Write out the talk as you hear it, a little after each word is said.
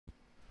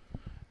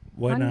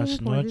Buenas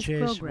Funding for this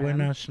noches, program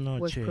buenas was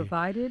noches.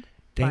 provided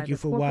Thank by you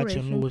the for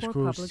watching Corporation Louis for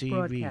Cruz Public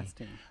TV.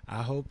 Broadcasting.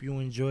 I hope you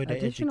enjoy the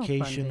Additional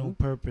educational funding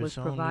purpose was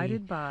only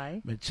provided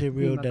by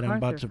material the that I'm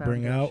about MacArthur to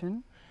bring out.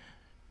 Foundation,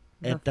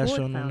 the Estas Ford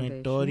son una Foundation,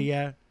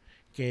 historia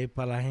que es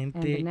para la and the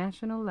gente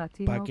National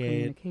Latino para que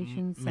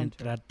Communications me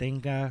Center.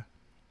 entretenga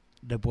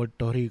de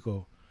Puerto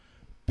Rico.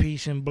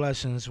 Peace and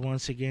blessings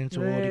once again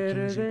to all the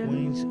kings and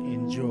queens.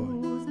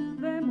 Enjoy.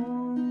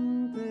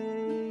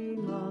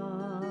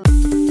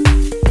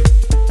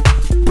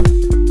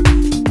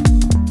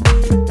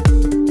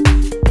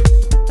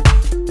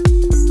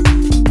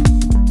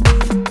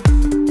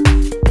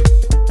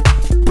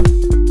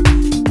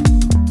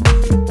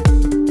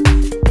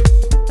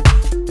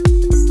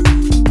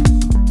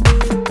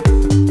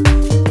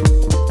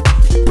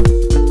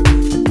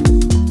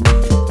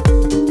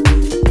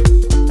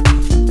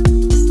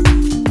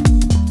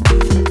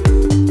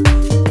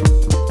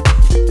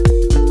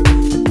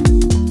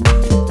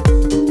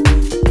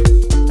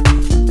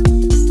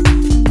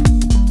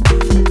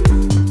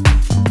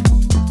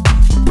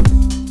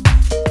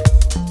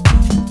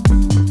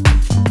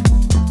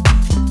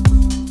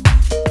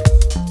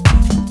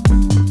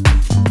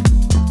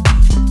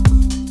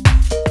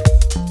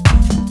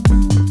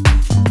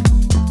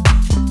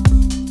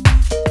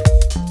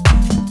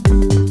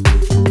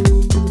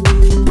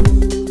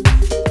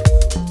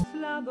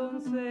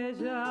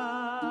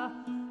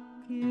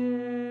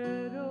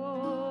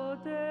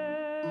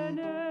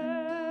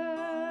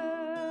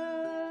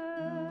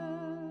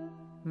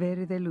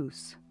 Verde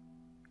luz,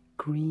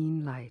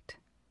 green light.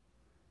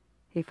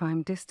 If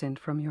I'm distant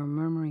from your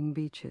murmuring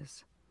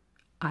beaches,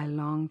 I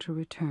long to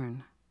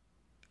return.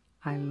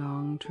 I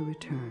long to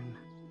return.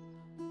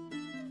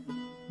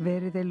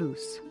 Verde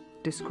luz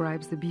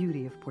describes the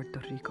beauty of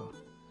Puerto Rico.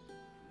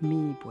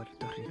 Mi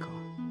Puerto Rico.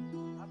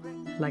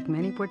 Like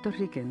many Puerto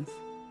Ricans,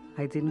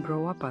 I didn't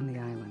grow up on the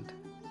island.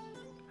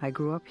 I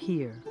grew up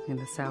here in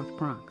the South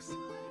Bronx.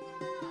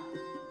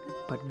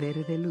 But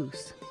Verde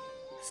luz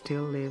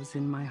still lives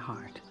in my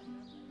heart.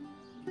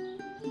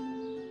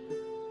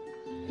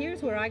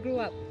 Here's where I grew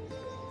up,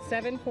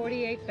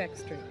 748 Beck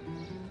Street.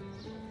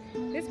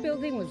 This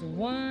building was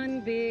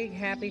one big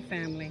happy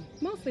family,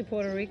 mostly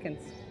Puerto Ricans.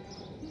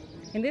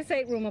 In this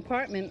 8-room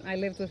apartment, I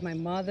lived with my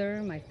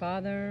mother, my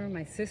father,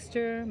 my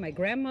sister, my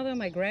grandmother,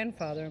 my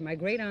grandfather, my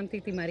great-aunt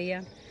Titi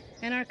Maria,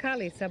 and our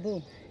Cali,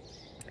 Sabu.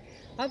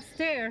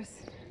 Upstairs,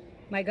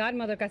 my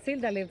godmother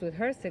Casilda lived with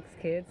her 6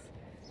 kids.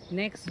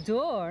 Next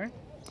door,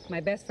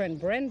 my best friend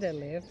Brenda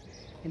lived.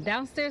 And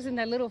downstairs in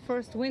that little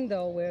first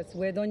window where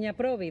Doña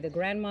Provi, the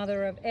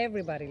grandmother of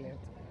everybody, lived.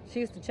 She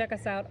used to check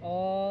us out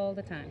all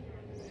the time.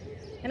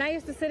 And I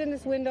used to sit in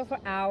this window for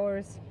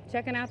hours,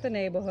 checking out the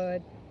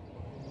neighborhood,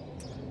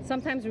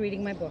 sometimes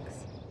reading my books.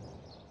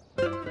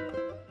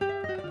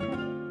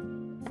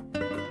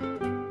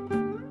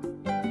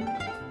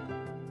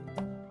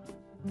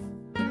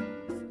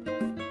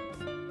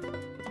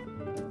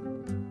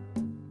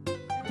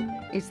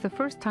 It's the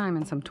first time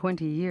in some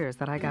 20 years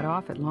that I got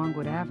off at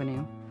Longwood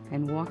Avenue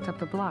and walked up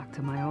the block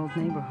to my old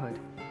neighborhood.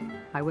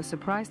 I was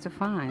surprised to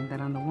find that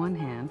on the one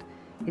hand,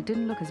 it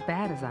didn't look as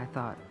bad as I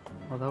thought,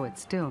 although it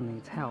still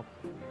needs help.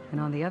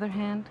 And on the other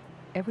hand,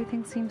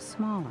 everything seems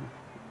smaller.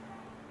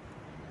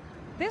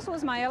 This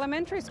was my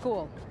elementary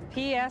school,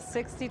 PS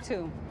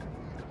 62.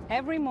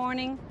 Every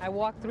morning, I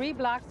walked 3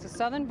 blocks to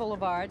Southern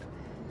Boulevard,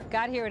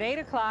 got here at 8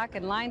 o'clock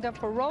and lined up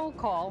for roll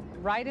call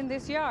right in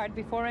this yard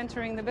before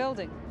entering the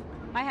building.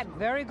 I had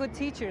very good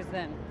teachers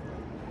then,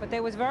 but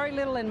there was very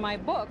little in my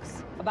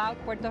books about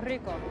Puerto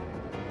Rico.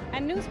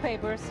 And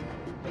newspapers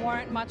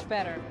weren't much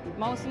better,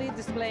 mostly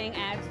displaying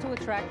ads to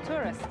attract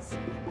tourists.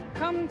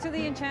 Come to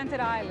the Enchanted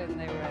Island,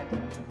 they read.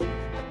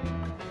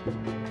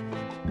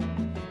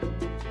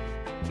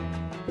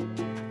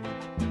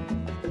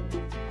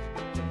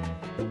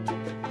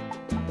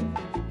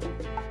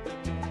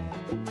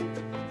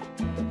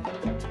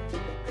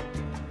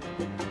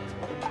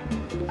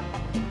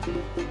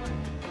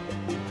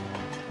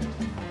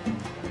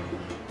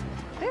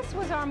 This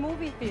was our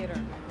movie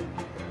theater.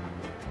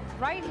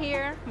 Right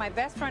here, my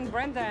best friend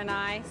Brenda and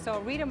I saw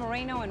Rita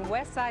Moreno and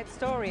West Side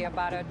Story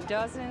about a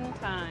dozen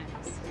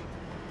times.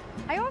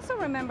 I also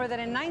remember that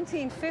in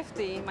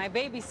 1950, my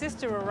baby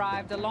sister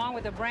arrived along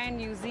with a brand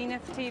new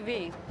Zenith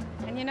TV.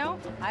 And you know,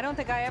 I don't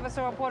think I ever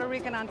saw a Puerto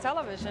Rican on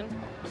television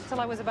until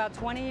I was about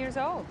 20 years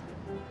old.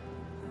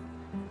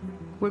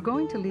 We're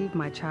going to leave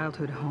my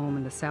childhood home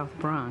in the South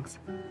Bronx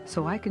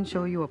so I can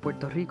show you a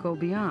Puerto Rico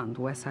beyond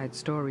West Side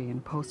Story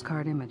in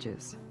postcard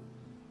images.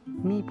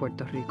 Mi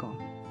Puerto Rico,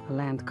 a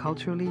land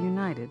culturally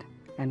united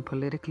and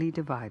politically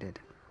divided.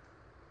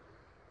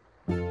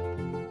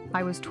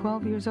 I was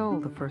 12 years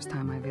old the first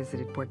time I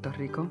visited Puerto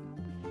Rico.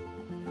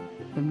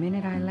 The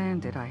minute I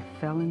landed, I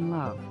fell in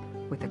love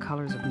with the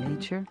colors of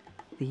nature,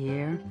 the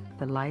air,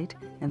 the light,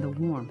 and the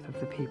warmth of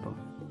the people.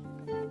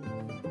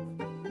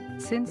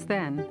 Since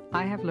then,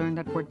 I have learned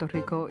that Puerto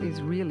Rico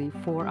is really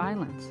 4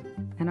 islands,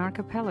 an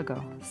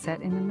archipelago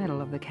set in the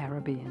middle of the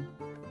Caribbean.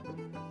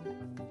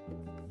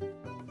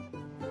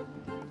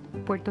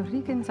 Puerto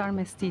Ricans are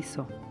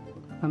mestizo,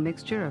 a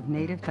mixture of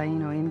native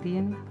Taino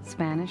Indian,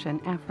 Spanish,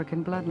 and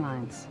African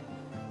bloodlines.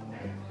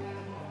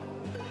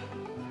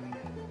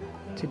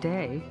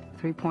 Today,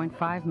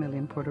 3.5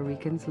 million Puerto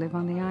Ricans live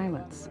on the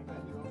islands.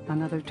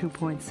 Another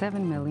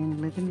 2.7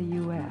 million live in the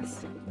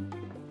U.S.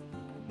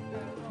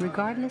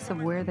 Regardless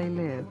of where they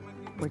live,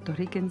 Puerto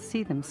Ricans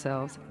see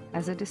themselves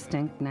as a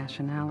distinct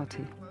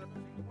nationality.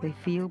 They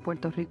feel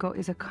Puerto Rico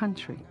is a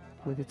country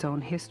with its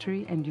own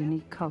history and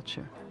unique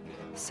culture,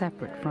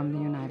 separate from the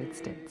United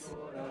States.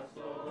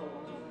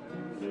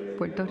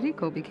 Puerto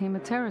Rico became a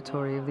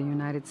territory of the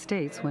United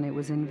States when it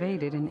was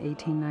invaded in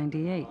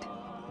 1898.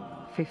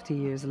 50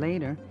 years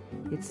later,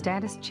 its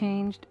status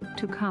changed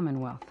to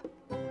Commonwealth.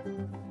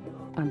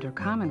 Under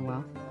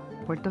Commonwealth,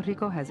 Puerto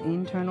Rico has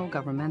internal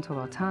governmental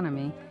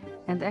autonomy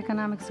and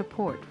economic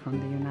support from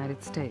the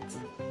United States.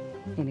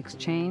 In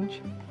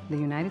exchange, the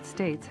United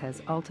States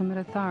has ultimate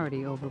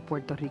authority over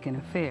Puerto Rican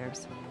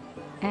affairs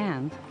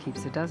and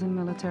keeps a dozen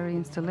military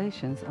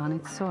installations on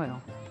its soil.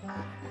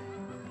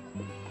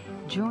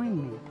 Join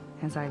me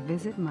as I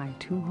visit my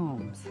two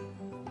homes,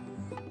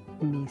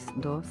 mis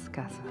dos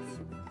casas.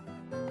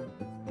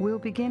 We'll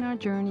begin our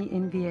journey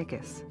in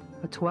Vieques,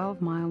 a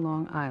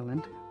 12-mile-long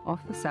island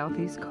off the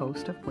southeast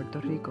coast of Puerto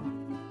Rico.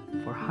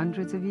 For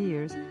hundreds of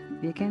years,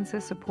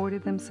 Viequenses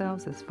supported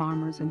themselves as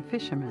farmers and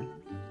fishermen.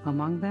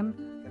 Among them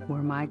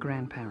were my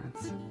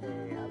grandparents.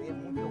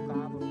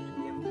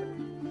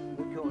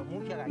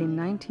 In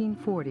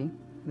 1940,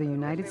 the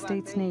United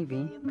States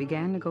Navy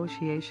began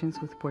negotiations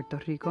with Puerto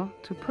Rico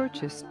to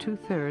purchase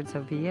 2/3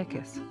 of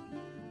Vieques.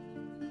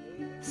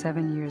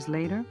 7 years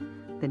later,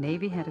 the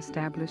Navy had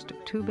established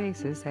 2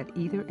 bases at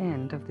either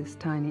end of this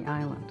tiny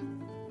island,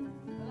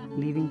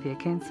 leaving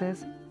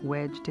Viequenses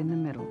wedged in the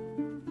middle.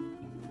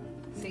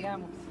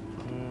 Sigamos.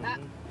 Ah,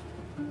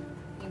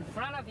 in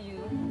front of you,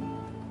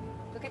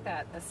 look at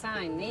that, a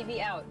sign,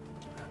 Navy out.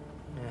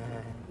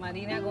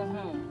 Marina go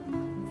home.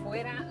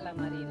 Fuera la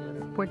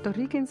Marina. Puerto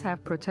Ricans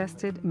have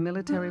protested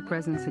military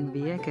presence in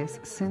Vieques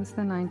since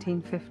the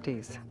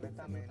 1950s.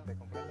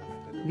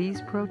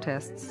 These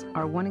protests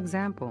are one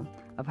example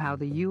of how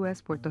the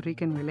U.S.-Puerto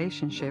Rican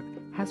relationship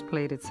has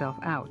played itself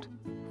out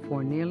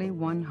for nearly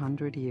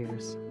 100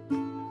 years.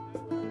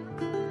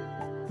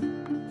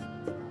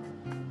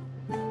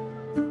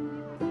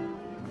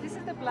 This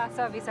is the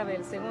Plaza of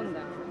Isabel II.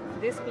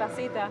 This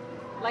placita,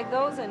 like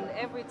those in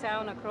every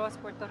town across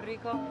Puerto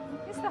Rico,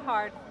 is the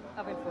heart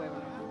of El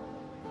Pueblo.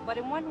 But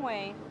in one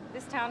way,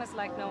 this town is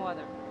like no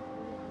other,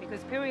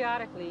 because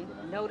periodically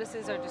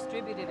notices are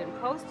distributed and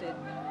posted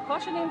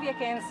cautioning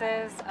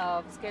Viequenses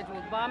of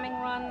scheduled bombing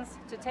runs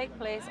to take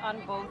place on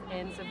both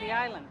ends of the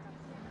island.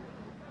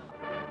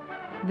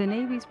 The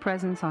Navy's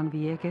presence on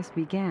Vieques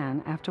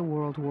began after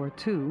World War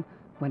II,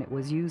 when it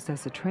was used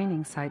as a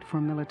training site for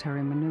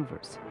military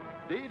maneuvers.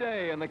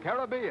 D-Day in the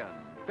Caribbean.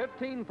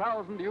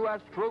 15,000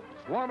 U.S. troops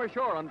swarm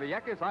ashore on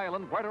Vieques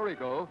Island, Puerto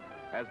Rico,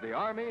 as the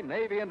Army,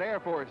 Navy, and Air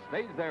Force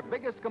stage their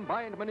biggest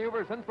combined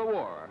maneuver since the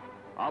war.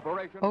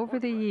 Over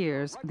the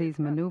years, these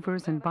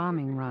maneuvers and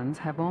bombing runs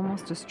have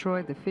almost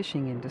destroyed the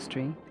fishing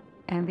industry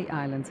and the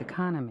island's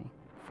economy,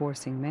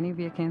 forcing many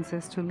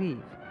Viequenses to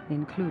leave,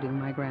 including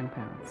my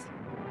grandparents.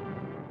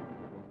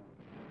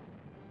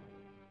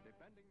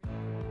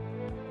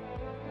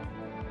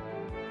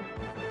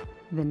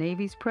 The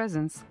Navy's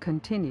presence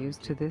continues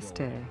to this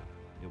day.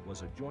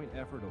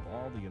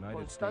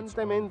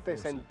 Constantemente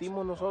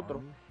sentimos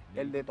nosotros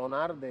el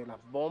detonar de las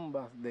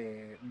bombas,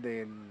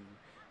 del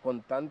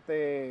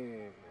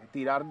constante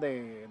tirar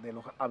de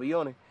los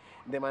aviones,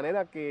 de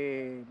manera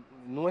que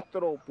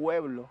nuestro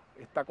pueblo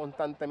está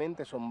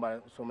constantemente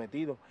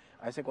sometido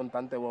a ese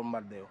constante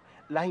bombardeo.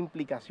 Las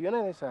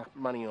implicaciones de esas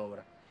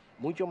maniobras,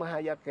 mucho más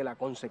allá que la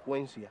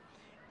consecuencia,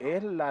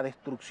 es la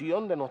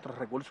destrucción de nuestros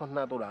recursos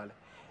naturales,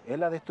 es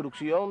la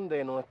destrucción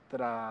de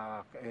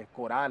nuestras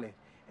corales,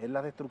 es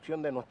la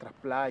destrucción de nuestras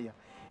playas.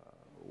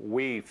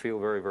 We feel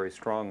very, very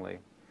strongly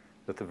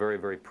that the very,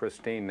 very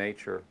pristine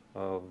nature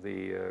of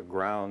the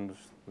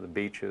grounds, the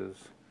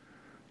beaches,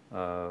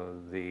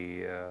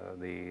 the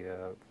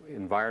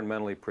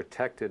environmentally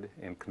protected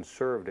and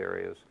conserved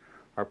areas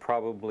are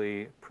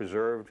probably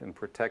preserved and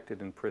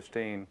protected and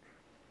pristine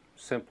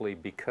simply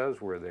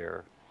because we're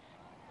there.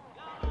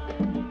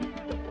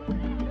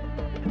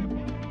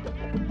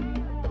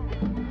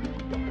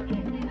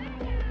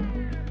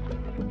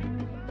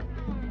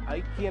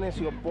 Hay quienes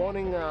se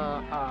oponen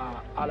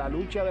a la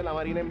lucha de la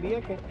Marina en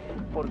Vieques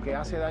porque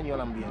hace daño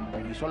al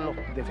ambiente y son los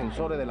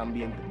defensores del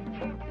ambiente.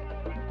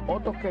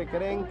 Otros que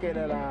creen que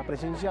la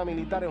presencia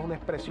militar es una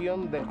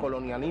expresión del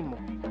colonialismo.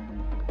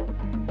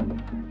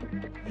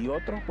 Y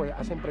otros pues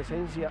hacen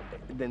presencia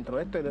dentro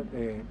de esto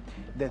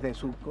desde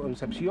su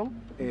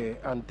concepción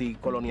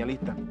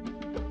anticolonialista.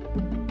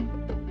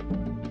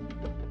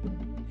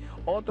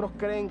 Otros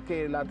creen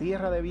que la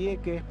tierra de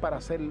Vieques es para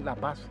hacer la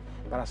paz,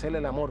 para hacer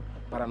el amor,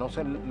 para no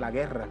ser la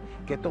guerra,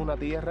 que esto es una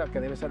tierra que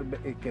debe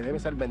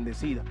ser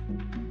bendecida.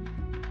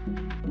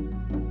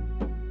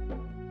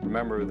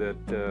 Remember that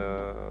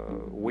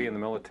we in the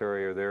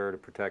military are there to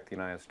protect the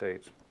United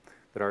States,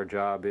 that our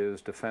job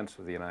is defense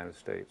of the United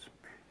States.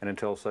 And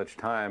until such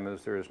time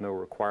as there is no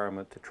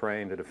requirement to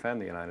train to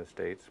defend the United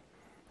States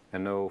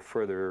and no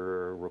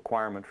further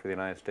requirement for the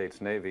United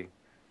States Navy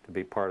to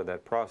be part of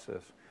that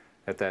process,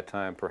 at that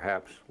time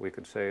perhaps we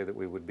could say that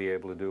we would be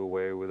able to do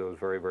away with those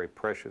very, very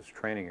precious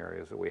training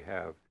areas that we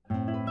have.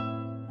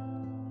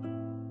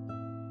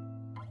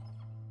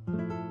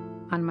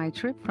 On my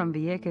trip from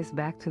Vieques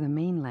back to the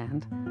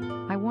mainland,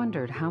 I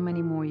wondered how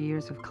many more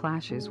years of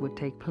clashes would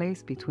take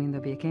place between the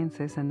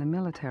Viequenses and the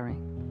military.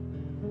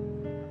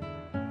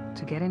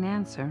 To get an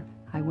answer,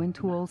 I went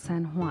to Old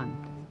San Juan,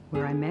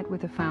 where I met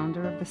with the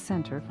founder of the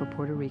Center for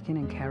Puerto Rican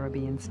and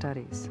Caribbean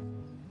Studies.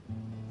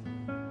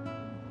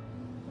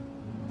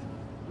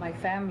 My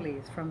family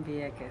is from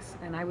Vieques,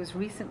 and I was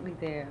recently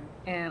there,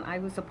 and I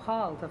was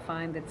appalled to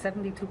find that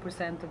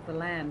 72% of the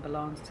land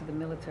belongs to the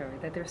military,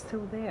 that they're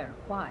still there.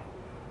 Why?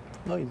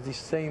 No, it's the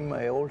same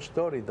old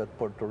story that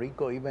Puerto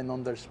Rico, even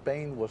under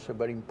Spain, was a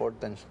very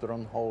important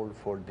stronghold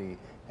for the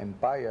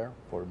empire,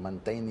 for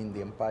maintaining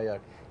the empire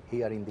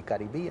here in the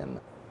Caribbean.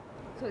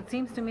 So it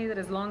seems to me that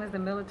as long as the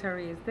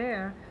military is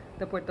there,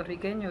 the Puerto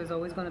Riqueño is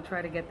always going to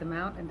try to get them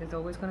out, and there's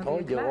always going to be a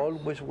clash. There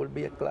always will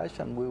be a clash,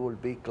 and we will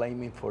be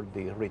claiming for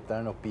the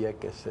return of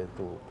Vieques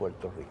to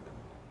Puerto Rico.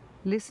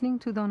 Listening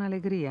to Don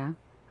Alegria,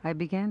 I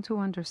began to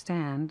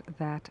understand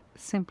that,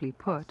 simply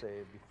put,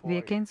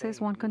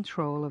 Viequenses want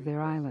control of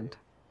their island.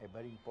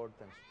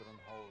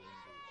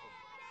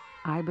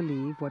 I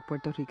believe what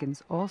Puerto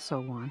Ricans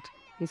also want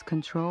is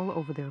control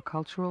over their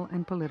cultural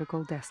and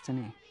political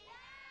destiny.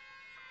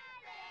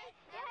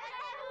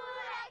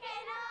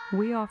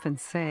 We often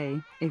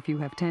say, if you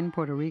have 10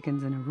 Puerto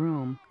Ricans in a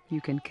room,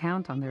 you can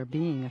count on there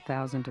being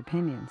 1,000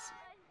 opinions.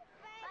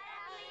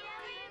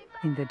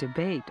 In the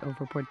debate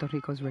over Puerto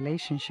Rico's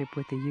relationship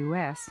with the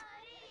U.S.,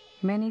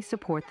 many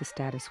support the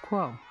status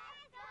quo,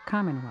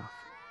 Commonwealth.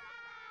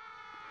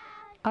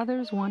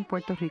 Others want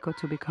Puerto Rico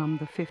to become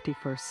the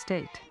 51st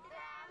state.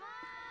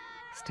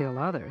 Still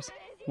others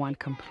want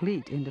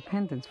complete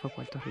independence for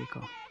Puerto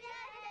Rico.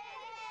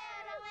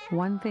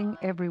 One thing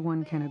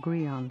everyone can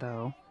agree on,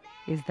 though,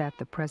 is that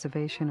the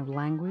preservation of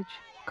language,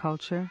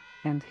 culture,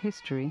 and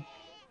history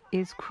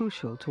is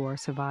crucial to our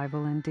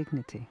survival and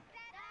dignity,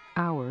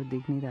 our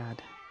dignidad.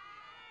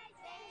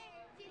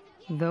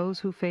 Those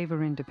who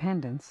favor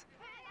independence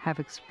have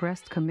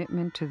expressed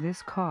commitment to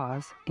this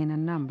cause in a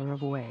number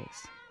of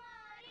ways.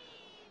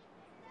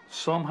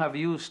 Some have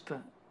used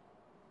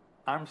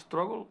armed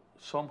struggle,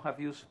 some have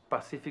used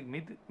pacific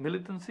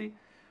militancy,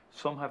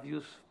 some have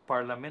used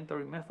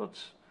parliamentary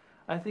methods.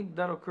 I think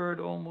that occurred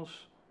almost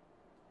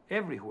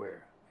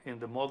everywhere in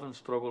the modern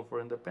struggle for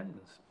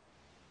independence.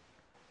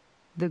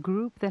 The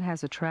group that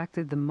has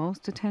attracted the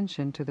most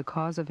attention to the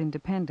cause of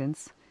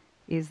independence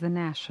is the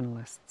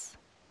nationalists.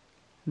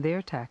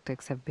 Their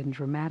tactics have been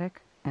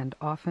dramatic and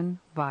often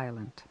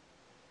violent.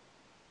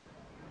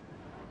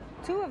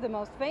 Two of the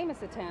most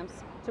famous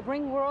attempts to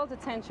bring world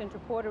attention to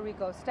Puerto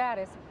Rico's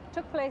status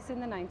took place in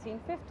the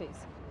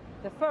 1950s.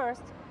 The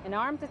first, an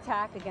armed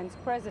attack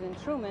against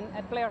President Truman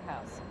at Blair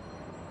House.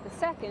 The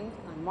second,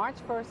 on March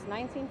 1st,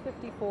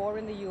 1954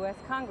 in the U.S.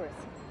 Congress,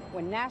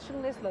 when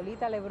nationalist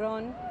Lolita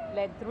Lebron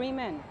led 3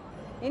 men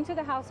into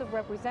the House of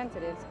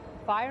Representatives,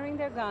 firing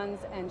their guns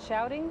and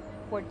shouting,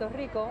 "Puerto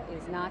Rico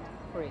is not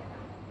free."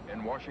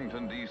 In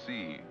Washington,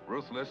 D.C.,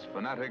 ruthless,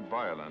 fanatic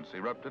violence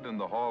erupted in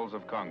the halls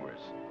of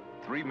Congress.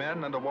 3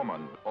 men and a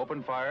woman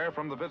opened fire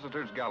from the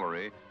visitors'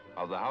 gallery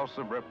of the House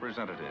of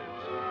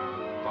Representatives.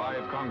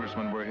 5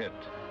 congressmen were hit.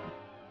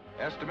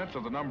 Estimates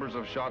of the numbers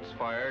of shots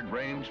fired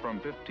range from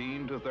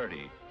 15 to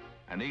 30,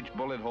 and each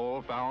bullet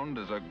hole found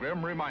is a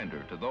grim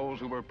reminder to those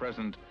who were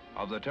present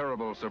of the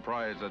terrible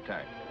surprise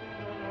attack.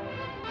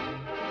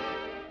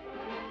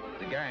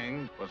 The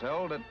gang was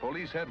held at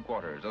police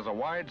headquarters as a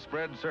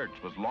widespread search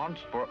was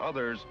launched for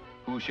others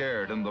who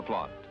shared in the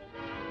plot.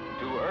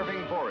 To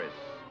Irving Forrest,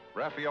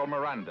 Rafael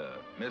Miranda,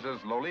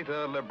 Mrs.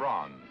 Lolita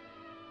Lebron,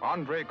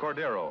 Andre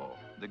Cordero,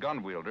 the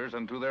gun wielders,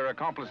 and to their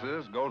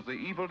accomplices goes the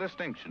evil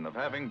distinction of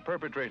having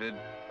perpetrated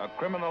a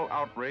criminal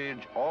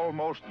outrage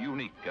almost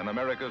unique in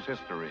America's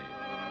history.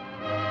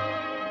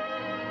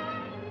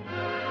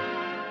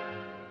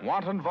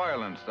 Wanton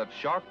violence that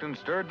shocked and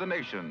stirred the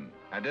nation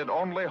and did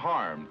only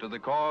harm to the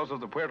cause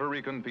of the Puerto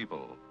Rican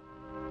people.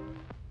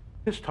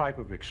 This type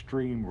of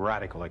extreme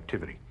radical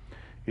activity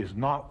is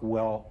not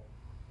well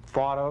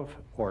thought of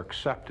or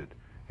accepted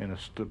in the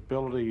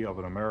stability of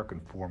an American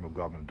form of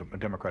government, a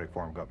democratic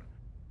form of government.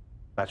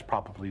 That's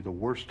probably the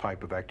worst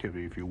type of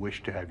activity if you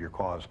wish to have your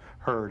cause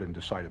heard and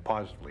decided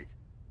positively.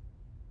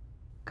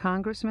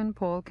 Congressman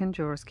Paul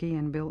Kanjorski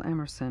and Bill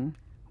Emerson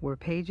were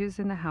pages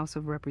in the House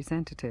of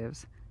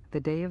Representatives the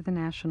day of the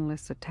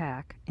nationalists'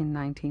 attack in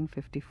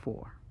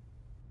 1954.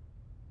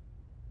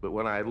 But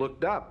when I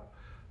looked up,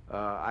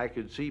 I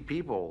could see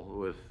people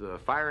with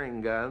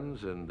firing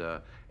guns and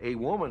a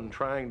woman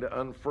trying to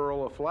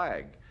unfurl a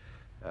flag.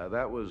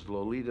 That was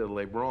Lolita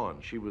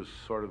Lebron. She was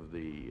sort of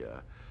the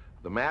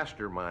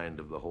mastermind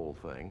of the whole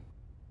thing.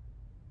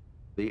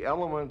 The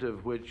element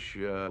of which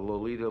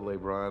Lolita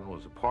Lebron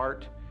was a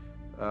part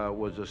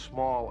was a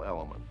small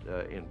element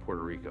in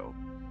Puerto Rico.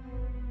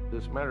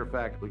 As a matter of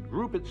fact, the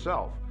group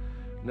itself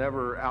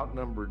never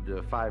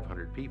outnumbered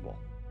 500 people.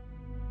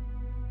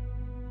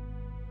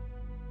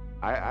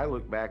 I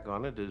look back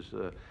on it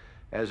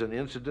as an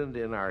incident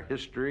in our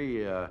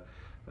history,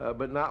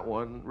 but not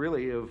one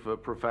really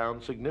of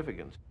profound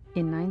significance.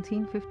 In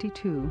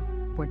 1952,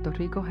 Puerto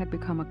Rico had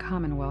become a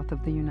Commonwealth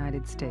of the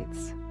United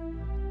States.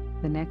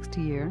 The next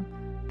year,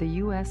 the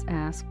U.S.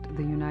 asked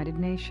the United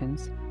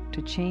Nations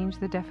to change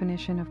the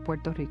definition of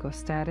Puerto Rico's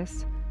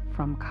status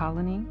from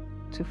colony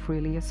to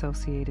freely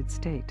associated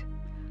state.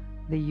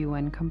 The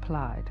UN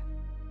complied.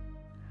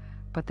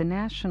 But the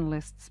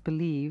nationalists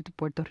believed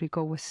Puerto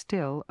Rico was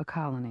still a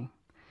colony.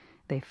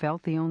 They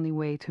felt the only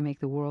way to make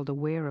the world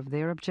aware of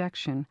their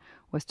objection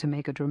was to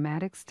make a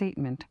dramatic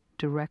statement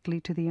directly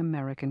to the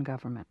American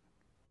government.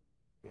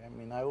 I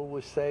mean, I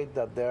always say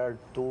that there are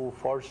two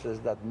forces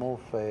that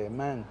move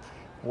men.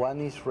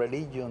 One is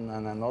religion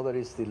and another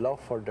is the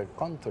love for their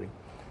country.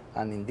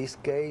 And in this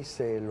case,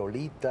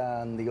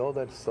 Lolita and the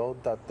others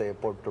thought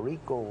that Puerto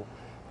Rico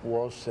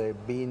was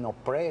being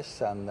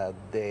oppressed and that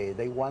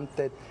they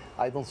wanted,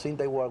 I don't think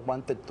they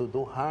wanted to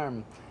do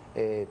harm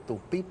to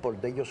people.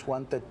 They just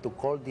wanted to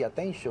call the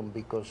attention,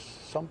 because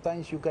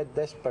sometimes you get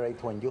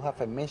desperate when you have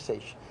a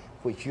message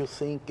which you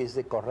think is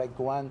the correct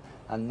one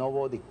and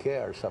nobody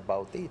cares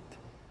about it.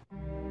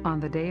 On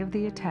the day of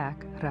the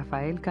attack,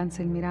 Rafael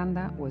Cancel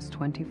Miranda was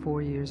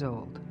 24 years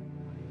old.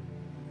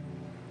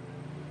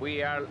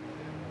 We are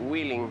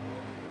willing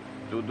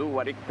to do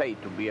what it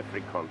takes to be a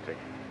free country.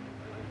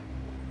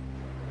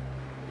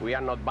 We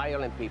are not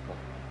violent people,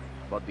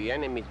 but the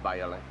enemy is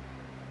violent.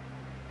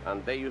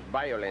 And they use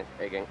violence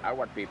against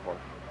our people.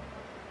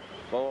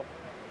 So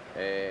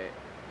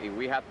if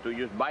we have to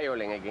use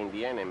violence against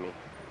the enemy,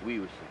 we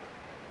use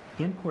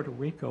it. In Puerto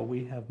Rico,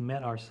 we have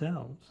met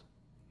ourselves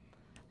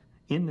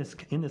in this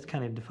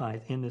kind of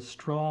defiance, in this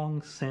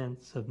strong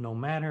sense of no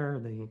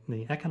matter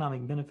the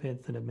economic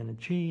benefits that have been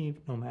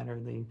achieved, no matter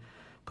the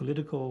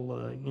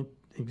political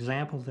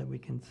examples that we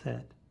can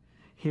set,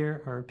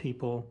 here are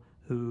people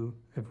who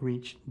have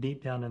reached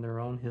deep down in their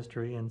own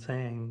history and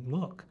saying,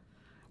 look,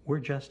 we're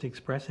just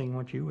expressing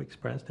what you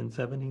expressed in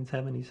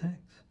 1776.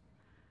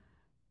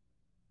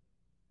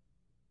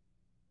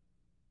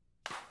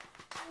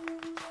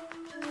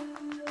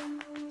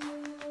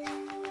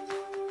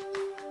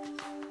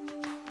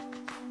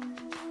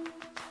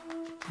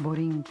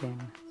 Borinquen,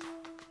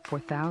 for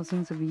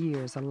thousands of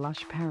years a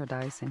lush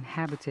paradise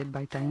inhabited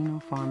by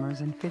Taino farmers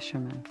and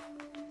fishermen.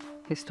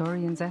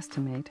 Historians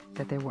estimate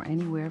that there were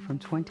anywhere from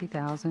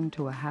 20,000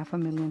 to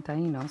 500,000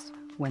 Tainos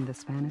when the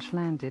Spanish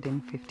landed in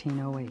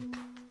 1508.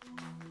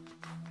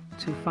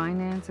 To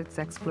finance its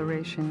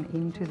exploration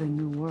into the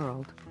New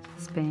World,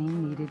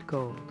 Spain needed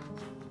gold.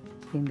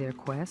 In their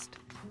quest,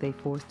 they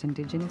forced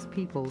indigenous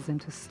peoples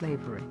into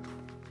slavery,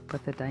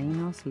 but the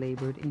Tainos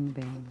labored in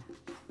vain.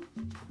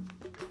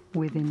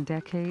 Within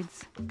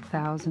decades,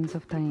 thousands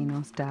of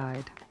Tainos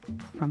died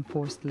from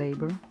forced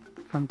labor,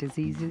 from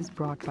diseases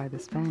brought by the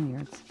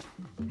Spaniards,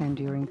 and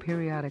during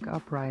periodic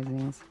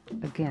uprisings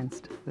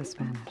against the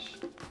Spanish.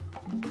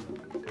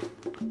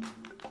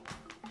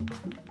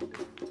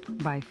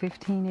 By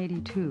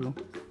 1582,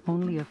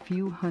 only a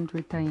few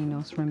hundred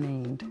Tainos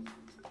remained,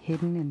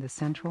 hidden in the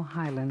central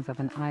highlands of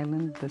an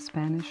island the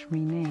Spanish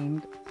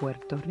renamed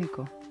Puerto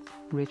Rico,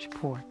 rich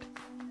port.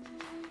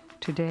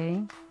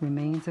 Today,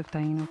 remains of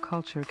Taino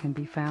culture can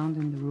be found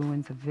in the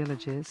ruins of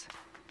villages,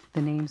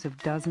 the names of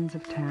dozens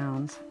of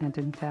towns, and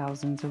in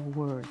thousands of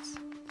words.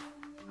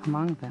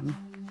 Among them,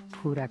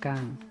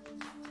 huracán,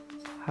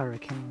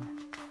 hurricane.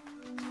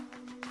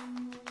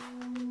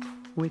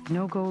 With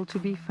no gold to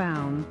be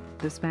found,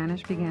 the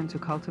Spanish began to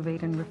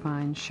cultivate and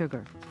refine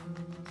sugar.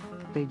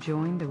 They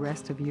joined the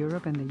rest of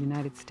Europe and the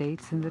United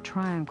States in the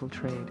triangle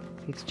trade,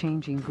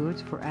 exchanging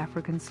goods for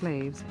African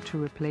slaves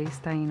to replace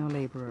Taino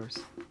laborers.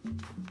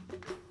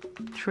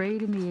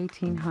 Trade in the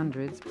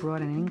 1800s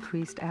brought an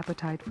increased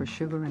appetite for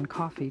sugar and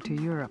coffee to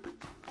Europe.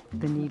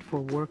 The need for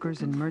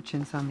workers and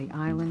merchants on the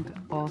island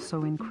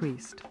also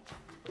increased.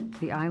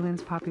 The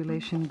island's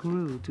population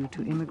grew due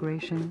to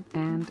immigration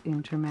and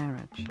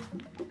intermarriage.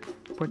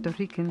 Puerto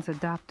Ricans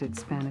adopted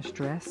Spanish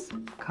dress,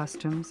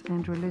 customs,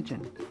 and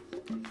religion,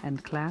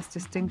 and class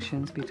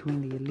distinctions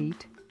between the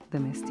elite, the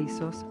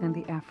mestizos, and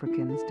the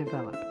Africans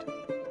developed.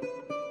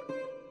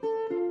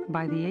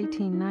 By the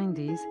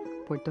 1890s,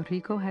 Puerto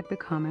Rico had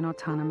become an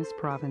autonomous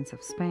province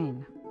of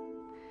Spain.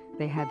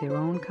 They had their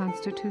own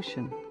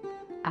constitution,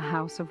 a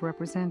House of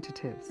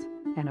Representatives,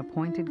 an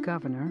appointed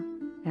governor,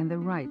 and the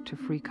right to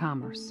free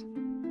commerce.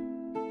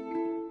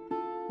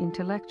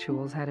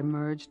 Intellectuals had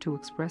emerged to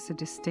express a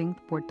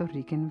distinct Puerto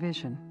Rican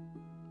vision.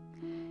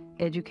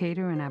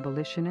 Educator and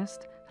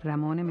abolitionist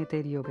Ramón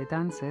Emeterio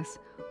Betances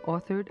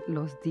authored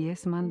Los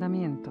 10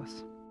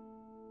 Mandamientos,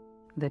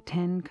 the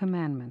 10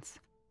 Commandments.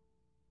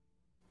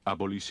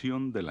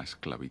 Abolición de la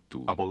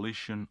esclavitud.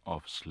 Abolition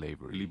of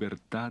slavery.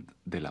 Libertad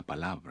de la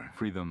palabra.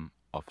 Freedom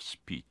of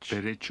speech.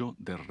 Derecho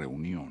de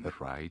reunión. The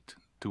right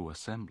to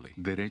assembly.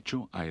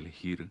 Derecho a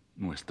elegir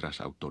nuestras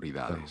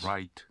autoridades. The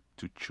right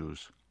to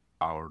choose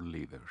our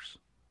leaders.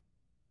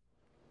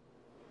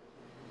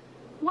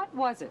 What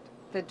was it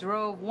that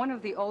drove one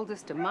of the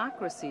oldest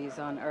democracies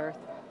on Earth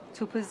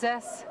to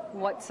possess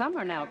what some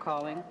are now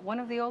calling one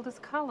of the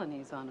oldest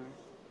colonies on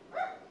Earth?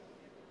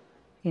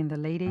 In the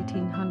late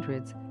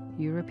 1800s,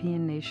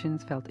 European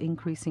nations felt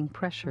increasing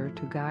pressure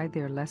to guide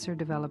their lesser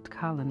developed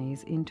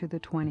colonies into the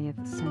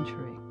 20th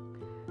century.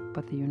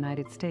 But the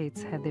United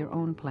States had their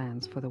own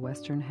plans for the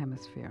Western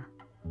Hemisphere.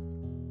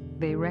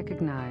 They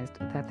recognized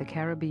that the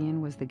Caribbean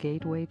was the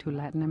gateway to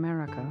Latin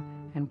America,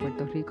 and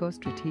Puerto Rico's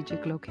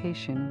strategic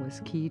location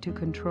was key to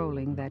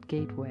controlling that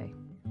gateway.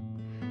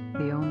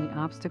 The only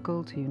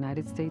obstacle to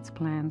United States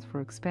plans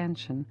for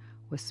expansion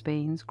was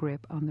Spain's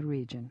grip on the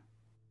region.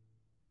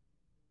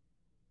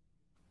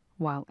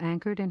 While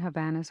anchored in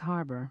Havana's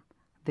harbor,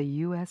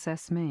 the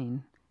USS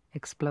Maine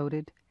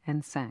exploded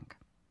and sank.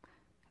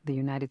 The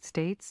United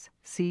States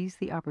seized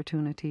the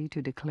opportunity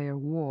to declare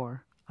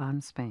war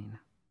on Spain.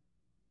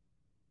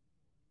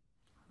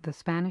 The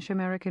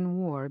Spanish-American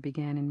War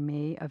began in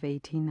May of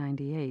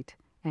 1898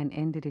 and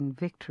ended in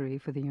victory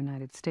for the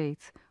United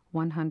States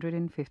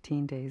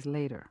 115 days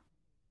later.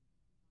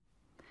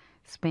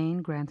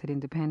 Spain granted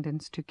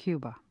independence to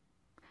Cuba.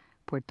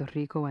 Puerto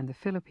Rico and the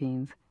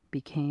Philippines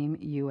became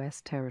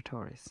U.S.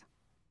 territories.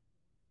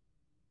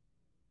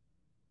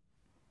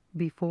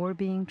 Before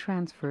being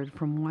transferred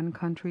from one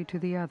country to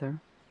the other,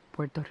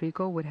 Puerto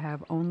Rico would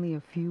have only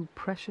a few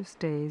precious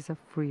days of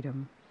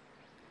freedom.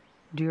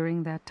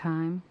 During that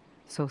time,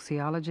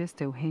 sociologist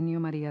Eugenio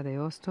María de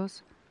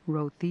Hostos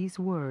wrote these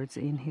words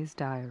in his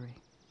diary.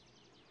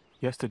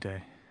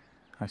 Yesterday,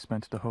 I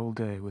spent the whole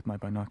day with my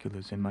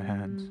binoculars in my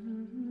hands.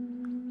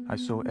 I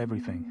saw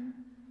everything.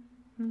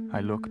 I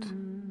looked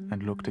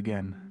and looked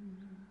again.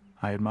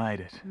 I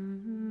admired it,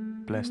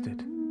 blessed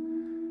it,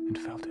 and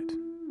felt it.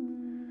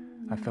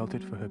 I felt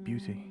it for her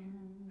beauty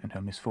and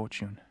her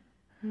misfortune.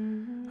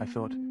 I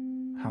thought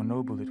how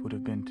noble it would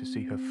have been to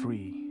see her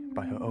free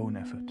by her own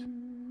effort,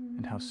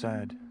 and how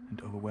sad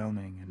and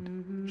overwhelming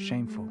and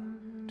shameful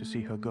to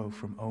see her go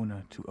from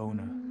owner to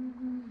owner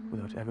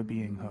without ever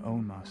being her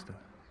own master,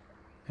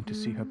 and to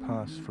see her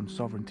pass from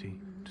sovereignty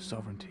to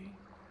sovereignty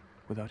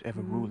without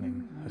ever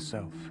ruling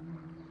herself.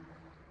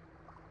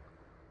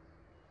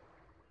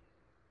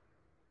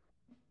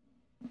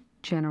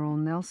 General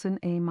Nelson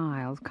A.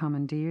 Miles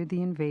commandeered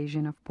the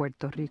invasion of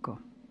Puerto Rico.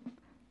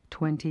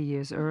 20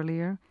 years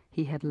earlier,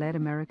 he had led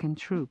American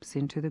troops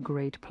into the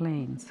Great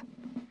Plains.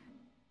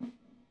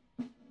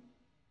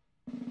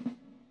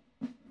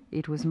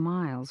 It was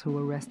Miles who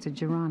arrested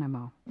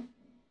Geronimo.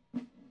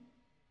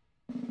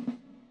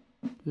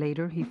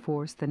 Later, he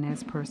forced the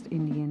Nez Perce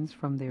Indians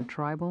from their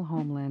tribal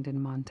homeland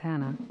in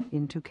Montana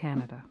into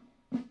Canada.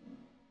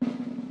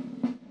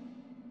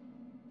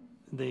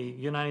 The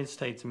United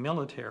States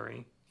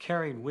military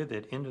carried with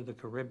it into the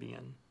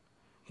Caribbean,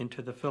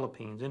 into the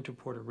Philippines, into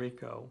Puerto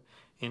Rico,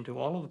 into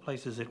all of the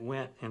places it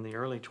went in the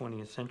early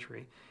 20th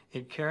century.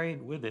 It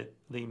carried with it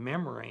the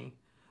memory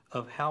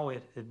of how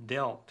it had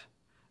dealt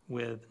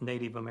with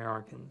Native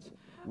Americans.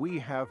 We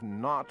have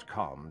not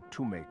come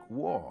to make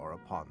war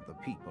upon the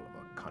people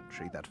of a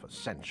country that for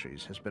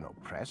centuries has been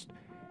oppressed,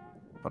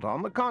 but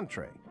on the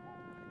contrary,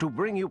 to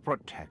bring you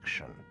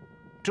protection,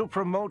 to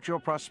promote your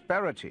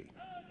prosperity,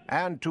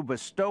 and to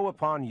bestow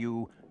upon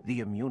you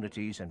the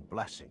immunities and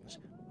blessings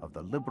of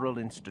the liberal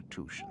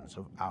institutions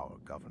of our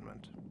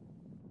government.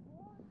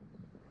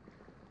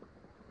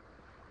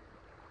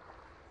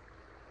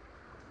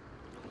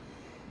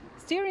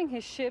 Steering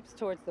his ships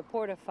towards the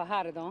port of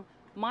Fajardo,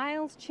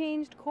 Miles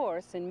changed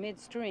course in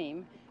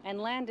midstream and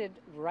landed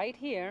right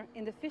here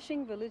in the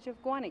fishing village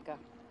of Guanica.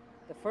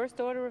 The first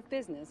order of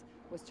business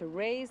was to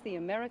raise the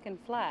American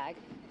flag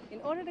in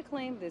order to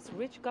claim this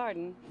rich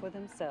garden for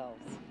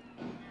themselves.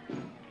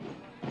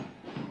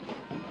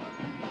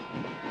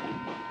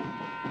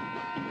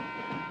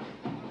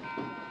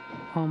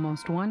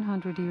 Almost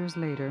 100 years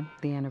later,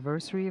 the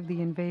anniversary of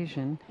the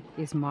invasion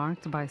is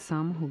marked by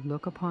some who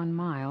look upon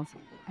Miles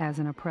as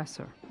an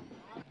oppressor.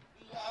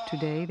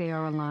 Today, they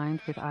are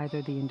aligned with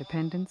either the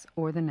independence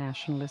or the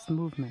nationalist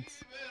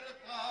movements.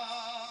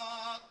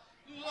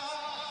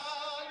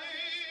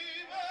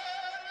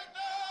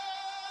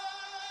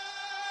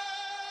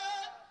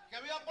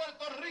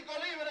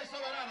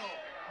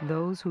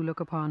 Those who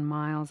look upon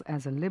Miles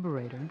as a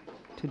liberator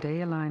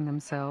today align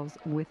themselves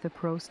with the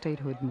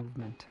pro-statehood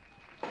movement.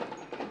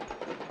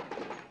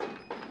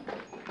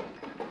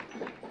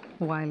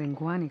 While in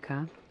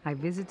Guanica, I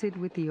visited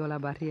with the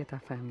Olavarrieta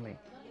family,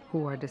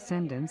 who are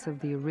descendants of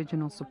the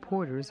original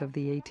supporters of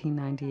the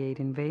 1898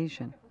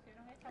 invasion.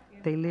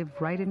 They live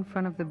right in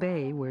front of the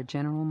bay where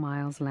General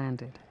Miles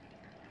landed.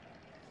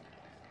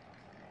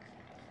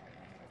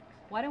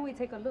 Why don't we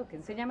take a look?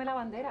 Enséñame la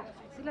bandera.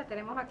 Sí, la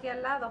tenemos aquí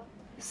al lado.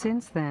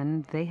 Since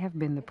then, they have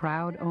been the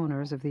proud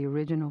owners of the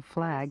original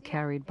flag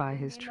carried by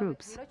his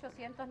troops.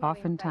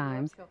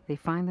 Oftentimes, they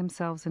find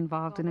themselves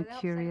involved in a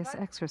curious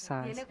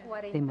exercise.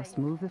 They must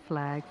move the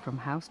flag from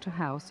house to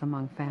house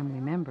among family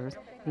members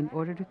in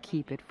order to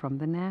keep it from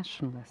the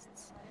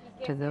nationalists.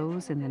 To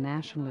those in the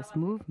nationalist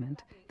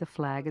movement, the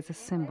flag is a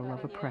symbol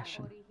of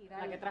oppression.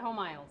 La que trajo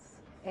Miles.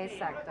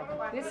 Exacto.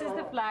 This is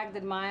the flag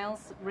that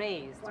Miles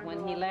raised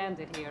when he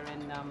landed here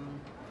in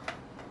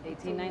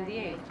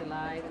 1898,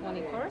 July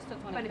 21st or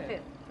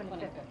 25th?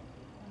 25th.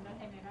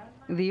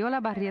 The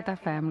Olavarrieta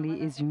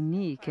family is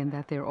unique in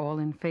that they're all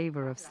in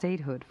favor of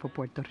statehood for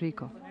Puerto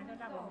Rico.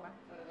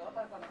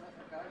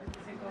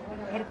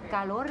 El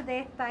calor de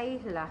esta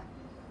isla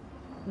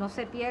no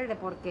se pierde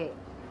porque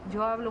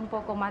yo hablo un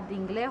poco más de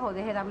inglés o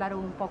deje de hablar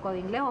un poco de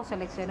inglés o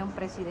seleccione un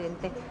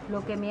presidente.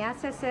 Lo que me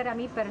hace ser a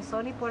mí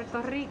persona y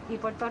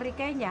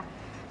puertorriqueña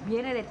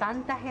viene de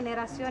tantas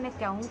generaciones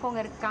que aún con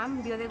el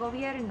cambio de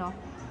gobierno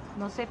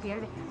no se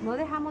pierde. No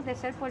dejamos de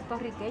ser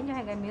puertorriqueños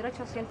en el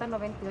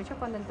 1898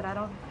 cuando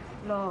entraron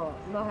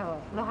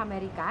los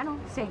americanos.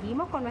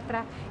 Seguimos con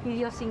nuestra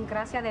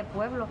idiosincrasia de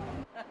pueblo.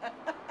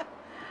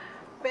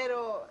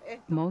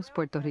 Most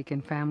Puerto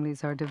Rican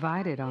families are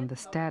divided on the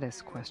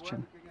status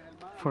question.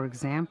 For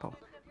example,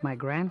 my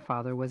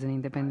grandfather was an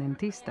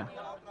independentista,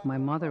 my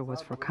mother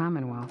was for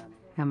Commonwealth,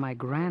 and my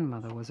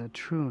grandmother was a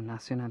true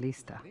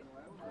nacionalista.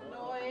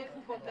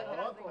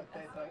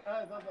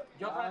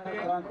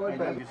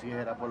 Ella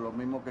quisiera por lo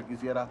mismo que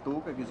quisieras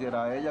tú, que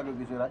quisiera ella, que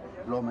quisiera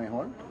lo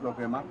mejor, lo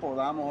que más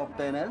podamos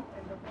obtener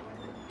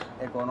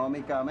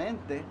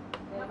económicamente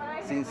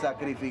sin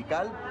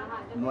sacrificar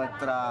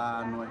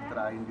nuestra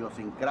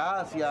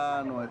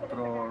idiosincrasia,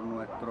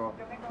 nuestro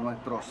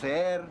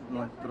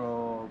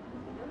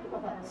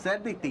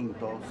ser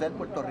distinto, ser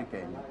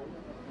puertorriqueño.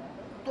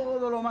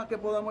 Todo lo más que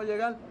podamos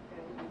llegar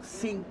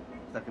sin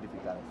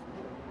sacrificar eso.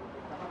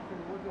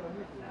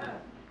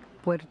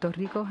 Puerto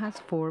Rico has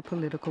 4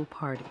 political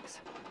parties.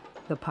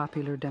 The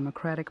Popular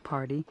Democratic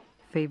Party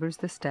favors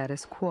the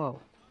status quo,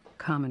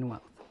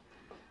 Commonwealth.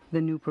 The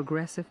New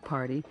Progressive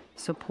Party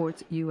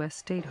supports U.S.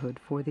 statehood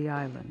for the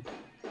island.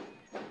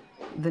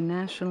 The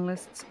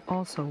Nationalists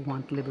also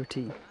want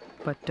liberty,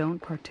 but don't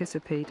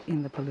participate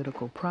in the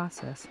political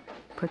process,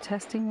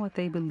 protesting what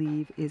they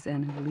believe is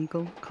an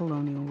illegal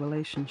colonial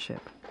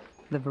relationship.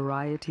 The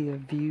variety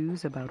of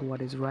views about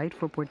what is right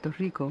for Puerto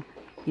Rico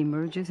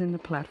emerges in the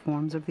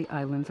platforms of the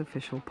island's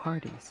official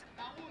parties.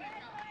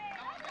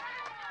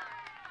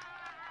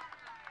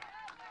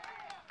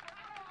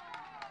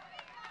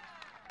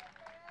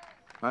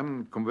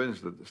 I'm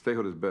convinced that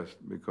statehood is best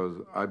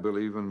because I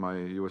believe in my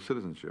U.S.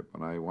 citizenship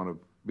and I want to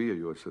be a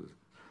U.S. citizen.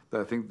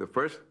 I think the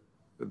first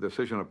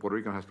decision a Puerto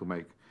Rican has to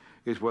make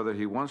is whether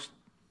he wants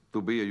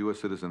to be a U.S.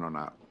 citizen or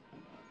not.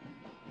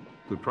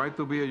 To try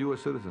to be a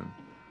U.S. citizen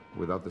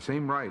without the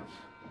same rights,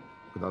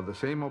 without the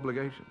same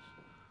obligations,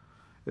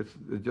 it's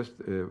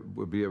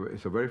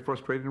a very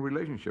frustrating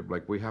relationship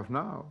like we have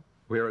now.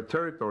 We are a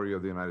territory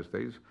of the United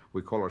States.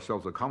 We call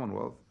ourselves a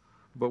Commonwealth,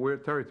 but we're a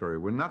territory.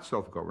 We're not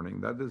self-governing.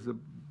 That is the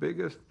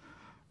biggest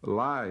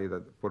lie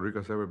that Puerto Rico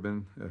has ever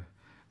been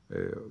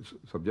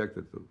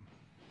subjected to.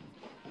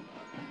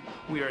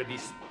 We are a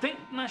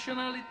distinct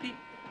nationality,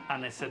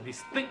 and as a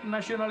distinct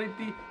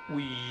nationality,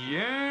 we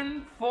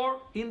yearn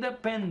for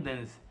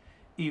independence.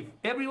 If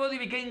everybody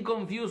became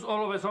confused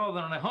all of a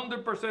sudden and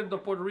 100%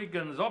 of Puerto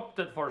Ricans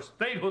opted for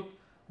statehood,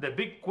 the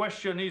big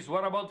question is,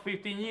 what about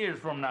 15 years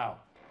from now?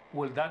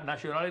 Will that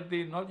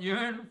nationality not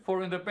yearn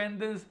for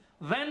independence?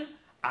 Then,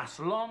 as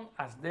long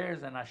as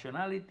there's a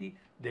nationality,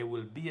 there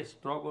will be a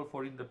struggle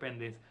for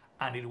independence,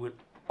 and it will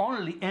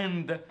only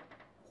end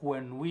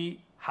when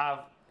we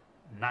have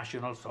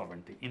national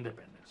sovereignty,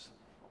 independence.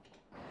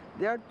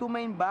 There are 2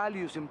 main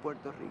values in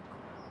Puerto Rico,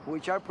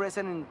 which are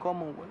present in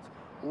Commonwealth.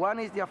 One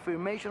is the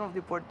affirmation of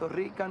the Puerto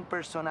Rican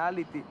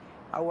personality,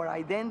 our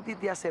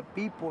identity as a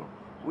people.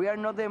 We are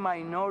not a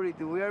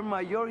minority, we are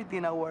majority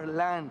in our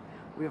land.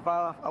 We have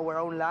our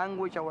own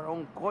language, our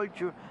own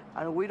culture,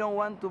 and we don't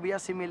want to be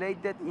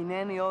assimilated in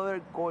any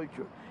other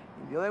culture.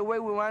 In the other way,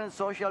 we want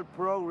social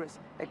progress,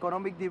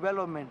 economic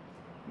development,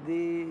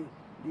 the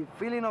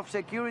feeling of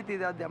security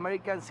that the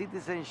American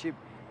citizenship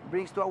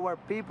brings to our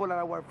people and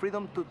our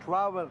freedom to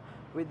travel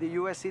with the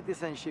U.S.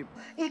 citizenship.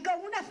 Y con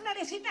unas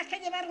florecitas que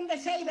llevaron de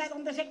Ceiba,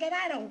 donde se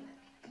quedaron.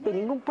 Que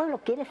ningún pueblo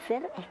quiere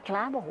ser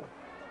esclavo.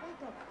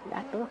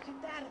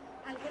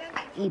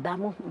 Y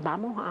vamos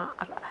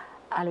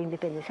a la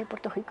independencia de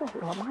Puerto Rico,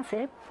 lo vamos a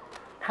hacer.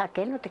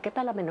 Raquel, no te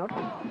quepa la menor.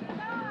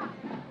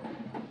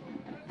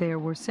 There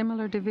were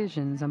similar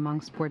divisions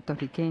amongst Puerto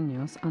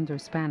Ricanos under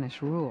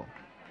Spanish rule.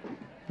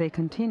 They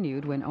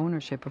continued when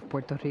ownership of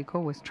Puerto Rico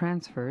was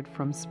transferred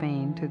from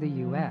Spain to the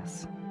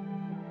U.S.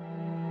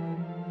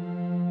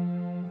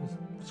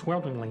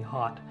 Swelteringly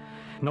hot.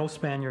 No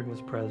Spaniard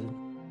was present.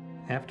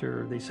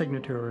 After the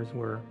signatories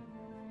were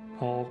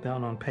all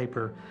down on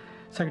paper,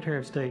 Secretary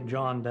of State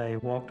John Day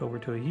walked over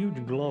to a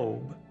huge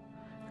globe,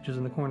 which is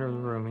in the corner of the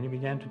room, and he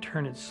began to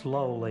turn it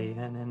slowly,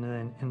 and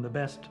in the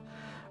best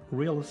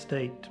real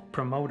estate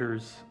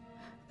promoters'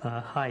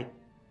 height,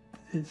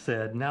 it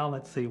said, now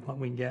let's see what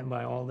we get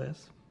by all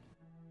this.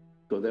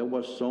 So there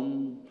were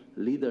some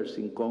leaders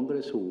in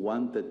Congress who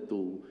wanted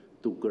to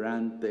to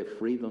grant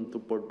freedom to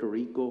Puerto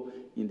Rico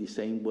in the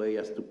same way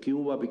as to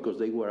Cuba, because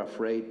they were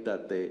afraid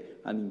that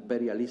an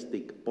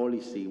imperialistic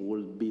policy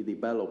would be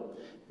developed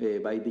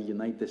by the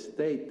United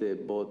States.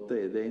 But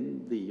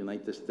then the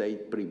United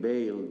States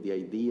prevailed the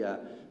idea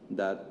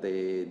that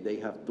they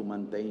have to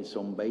maintain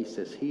some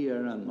bases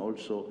here, and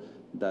also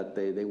that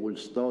they will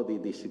study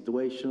the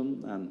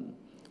situation, and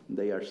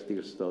they are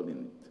still studying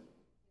it.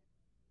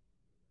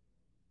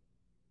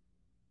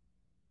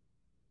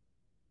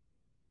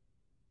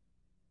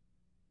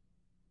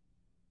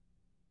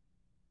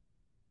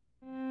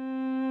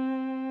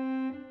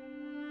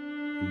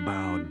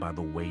 Bowed by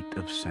the weight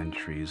of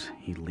centuries,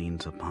 he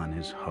leans upon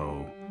his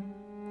hoe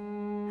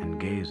and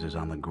gazes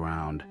on the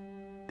ground,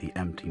 the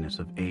emptiness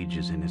of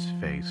ages in his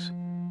face,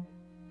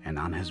 and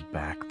on his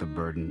back the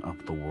burden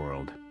of the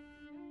world.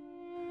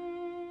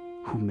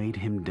 Who made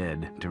him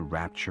dead to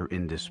rapture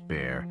in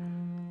despair,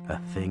 a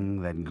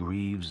thing that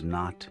grieves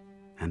not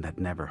and that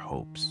never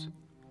hopes?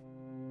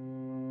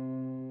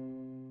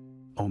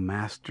 O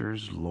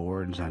masters,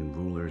 lords, and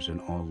rulers in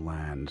all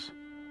lands,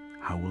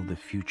 how will the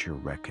future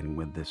reckon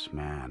with this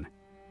man,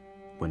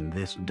 when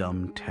this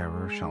dumb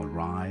terror shall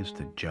rise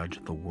to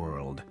judge the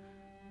world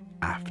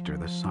after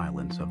the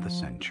silence of the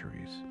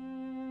centuries?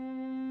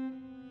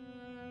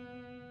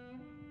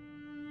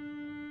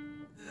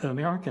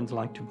 Americans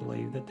like to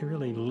believe that they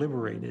really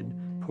liberated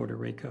Puerto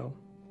Rico.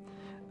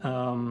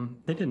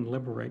 They didn't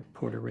liberate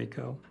Puerto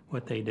Rico.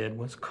 What they did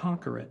was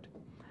conquer it.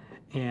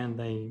 And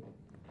they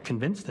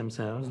convinced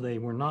themselves they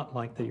were not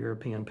like the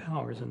European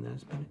powers in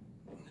this, but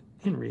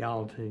in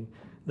reality,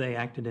 they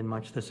acted in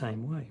much the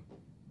same way.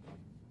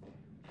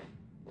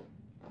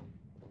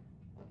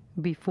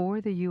 Before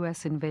the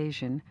U.S.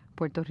 invasion,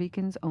 Puerto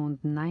Ricans owned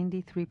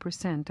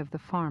 93% of the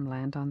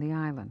farmland on the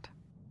island.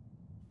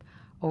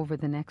 Over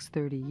the next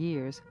 30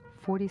 years,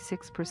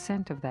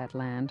 46% of that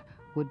land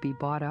would be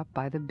bought up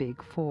by the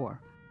Big Four,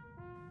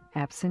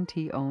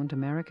 absentee-owned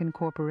American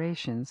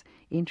corporations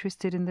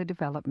interested in the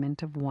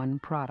development of one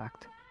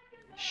product: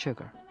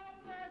 sugar.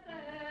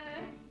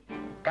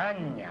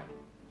 Caña,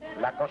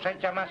 la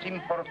cosecha más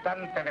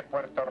importante de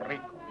Puerto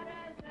Rico.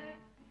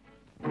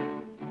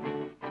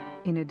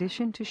 In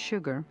addition to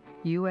sugar,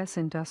 U.S.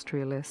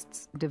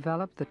 industrialists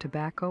developed the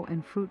tobacco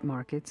and fruit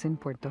markets in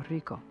Puerto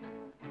Rico.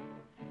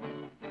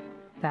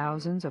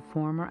 Thousands of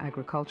former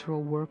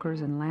agricultural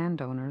workers and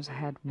landowners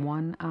had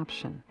one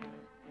option: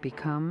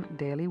 become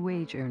daily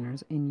wage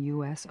earners in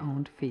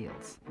U.S.-owned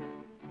fields.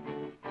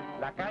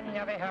 La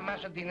caña deja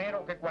más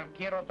dinero que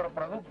cualquier otro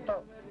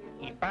producto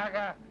y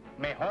paga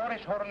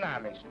mejores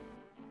jornales.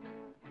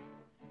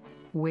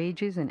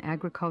 Wages in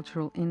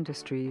agricultural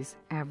industries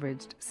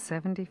averaged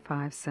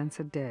 75 cents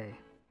a day.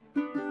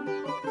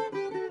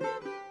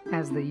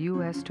 As the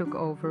U.S. took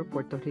over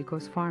Puerto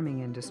Rico's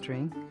farming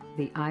industry,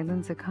 the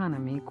island's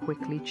economy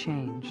quickly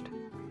changed.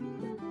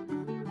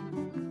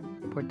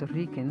 Puerto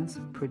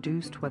Ricans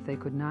produced what they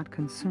could not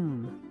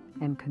consume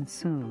and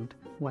consumed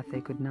what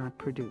they could not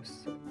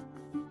produce.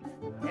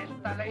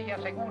 Esta ley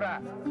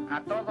asegura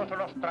a todos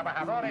los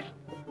trabajadores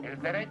el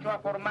derecho a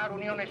formar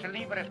uniones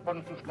libres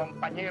con sus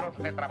compañeros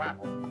de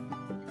trabajo.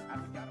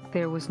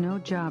 There was no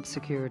job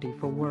security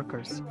for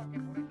workers.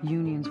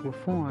 Unions were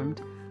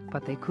formed,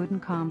 but they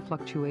couldn't calm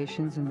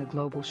fluctuations in the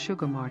global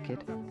sugar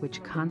market,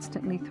 which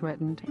constantly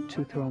threatened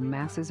to throw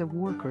masses of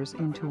workers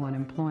into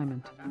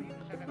unemployment.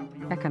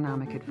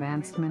 Economic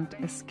advancement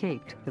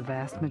escaped the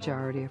vast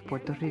majority of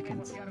Puerto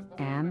Ricans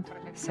and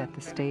set the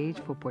stage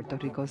for Puerto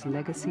Rico's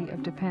legacy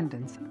of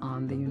dependence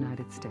on the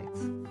United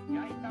States.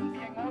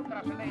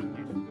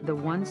 The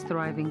once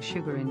thriving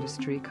sugar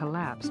industry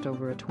collapsed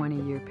over a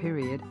 20-year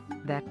period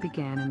that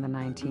began in the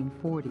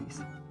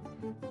 1940s.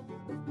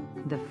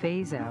 The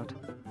phase-out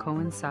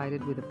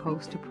coincided with a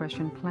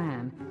post-depression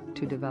plan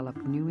to develop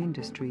new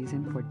industries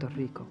in Puerto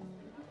Rico.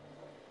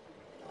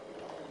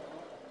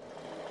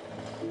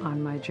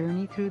 On my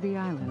journey through the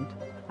island,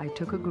 I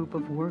took a group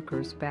of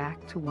workers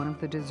back to one of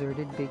the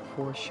deserted Big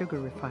Four sugar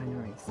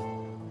refineries,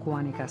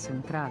 Guanica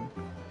Central.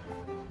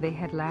 They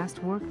had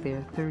last worked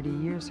there 30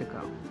 years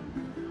ago.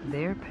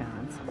 Their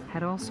parents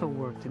had also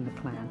worked in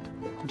the plant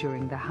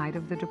during the height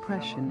of the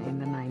Depression in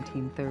the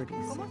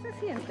 1930s. ¿Cómo se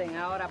sienten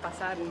ahora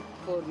pasar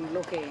por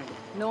lo que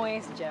no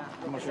es ya,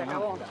 lo que se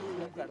acabó?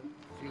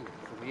 Sí,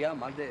 subía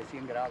más de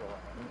 100 grados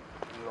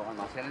en los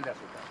almacenes de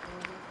azúcar.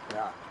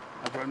 Ya,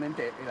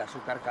 actualmente el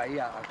azúcar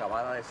caía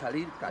acabada de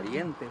salir,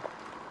 caliente.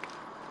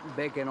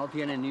 Ve que no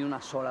tiene ni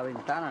una sola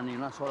ventana, ni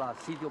una sola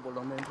sitio por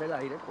donde entre el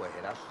aire, pues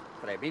era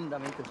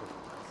tremendamente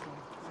sofocante.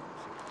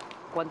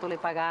 ¿Cuánto le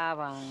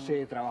pagaban?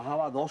 Se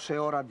trabajaba 12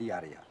 horas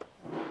diarias.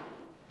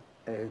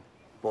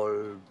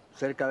 Por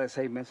cerca de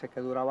 6 meses que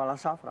duraba la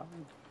zafra.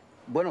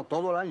 Bueno,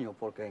 todo el año,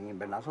 porque en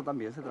invernazo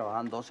también se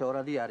trabajaban 12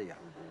 horas diarias.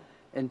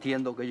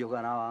 Entiendo que ellos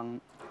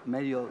ganaban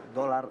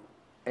 $0.50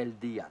 el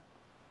día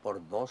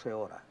por 12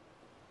 horas.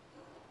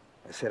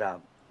 Ese era.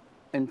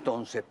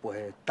 Entonces, pues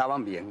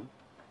estaban bien,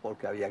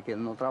 porque había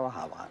quien no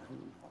trabajaba.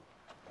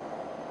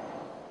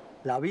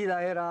 La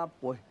vida era,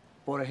 pues,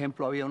 por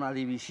ejemplo, había una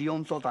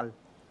división total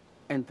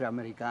entre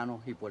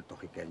americanos y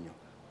puertorriqueños.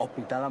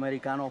 hospital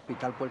americano,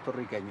 hospital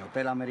puertorriqueño,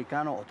 hotel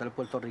americano, hotel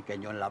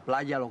puertorriqueño. En la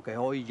playa, lo que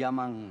hoy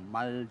llaman,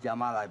 mal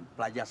llamada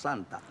Playa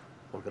Santa,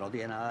 porque no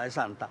tiene nada de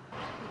santa.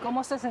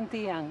 ¿Cómo se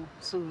sentían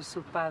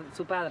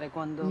su padre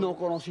cuando...? No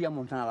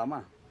conocíamos nada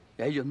más.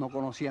 Ellos no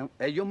conocían,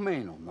 ellos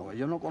menos, no,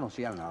 ellos no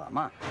conocían nada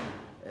más.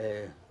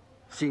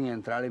 Sin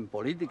entrar en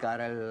política,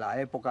 era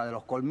la época de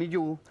los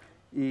colmillú,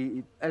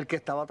 y el que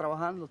estaba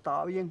trabajando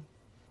estaba bien.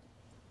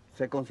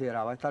 Se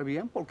consideraba estar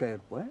bien porque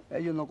pues,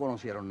 ellos no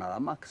conocieron nada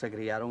más, se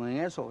criaron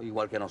en eso,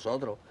 igual que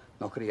nosotros.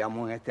 Nos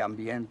criamos en este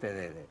ambiente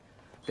de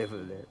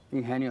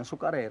ingenio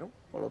azucarero,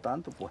 por lo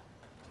tanto, pues...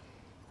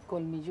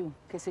 Colmillú,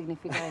 ¿qué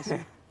significa eso?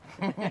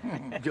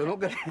 Yo no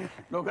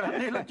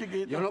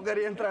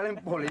quería entrar en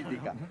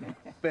política,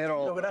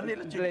 pero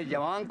le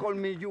llamaban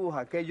colmillú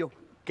a aquellos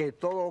que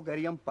todo lo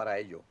querían para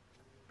ellos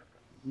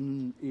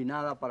y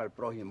nada para el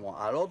prójimo.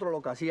 Al otro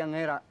lo que hacían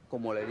era,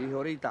 como le dije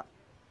ahorita,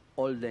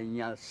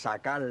 ordeñar,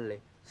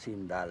 sacarle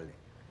sin darle.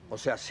 O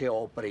sea, se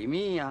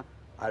oprimía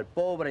al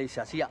pobre y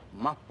se hacía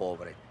más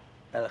pobre.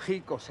 El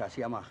rico se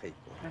hacía más rico.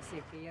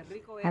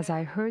 As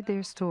I heard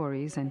their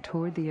stories and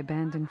toured the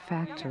abandoned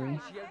factory,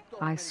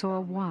 I saw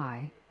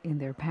why, in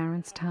their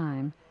parents'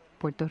 time,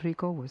 Puerto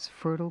Rico was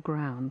fertile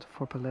ground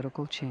for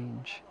political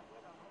change.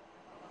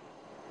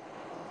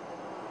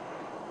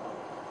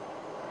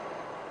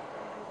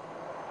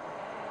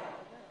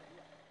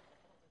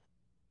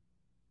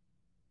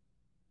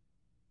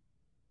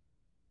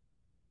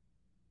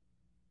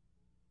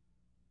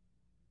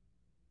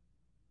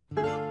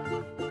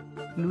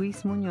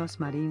 Luis Muñoz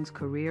Marin's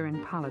career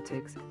in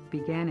politics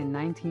began in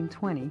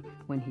 1920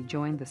 when he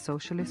joined the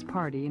Socialist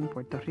Party in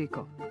Puerto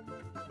Rico.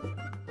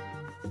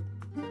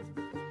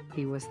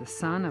 He was the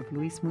son of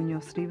Luis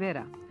Muñoz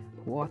Rivera,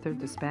 who authored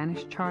the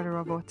Spanish Charter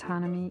of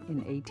Autonomy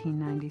in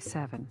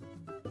 1897.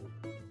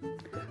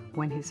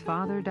 When his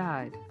father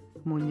died,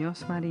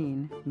 Muñoz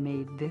Marin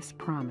made this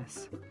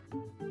promise: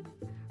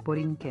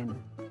 Borinquen,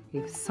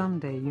 if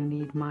someday you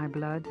need my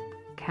blood,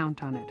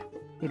 count on it.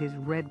 It is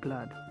red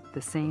blood,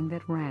 the same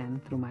that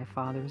ran through my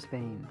father's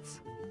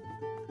veins.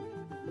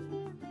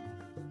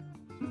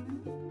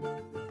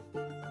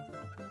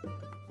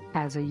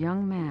 As a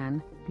young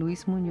man,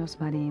 Luis Muñoz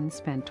Marin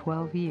spent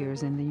 12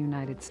 years in the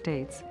United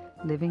States,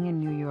 living in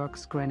New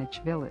York's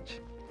Greenwich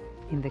Village.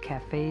 In the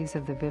cafes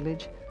of the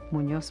village,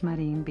 Muñoz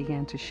Marin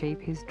began to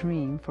shape his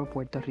dream for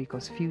Puerto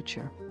Rico's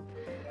future.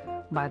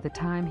 By the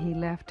time he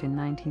left in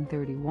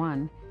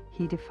 1931,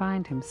 he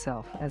defined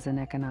himself as an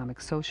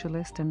economic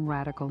socialist and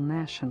radical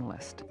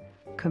nationalist,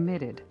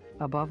 committed,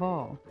 above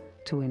all,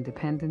 to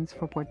independence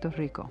for Puerto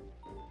Rico.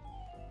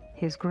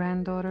 His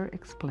granddaughter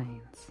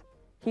explains.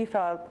 He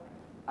felt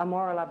a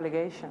moral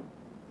obligation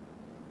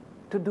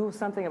to do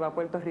something about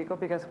Puerto Rico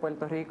because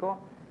Puerto Rico,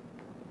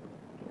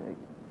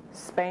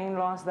 Spain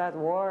lost that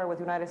war with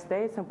the United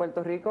States, and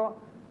Puerto Rico,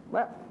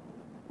 well,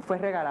 fue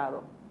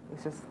regalado.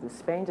 It's just,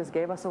 Spain just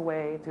gave us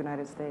away to the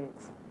United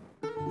States.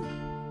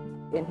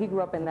 And he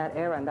grew up in that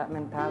era and that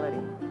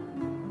mentality.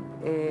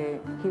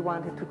 He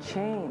wanted to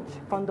change,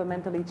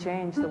 fundamentally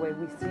change the way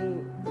we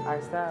see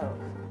ourselves.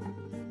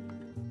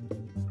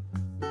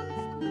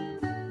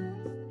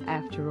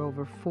 After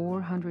over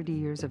 400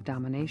 years of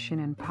domination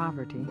and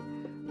poverty,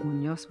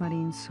 Muñoz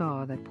Marin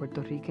saw that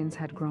Puerto Ricans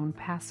had grown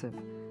passive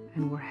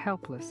and were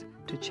helpless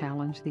to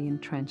challenge the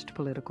entrenched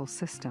political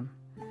system.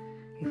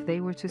 If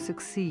they were to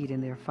succeed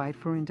in their fight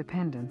for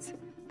independence,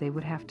 they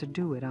would have to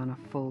do it on a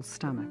full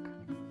stomach.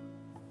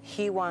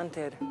 He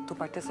wanted to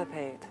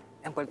participate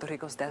in Puerto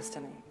Rico's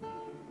destiny.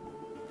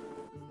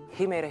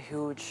 He made a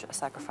huge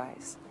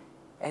sacrifice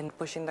in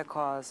pushing the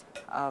cause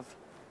of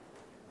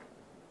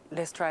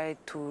let's try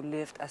to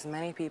lift as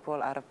many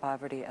people out of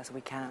poverty as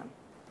we can.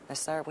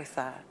 Let's start with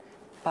that.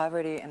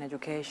 Poverty and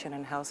education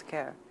and health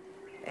care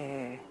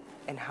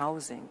and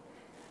housing.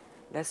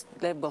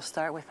 We'll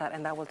start with that,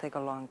 and that will take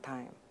a long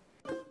time.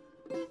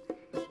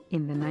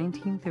 In the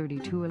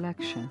 1932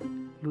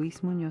 election,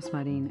 Luis Muñoz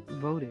Marin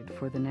voted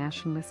for the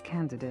nationalist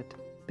candidate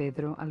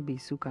Pedro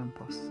Albizu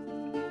Campos.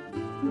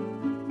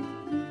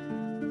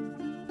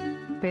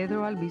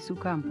 Pedro Albizu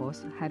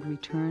Campos had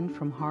returned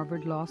from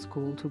Harvard Law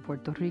School to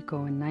Puerto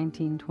Rico in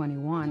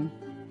 1921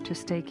 to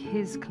stake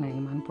his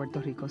claim on Puerto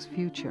Rico's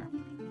future.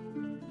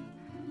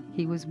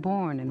 He was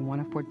born in one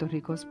of Puerto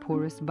Rico's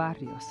poorest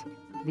barrios,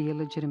 the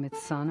illegitimate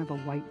son of a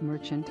white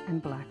merchant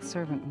and black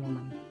servant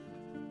woman.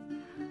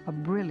 A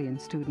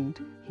brilliant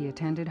student, he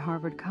attended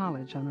Harvard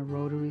College on a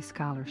Rotary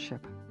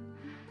scholarship.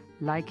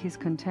 Like his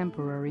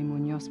contemporary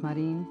Muñoz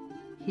Marin,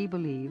 he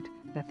believed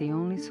that the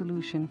only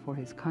solution for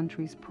his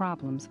country's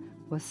problems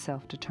was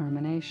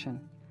self-determination.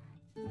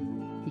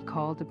 He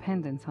called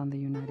dependence on the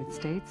United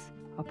States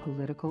a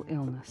political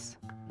illness.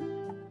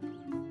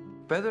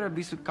 Pedro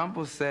Albizu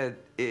Campos said,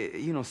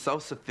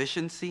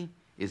 self-sufficiency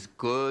is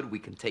good. We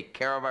can take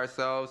care of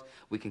ourselves.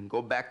 We can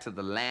go back to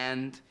the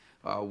land.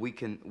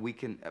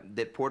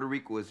 That Puerto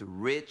Rico is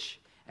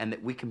rich and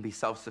that we can be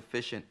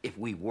self-sufficient if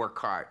we work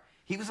hard.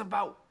 He was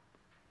about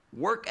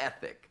work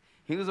ethic.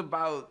 He was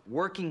about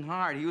working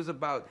hard. He was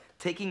about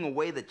taking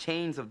away the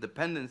chains of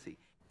dependency.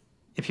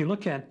 If you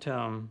look at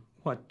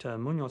what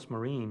Muñoz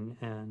Marin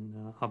and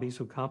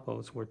Albizu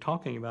Campos were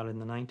talking about in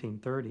the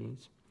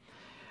 1930s.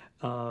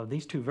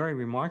 These two very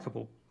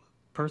remarkable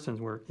persons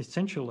were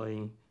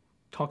essentially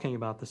talking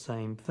about the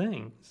same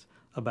things,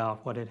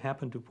 about what had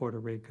happened to Puerto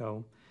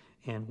Rico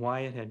and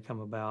why it had come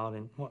about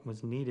and what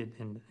was needed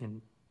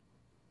and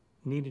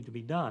needed to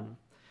be done.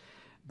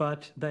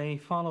 But they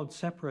followed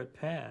separate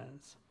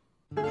paths.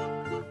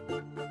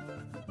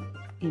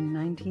 In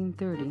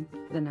 1930,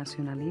 the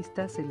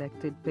Nacionalistas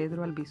elected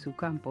Pedro Albizu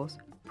Campos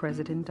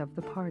president of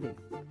the party.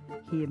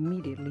 He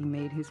immediately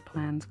made his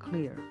plans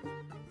clear.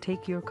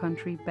 Take your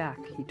country back,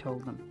 he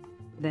told them.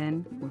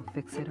 Then we'll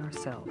fix it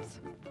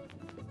ourselves.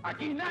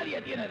 Aquí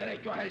nadie tiene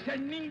derecho a ejercer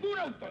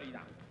ninguna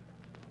autoridad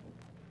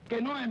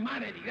que no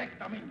emane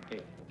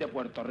directamente de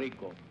Puerto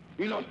Rico.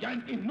 Y los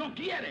yanquis no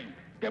quieren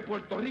que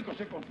Puerto Rico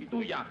se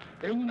constituya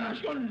en una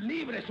nación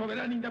libre,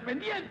 soberana,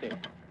 independiente.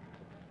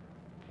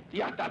 Y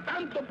hasta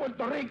tanto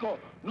Puerto Rico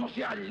no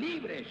sea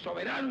libre,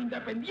 soberano,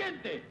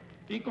 independiente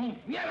y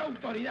confiera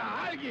autoridad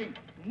a alguien,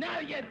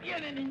 nadie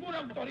tiene ninguna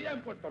autoridad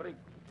en Puerto Rico.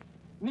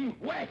 Ni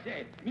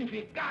jueces, ni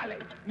fiscales,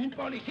 ni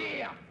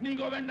policías, ni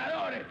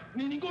gobernadores,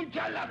 ni ningún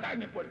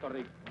charlatán en Puerto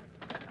Rico.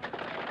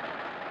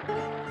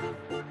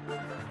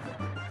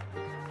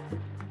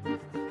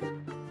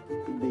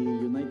 The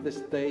United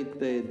States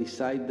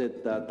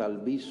decided that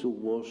Albizu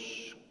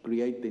was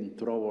creating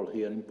trouble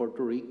here in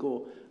Puerto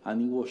Rico,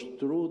 and it was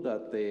true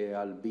that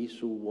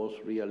Albizu was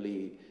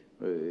really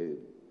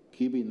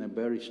giving a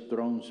very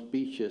strong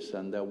speeches,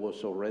 and there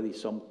was already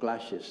some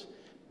clashes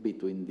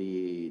between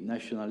the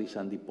nationalists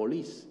and the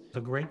police.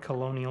 The great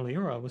colonial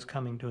era was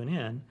coming to an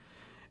end,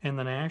 and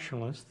the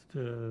nationalists,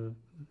 the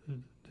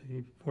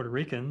Puerto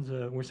Ricans,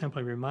 were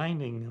simply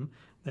reminding them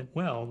that,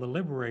 well, the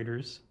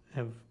liberators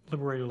have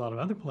liberated a lot of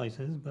other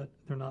places, but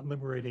they're not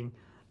liberating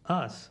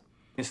us.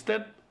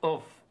 Instead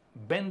of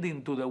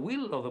bending to the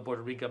will of the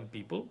Puerto Rican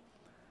people,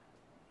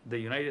 the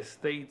United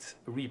States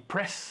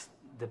repressed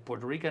the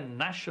Puerto Rican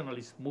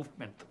nationalist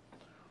movement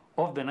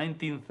of the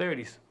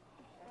 1930s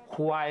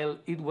while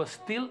it was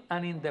still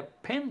an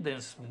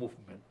independence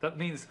movement. That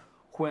means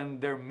when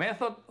their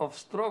method of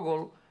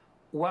struggle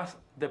was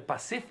the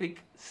pacific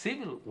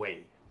civil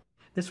way.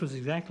 This was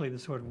exactly the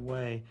sort of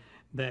way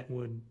that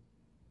would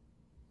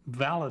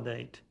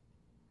validate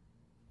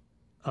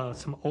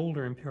some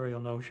older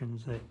imperial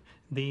notions that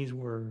these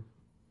were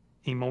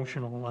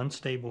emotional,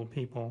 unstable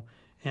people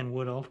and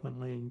would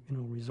ultimately,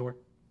 resort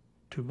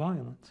to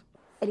violence.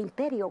 El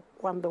imperio,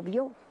 cuando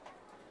vio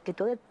que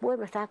todo el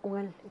pueblo estaba con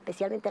él,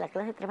 especialmente la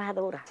clase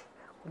trabajadora,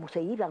 como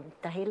se iban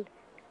tras él,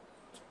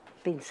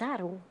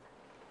 pensaron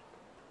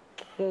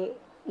que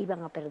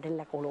iban a perder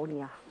la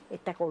colonia,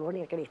 esta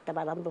colonia que le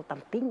estaba dando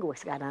tan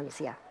pingües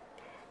ganancia.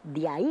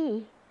 De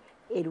ahí,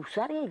 el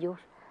usar ellos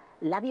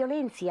la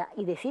violencia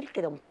y decir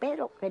que don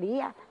Pedro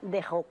quería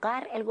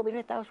derrocar el gobierno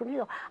de Estados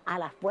Unidos a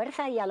la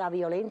fuerza y a la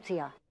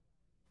violencia.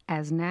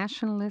 As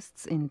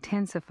nationalists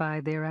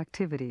intensified their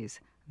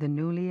activities, the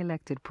newly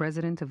elected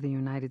President of the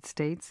United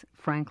States,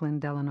 Franklin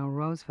Delano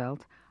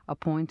Roosevelt,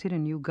 appointed a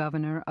new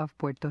governor of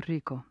Puerto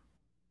Rico.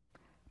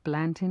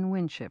 Blanton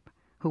Winship,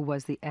 who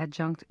was the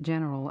adjunct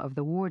general of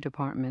the War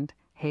Department,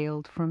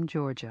 hailed from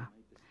Georgia.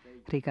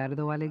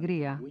 Ricardo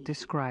Alegría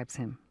describes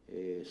him.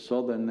 A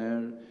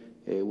southerner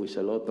with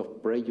a lot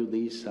of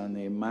prejudice and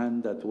a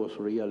man that was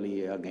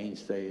really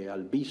against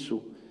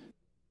Albizu.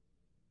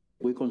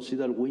 We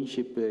consider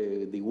Winship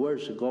the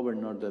worst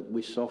governor that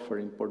we suffer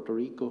in Puerto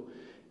Rico,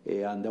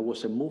 and there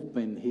was a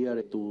movement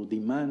here to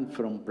demand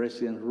from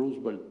President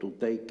Roosevelt to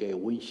take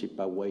Winship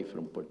away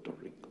from Puerto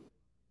Rico.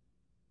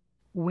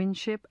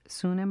 Winship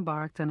soon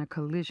embarked on a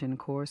collision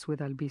course with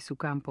Albizu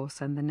Campos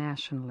and the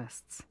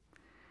Nationalists.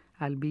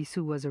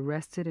 Albizu was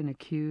arrested and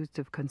accused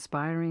of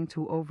conspiring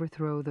to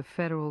overthrow the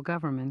federal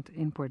government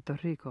in Puerto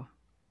Rico.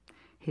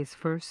 His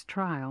first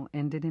trial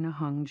ended in a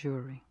hung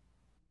jury.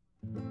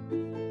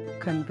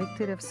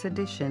 Convicted of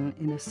sedition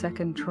in a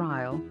second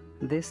trial,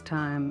 this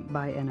time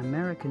by an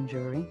American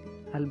jury,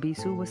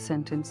 Albizu was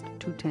sentenced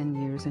to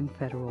 10 years in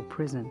federal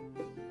prison.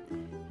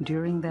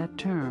 During that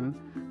term,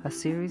 a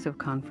series of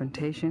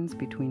confrontations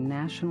between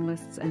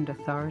nationalists and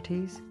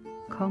authorities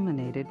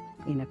culminated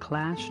in a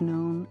clash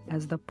known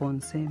as the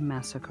Ponce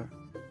Massacre.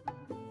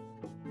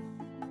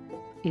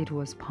 It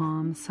was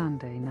Palm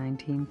Sunday,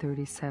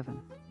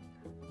 1937.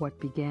 What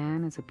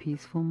began as a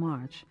peaceful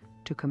march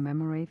to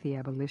commemorate the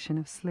abolition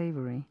of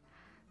slavery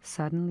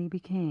suddenly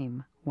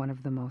became one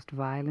of the most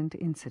violent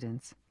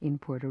incidents in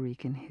Puerto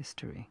Rican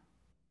history.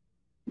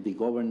 The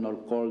governor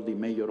called the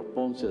mayor of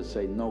Ponce and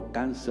said, no,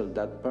 cancel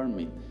that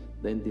permit.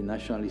 Then the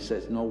nationalist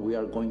says, no, we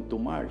are going to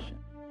march.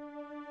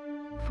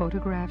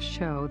 Photographs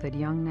show that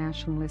young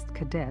nationalist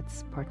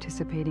cadets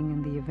participating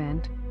in the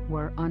event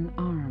were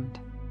unarmed.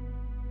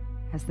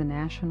 As the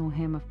national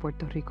hymn of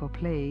Puerto Rico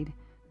played,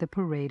 the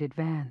parade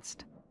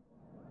advanced.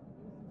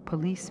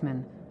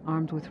 Policemen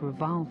armed with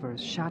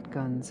revolvers,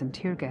 shotguns, and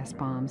tear gas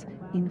bombs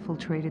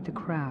infiltrated the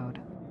crowd.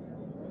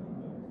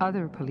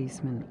 Other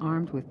policemen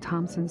armed with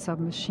Thompson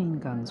submachine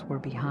guns were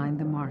behind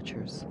the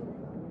marchers.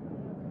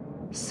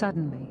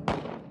 Suddenly,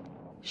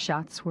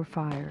 Shots were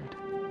fired.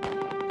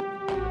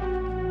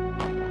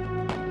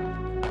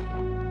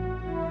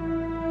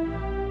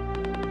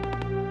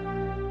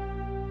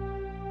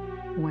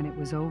 When it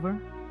was over,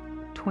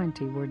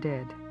 20 were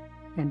dead,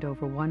 and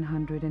over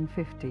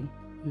 150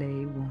 lay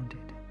wounded.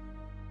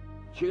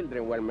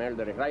 Children were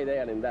murdered right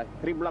there in that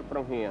 3 blocks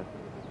from here.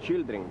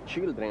 Children,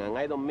 and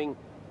I don't mean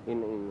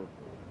in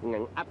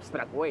an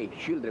abstract way.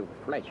 Children,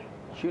 flesh,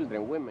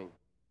 children, women.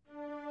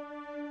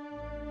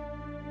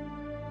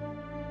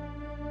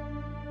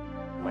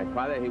 My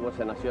father, he was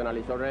a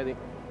nationalist already.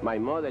 My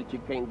mother, she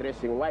came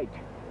dressed in white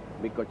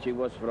because she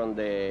was from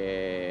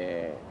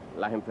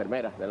las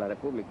enfermeras de la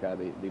República,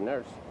 the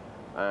nurse.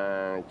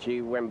 And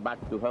she went back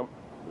to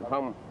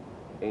home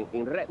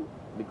in red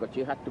because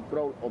she had to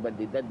crawl over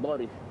the dead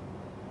bodies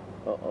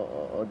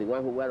of the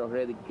ones who were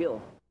already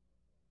killed.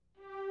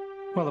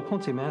 Well, the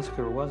Ponce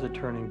Massacre was a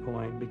turning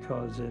point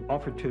because it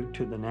offered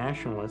to the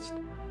nationalists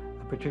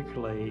a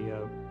particularly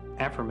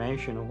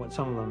affirmation of what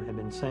some of them had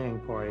been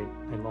saying for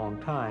a long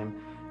time,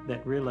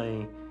 that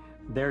really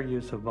their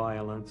use of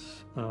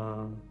violence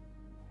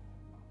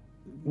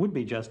would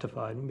be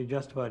justified and be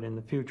justified in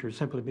the future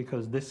simply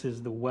because this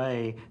is the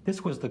way,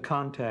 this was the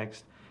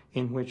context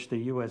in which the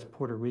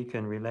U.S.-Puerto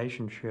Rican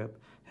relationship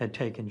had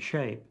taken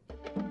shape.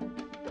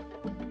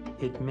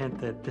 It meant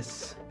that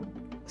this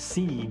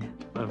seed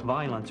of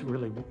violence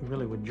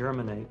really would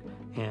germinate,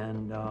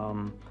 and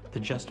the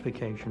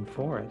justification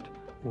for it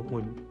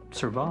would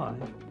survive.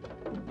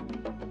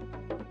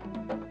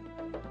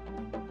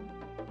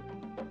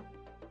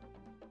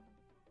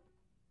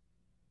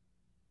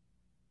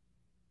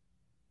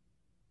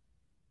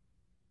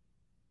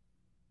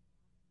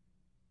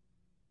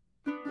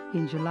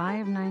 In July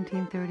of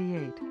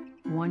 1938,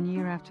 1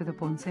 year after the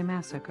Ponce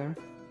Massacre,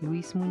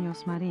 Luis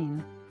Muñoz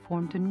Marín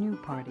formed a new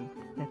party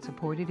that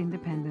supported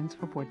independence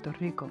for Puerto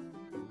Rico.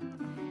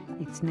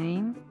 Its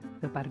name,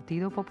 the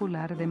Partido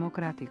Popular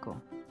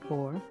Democrático,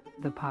 or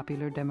the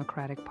Popular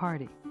Democratic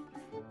Party.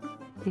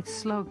 Its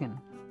slogan,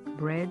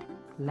 bread,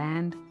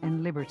 land,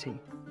 and liberty.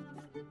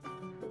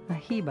 A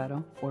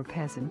jíbaro, or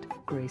peasant,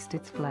 graced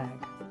its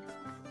flag.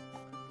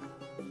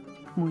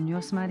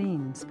 Muñoz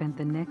Marín spent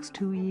the next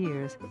 2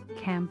 years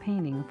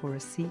campaigning for a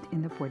seat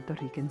in the Puerto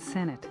Rican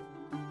Senate.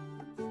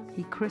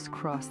 He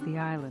crisscrossed the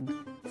island,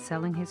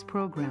 selling his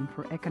program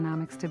for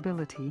economic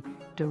stability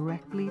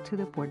directly to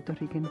the Puerto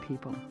Rican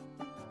people.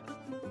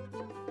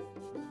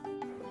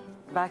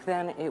 Back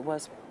then, it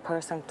was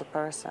person to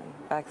person.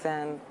 Back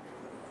then,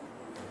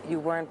 you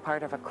weren't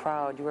part of a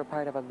crowd, you were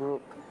part of a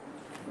group.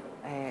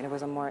 And it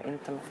was a more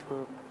intimate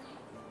group.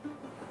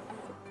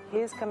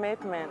 His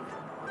commitment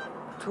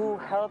to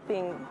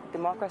helping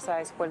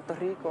democratize Puerto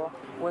Rico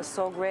was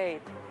so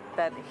great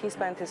that he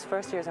spent his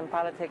first years in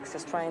politics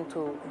just trying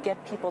to get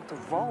people to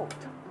vote,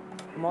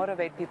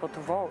 motivate people to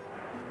vote.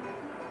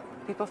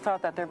 People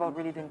felt that their vote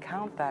really didn't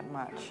count that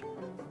much,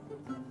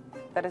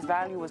 that its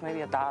value was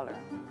maybe $1.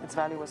 Its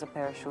value was a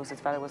pair of shoes,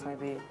 its value was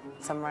maybe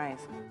some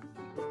rice.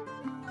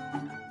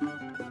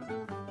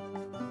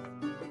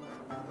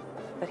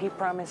 But he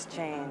promised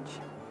change,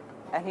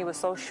 and he was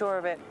so sure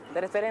of it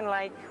that if they didn't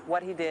like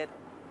what he did,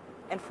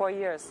 in 4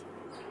 years,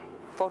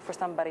 vote for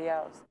somebody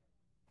else.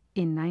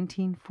 In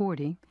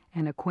 1940,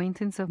 an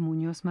acquaintance of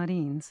Muñoz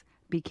Marín's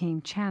became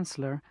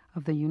Chancellor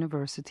of the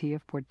University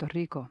of Puerto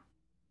Rico.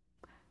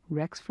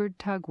 Rexford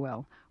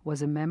Tugwell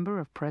was a member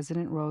of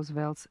President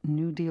Roosevelt's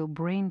New Deal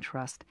Brain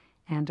Trust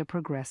and a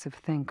progressive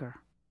thinker.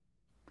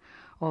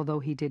 Although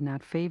he did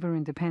not favor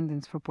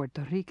independence for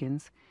Puerto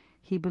Ricans,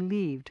 he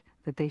believed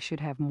that they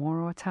should have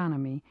more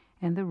autonomy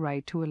and the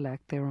right to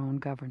elect their own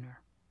governor.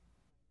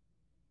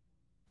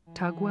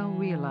 Tugwell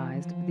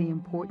realized the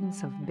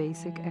importance of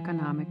basic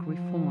economic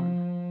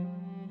reform.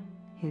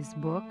 His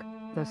book,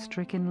 The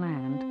Stricken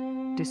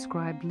Land,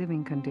 described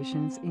living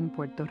conditions in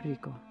Puerto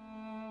Rico.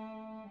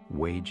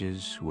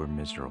 Wages were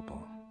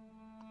miserable,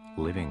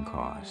 living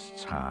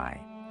costs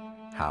high,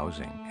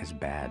 housing as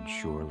bad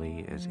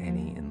surely as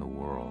any in the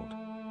world.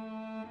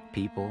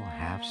 People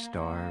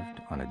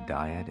half-starved on a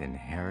diet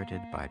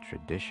inherited by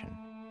tradition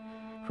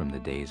from the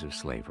days of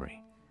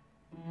slavery,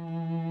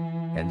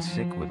 and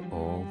sick with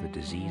all the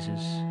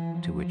diseases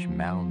to which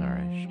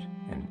malnourished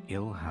and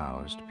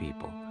ill-housed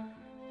people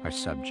are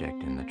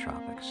subject in the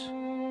tropics.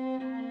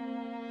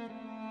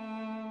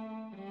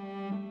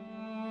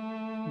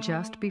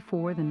 Just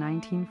before the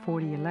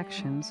 1940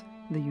 elections,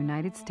 the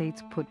United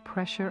States put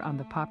pressure on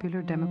the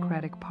Popular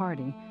Democratic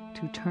Party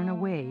to turn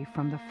away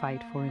from the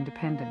fight for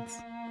independence.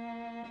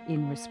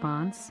 In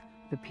response,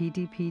 the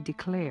PDP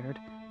declared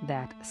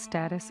that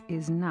status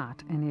is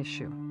not an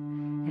issue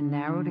and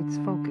narrowed its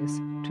focus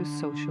to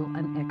social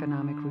and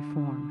economic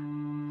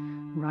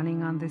reform.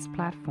 Running on this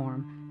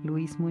platform,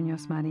 Luis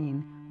Muñoz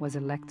Marín was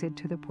elected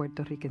to the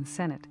Puerto Rican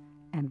Senate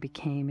and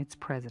became its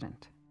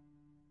president.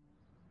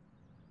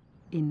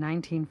 In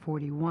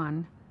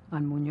 1941,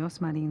 on Muñoz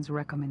Marín's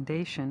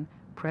recommendation,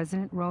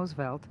 President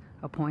Roosevelt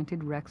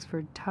appointed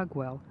Rexford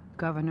Tugwell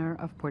governor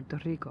of Puerto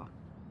Rico.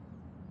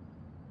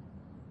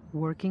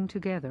 Working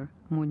together,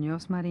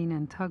 Muñoz Marín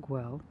and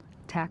Tugwell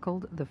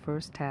tackled the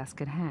first task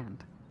at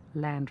hand,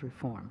 land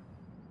reform.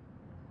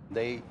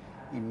 They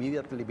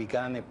immediately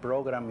began a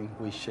program in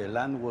which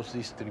land was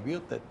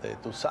distributed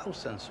to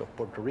thousands of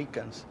Puerto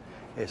Ricans,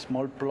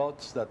 small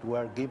plots that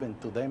were given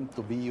to them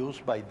to be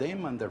used by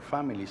them and their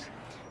families.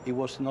 It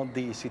was not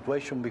the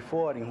situation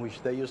before in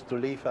which they used to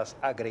live as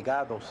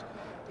agregados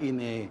in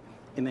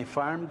a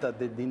farm that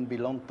they didn't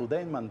belong to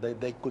them and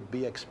they could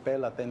be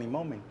expelled at any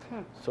moment.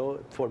 So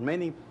for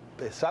many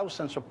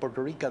thousands of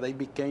Puerto Rico, they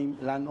became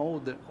land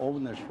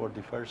owners for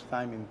the first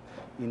time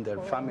in their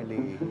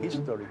family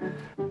history.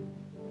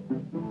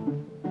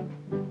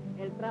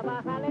 El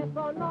trabajar es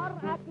honor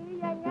aquí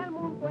en el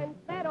mundo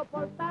entero,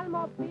 por tal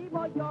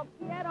motivo yo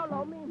quiero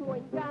lo mismo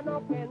en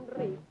llano que en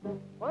rico.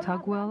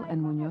 Tugwell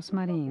and Muñoz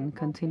Marin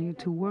continued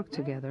to work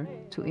together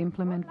to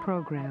implement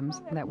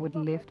programs that would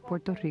lift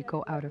Puerto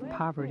Rico out of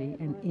poverty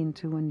and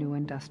into a new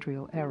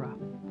industrial era.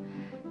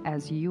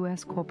 As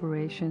U.S.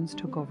 corporations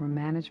took over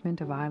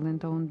management of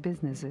island-owned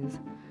businesses,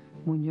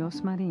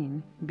 Muñoz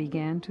Marin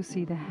began to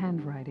see the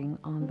handwriting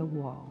on the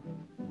wall.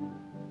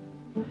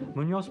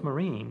 Muñoz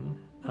Marin,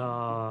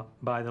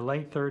 by the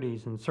late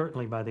 30s and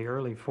certainly by the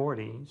early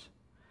 40s,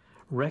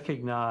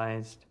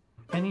 recognized,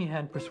 and he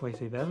had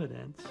persuasive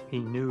evidence, he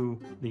knew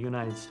the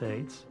United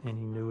States and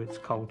he knew its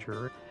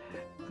culture,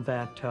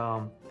 that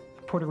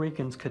Puerto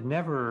Ricans could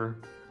never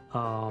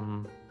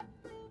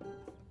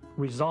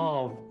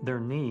resolve their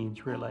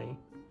needs, really,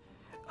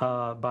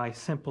 by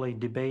simply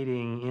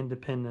debating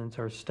independence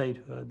or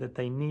statehood, that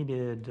they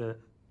needed to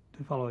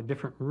follow a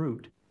different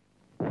route.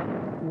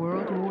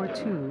 World War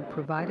II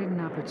provided an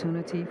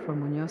opportunity for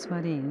Muñoz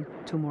Marin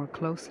to more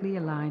closely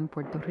align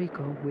Puerto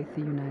Rico with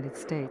the United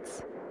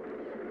States.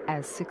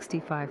 As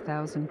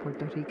 65,000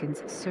 Puerto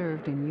Ricans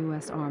served in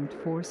U.S. armed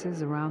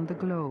forces around the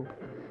globe,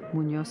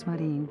 Muñoz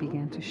Marin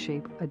began to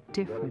shape a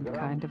different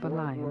kind of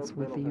alliance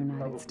with the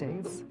United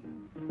States.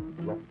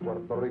 Los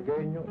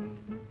puertorriqueños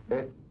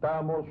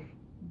estamos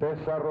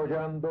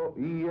desarrollando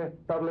y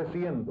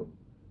estableciendo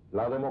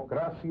la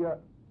democracia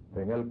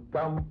en el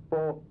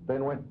campo de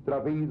nuestra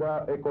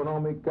vida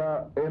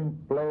económica en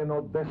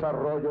pleno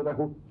desarrollo de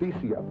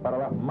justicia para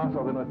las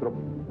masas de nuestro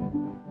país.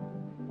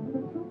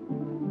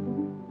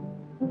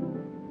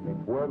 Mi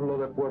pueblo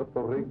de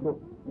Puerto Rico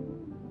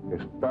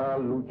está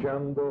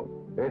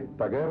luchando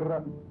esta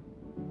guerra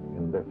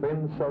en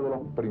defensa de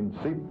los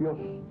principios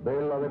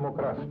de la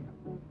democracia,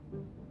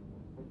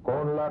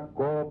 con la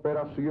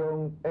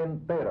cooperación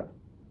entera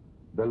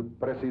del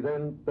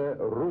presidente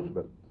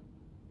Roosevelt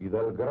y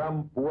del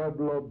gran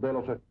pueblo de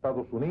los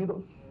Estados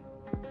Unidos.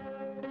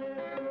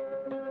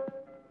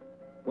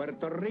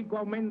 Puerto Rico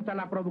aumenta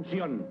la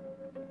producción.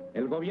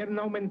 El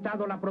gobierno ha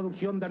aumentado la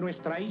producción de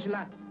nuestra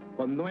isla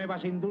con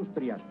nuevas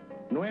industrias,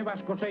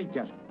 nuevas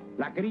cosechas,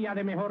 la cría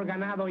de mejor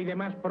ganado y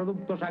demás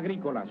productos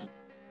agrícolas.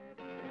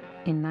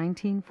 In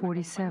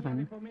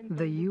 1947,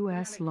 the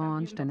U.S.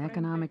 launched an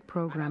economic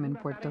program in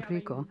Puerto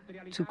Rico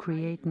to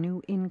create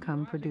new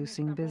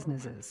income-producing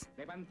businesses.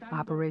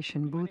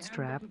 Operation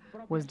Bootstrap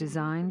was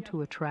designed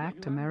to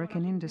attract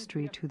American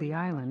industry to the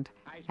island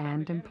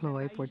and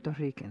employ Puerto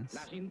Ricans.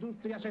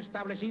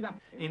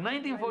 In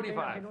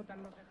 1945,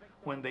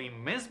 when the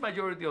immense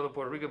majority of the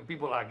Puerto Rican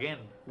people again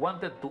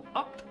wanted to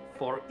opt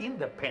for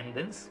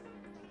independence,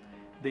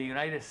 the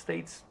United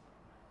States,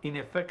 in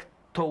effect,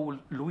 told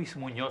Luis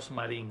Muñoz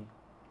Marin,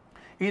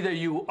 either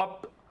you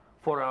opt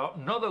for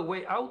another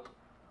way out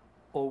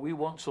or we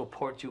won't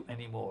support you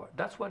anymore.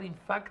 That's what in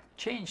fact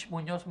changed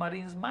Muñoz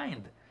Marin's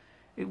mind.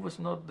 It was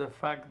not the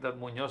fact that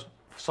Muñoz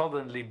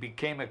suddenly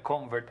became a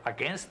convert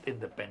against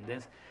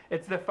independence.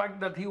 It's the fact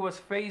that he was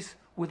faced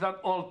with that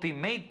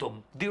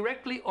ultimatum,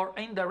 directly or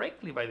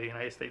indirectly, by the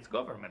United States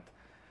government.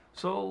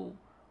 So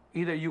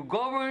either you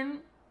govern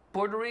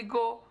Puerto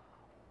Rico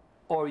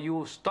or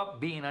you stop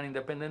being an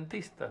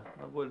independentista.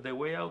 Well, the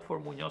way out for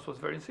Muñoz was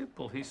very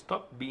simple. He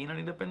stopped being an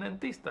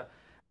independentista.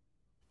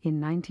 In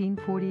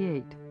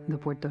 1948, the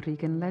Puerto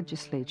Rican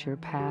legislature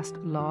passed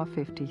Law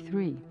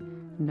 53,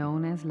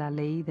 known as La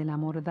Ley de la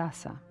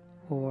Mordaza,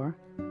 or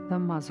the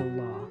Muzzle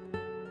Law.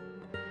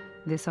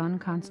 This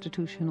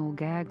unconstitutional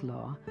gag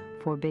law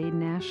forbade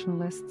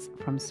nationalists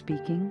from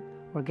speaking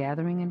or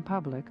gathering in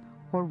public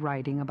or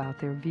writing about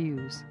their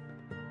views.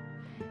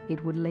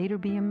 It would later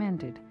be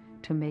amended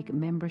to make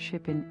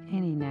membership in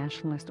any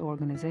nationalist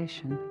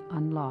organization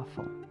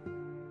unlawful.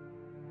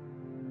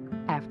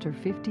 After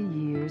 50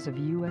 years of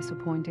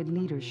U.S.-appointed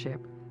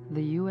leadership,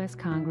 the U.S.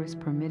 Congress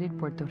permitted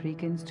Puerto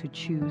Ricans to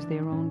choose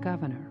their own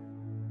governor.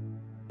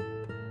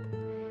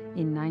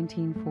 In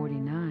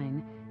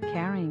 1949,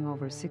 carrying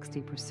over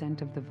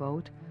 60% of the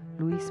vote,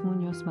 Luis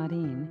Muñoz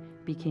Marin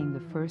became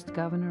the first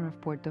governor of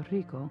Puerto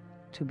Rico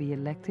to be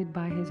elected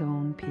by his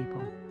own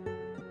people.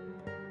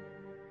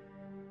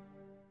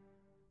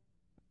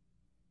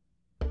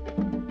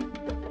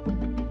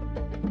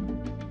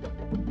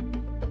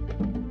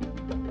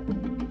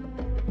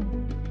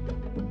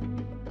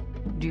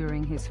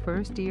 During his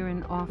first year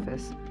in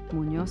office,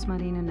 Muñoz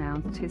Marin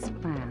announced his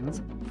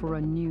plans for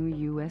a new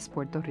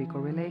U.S.-Puerto Rico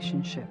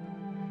relationship.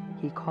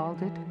 He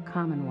called it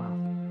Commonwealth,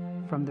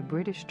 from the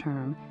British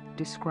term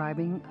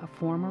describing a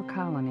former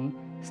colony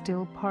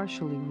still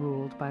partially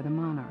ruled by the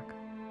monarch.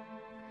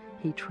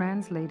 He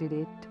translated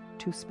it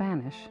to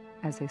Spanish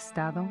as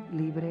Estado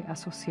Libre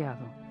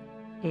Asociado,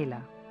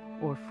 ELA,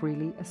 or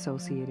Freely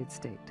Associated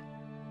State.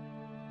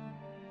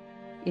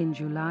 In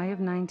July of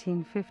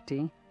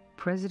 1950,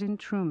 President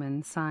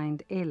Truman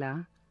signed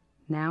ELA,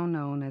 now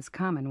known as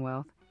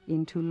Commonwealth,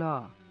 into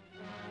law.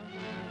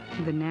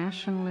 The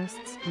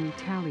nationalists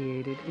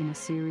retaliated in a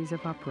series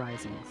of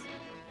uprisings.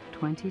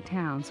 20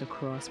 towns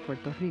across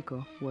Puerto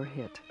Rico were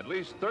hit. At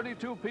least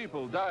 32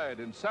 people died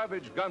in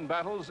savage gun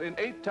battles in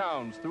 8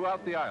 towns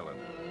throughout the island.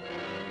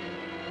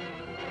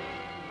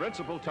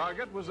 Principal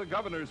target was the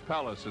governor's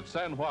palace at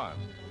San Juan.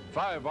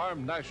 5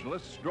 armed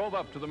nationalists drove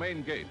up to the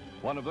main gate,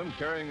 one of them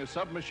carrying a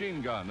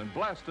submachine gun, and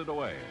blasted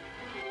away.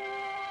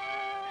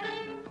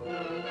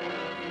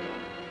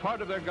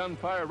 Part of their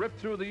gunfire ripped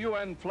through the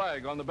UN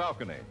flag on the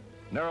balcony,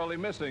 narrowly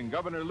missing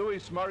Governor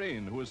Luis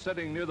Marin, who was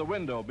sitting near the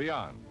window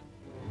beyond.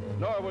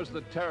 Nor was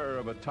the terror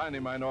of a tiny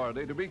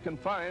minority to be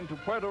confined to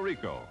Puerto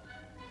Rico.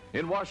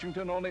 In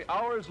Washington, only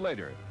hours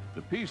later,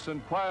 the peace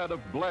and quiet of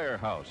Blair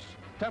House,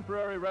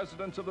 temporary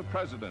residence of the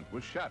president,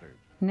 was shattered.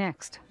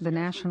 Next, the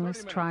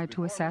nationalists tried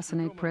to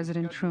assassinate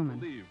President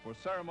Truman.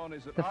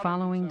 The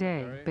following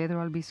day,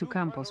 Pedro Albizu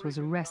Campos was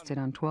arrested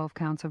on 12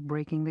 counts of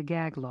breaking the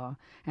gag law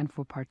and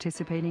for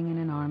participating in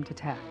an armed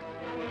attack.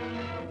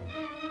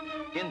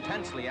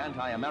 Intensely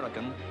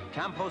anti-American,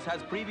 Campos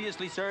has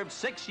previously served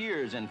 6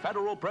 years in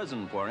federal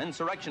prison for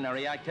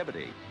insurrectionary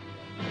activity.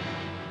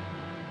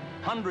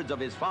 Hundreds of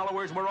his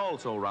followers were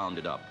also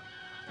rounded up.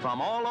 From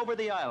all over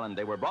the island,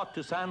 they were brought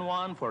to San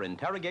Juan for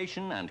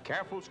interrogation and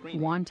careful screening.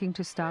 Wanting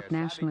to stop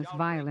nationalist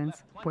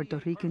violence,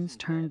 Puerto Ricans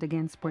turned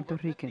against Puerto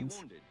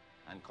Ricans.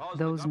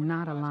 Those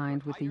not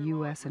aligned with the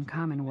U.S. and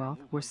Commonwealth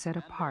were set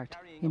apart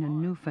in a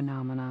new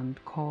phenomenon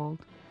called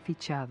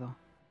fichado.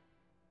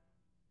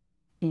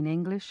 In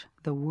English,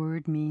 the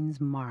word means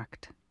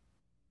marked.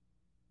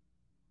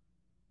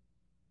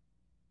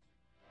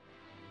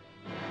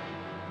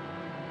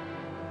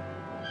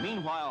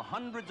 Meanwhile,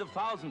 hundreds of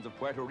thousands of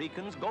Puerto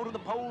Ricans go to the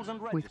polls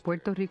and register. With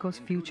Puerto Rico's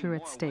future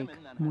at stake,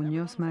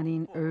 Muñoz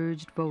Marín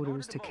urged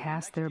voters to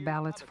cast their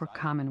ballots for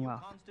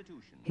Commonwealth.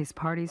 His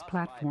party's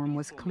platform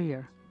was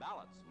clear.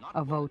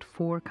 A vote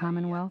for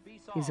Commonwealth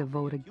is a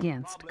vote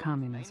against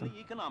communism.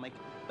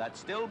 I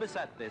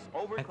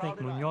think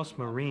Muñoz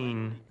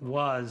Marín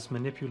was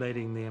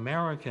manipulating the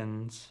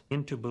Americans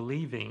into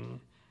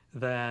believing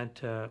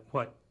that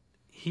what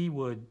he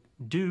would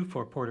do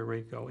for Puerto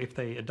Rico, if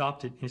they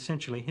adopted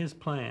essentially his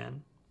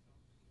plan,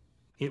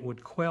 it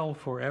would quell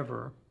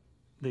forever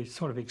the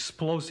sort of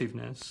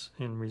explosiveness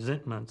and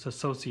resentments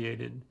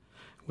associated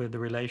with the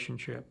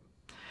relationship.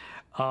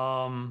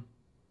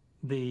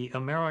 The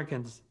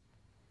Americans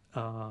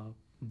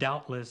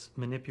doubtless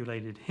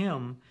manipulated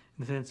him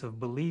in the sense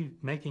of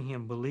making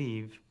him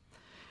believe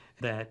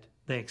that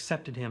they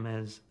accepted him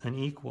as an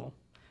equal,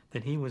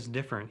 that he was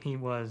different. He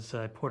was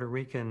a Puerto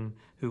Rican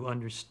who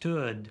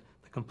understood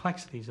the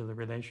complexities of the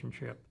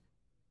relationship.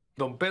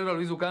 Don Pedro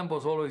Albizu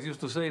Campos always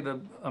used to say that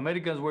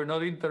Americans were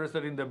not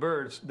interested in the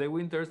birds, they were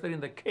interested in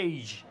the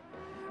cage.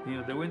 You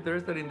know, they were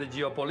interested in the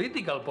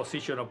geopolitical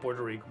position of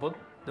Puerto Rico, but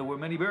there were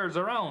many birds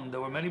around,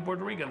 there were many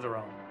Puerto Ricans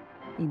around.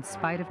 In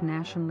spite of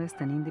nationalist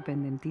and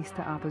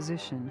independentista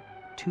opposition,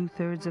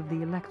 2/3 of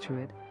the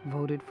electorate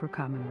voted for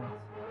Commonwealth.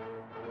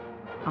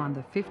 On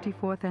the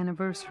 54th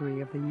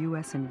anniversary of the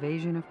U.S.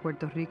 invasion of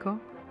Puerto Rico,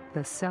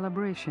 the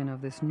celebration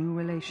of this new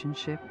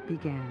relationship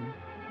began.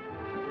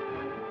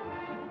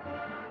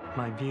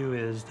 My view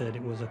is that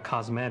it was a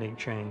cosmetic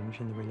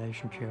change in the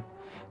relationship,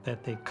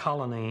 that the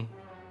colony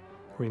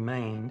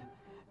remained,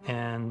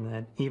 and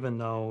that even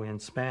though in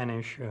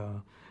Spanish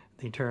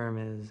the term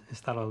is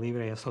Estado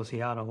Libre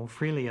Asociado,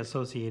 freely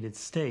associated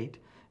state,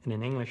 and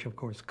in English, of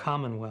course,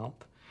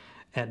 Commonwealth,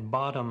 at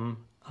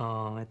bottom,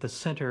 at the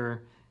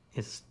center,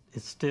 is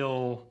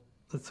still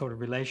the sort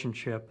of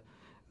relationship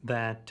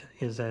that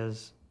is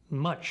as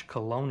much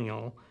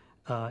colonial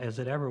as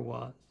it ever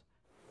was.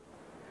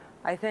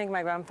 I think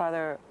my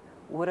grandfather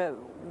would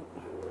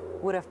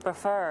have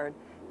preferred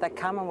that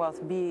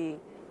Commonwealth be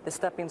the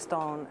stepping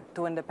stone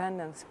to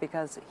independence,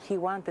 because he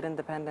wanted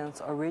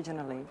independence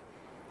originally.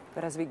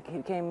 But as he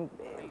became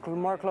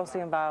more closely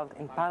involved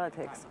in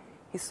politics,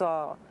 he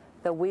saw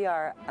that we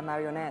are a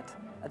marionette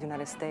of the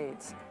United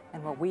States,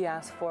 and what we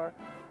ask for,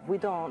 we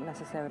don't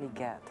necessarily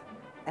get.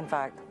 In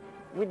fact,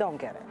 we don't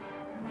get it.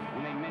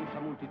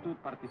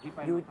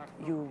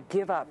 You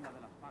give up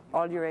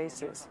all your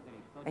aces,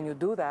 and you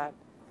do that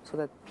so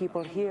that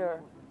people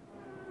here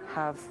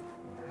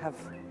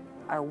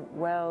are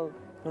well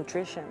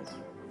nutritioned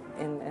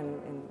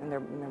in their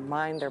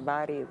mind, their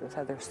body,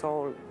 their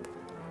soul,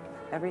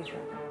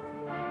 everything.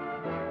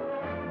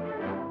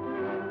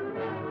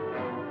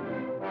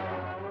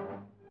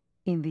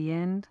 In the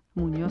end,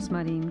 Muñoz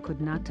Marín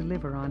could not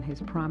deliver on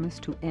his promise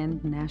to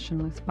end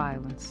nationalist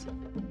violence.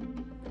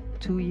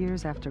 2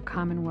 years after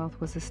Commonwealth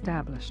was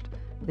established,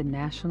 the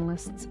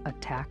nationalists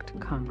attacked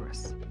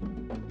Congress.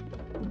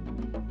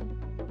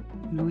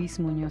 Luis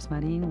Muñoz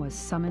Marín was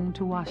summoned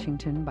to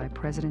Washington by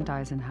President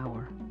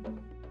Eisenhower.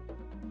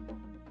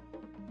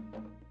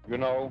 You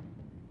know,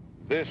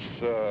 this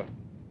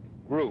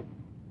group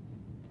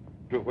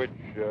to which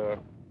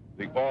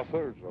the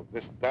authors of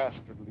this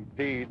dastardly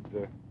deed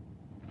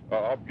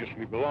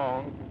obviously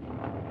belong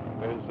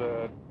is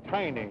a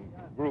tiny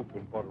group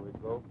in Puerto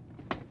Rico.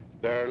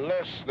 There are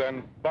less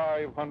than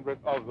 500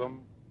 of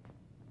them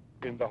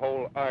in the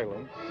whole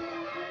island.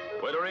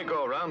 Puerto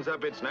Rico rounds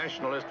up its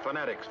nationalist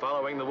fanatics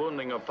following the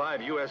wounding of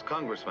 5 U.S.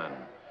 congressmen.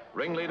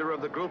 Ringleader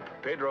of the group,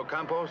 Pedro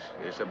Campos,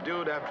 is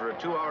subdued after a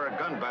 2-hour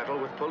gun battle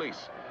with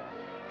police.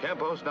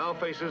 Campos now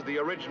faces the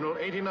original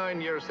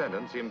 89-year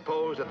sentence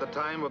imposed at the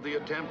time of the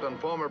attempt on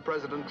former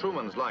President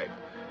Truman's life,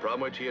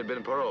 from which he had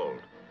been paroled.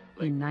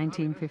 In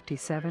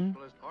 1957,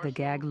 the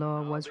gag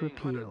law was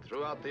repealed.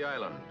 Throughout the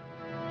island.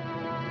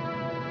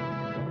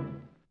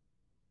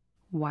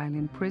 While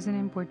in prison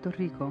in Puerto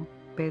Rico,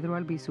 Pedro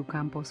Albizu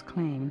Campos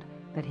claimed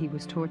that he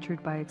was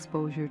tortured by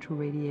exposure to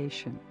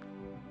radiation.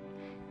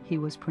 He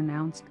was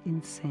pronounced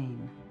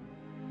insane.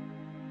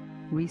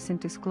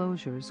 Recent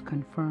disclosures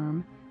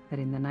confirm that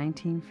in the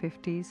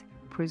 1950s,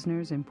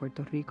 prisoners in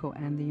Puerto Rico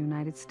and the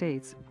United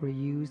States were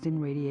used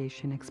in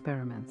radiation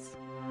experiments.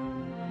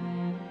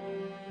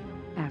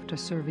 After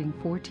serving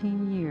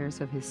 14 years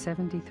of his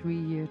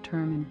 73-year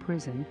term in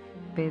prison,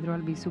 Pedro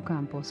Albizu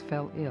Campos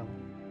fell ill.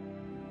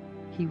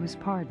 He was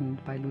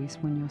pardoned by Luis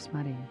Muñoz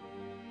Marin.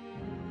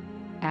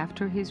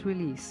 After his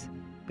release,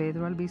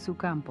 Pedro Albizu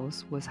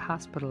Campos was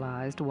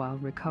hospitalized while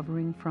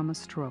recovering from a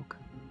stroke.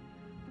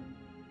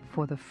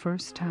 For the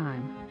first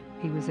time,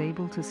 he was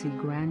able to see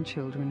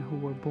grandchildren who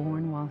were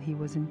born while he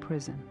was in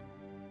prison.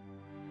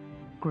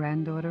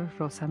 Granddaughter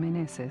Rosa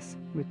Meneses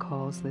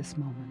recalls this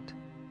moment.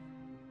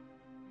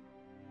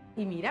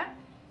 Y mira,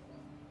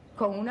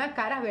 con una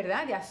cara,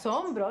 ¿verdad?, de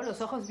asombro,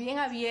 los ojos bien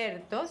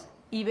abiertos,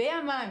 y ve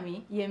a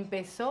mami y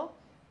empezó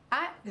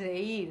a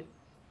reír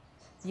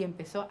y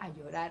empezó a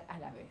llorar a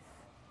la vez.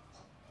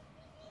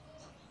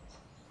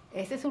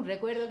 Ese es un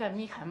recuerdo que a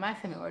mí jamás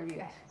se me va a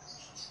olvidar.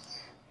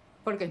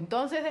 Porque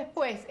entonces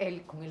después,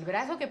 él, con el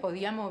brazo que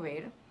podía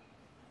mover,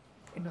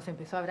 nos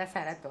empezó a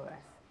abrazar a todas.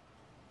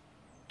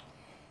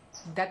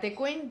 Date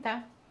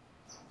cuenta,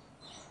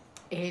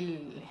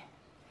 él...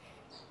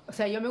 O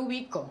sea, yo me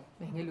ubico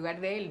en el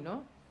lugar de él,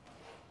 ¿no?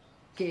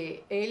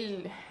 Que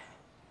él,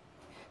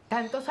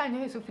 tantos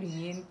años de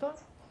sufrimiento,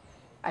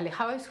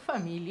 alejado de su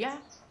familia,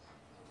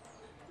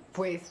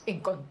 pues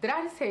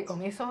encontrarse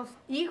con esos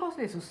hijos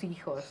de sus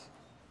hijos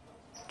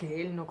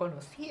que él no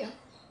conocía,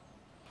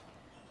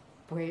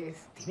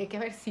 pues tiene que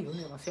haber sido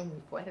una emoción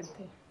muy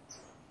fuerte.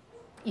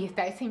 Y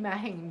está esa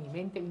imagen en mi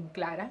mente bien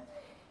clara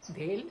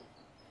de él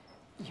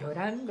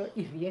llorando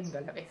y riendo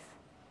a la vez,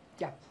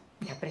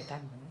 y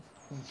apretándonos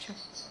mucho.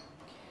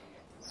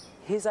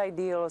 His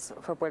ideals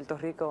for Puerto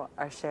Rico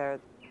are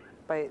shared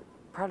by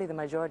probably the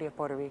majority of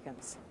Puerto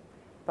Ricans,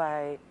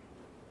 by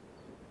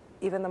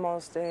even the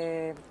most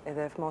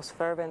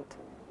fervent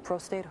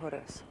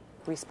pro-statehooders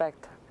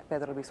respect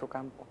Pedro Albizu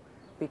Campos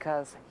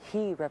because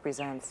he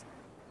represents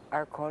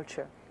our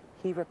culture.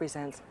 He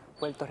represents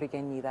Puerto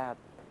Ricanidad.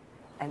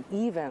 And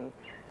even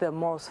the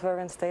most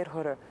fervent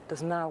statehooder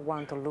does not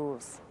want to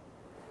lose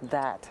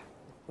that,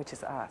 which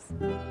is us.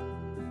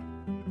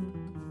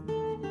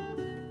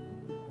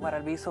 What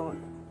Albizu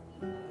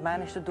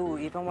managed to do,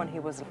 even when he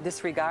was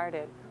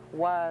disregarded,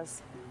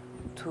 was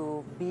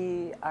to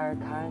be our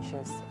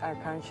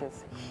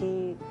conscience.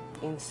 He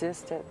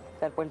insisted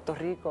that Puerto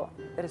Rico,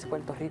 that is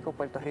Puerto Rico,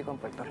 Puerto Rico, and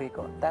Puerto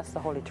Rico. That's the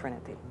Holy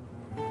Trinity.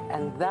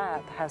 And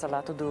that has a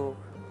lot to do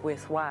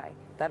with why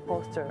that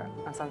poster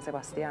on San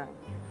Sebastian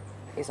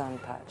is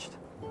untouched.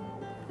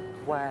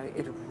 While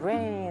it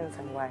rains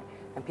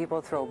and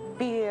people throw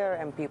beer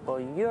and people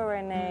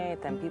urinate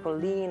and people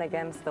lean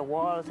against the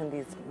walls in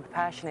these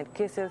passionate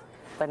kisses,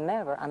 but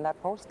never on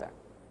that poster.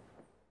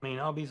 I mean,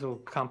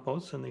 Albizu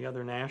Campos and the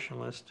other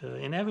nationalists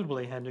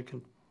inevitably had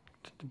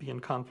to be in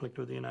conflict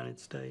with the United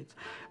States.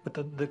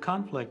 But the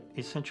conflict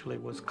essentially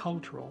was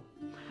cultural,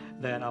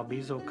 that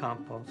Albizu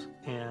Campos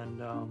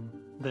and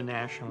the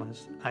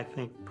nationalists, I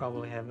think,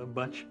 probably have a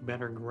much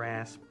better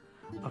grasp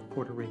of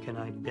Puerto Rican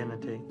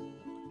identity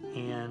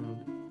and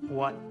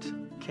what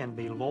can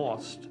be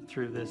lost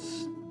through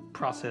this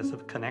process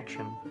of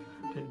connection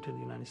to the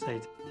United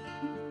States.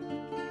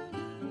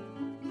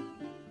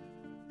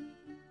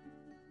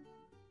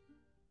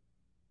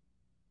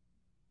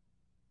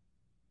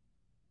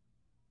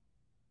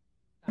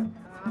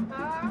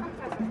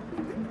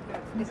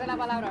 Esa es la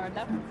palabra,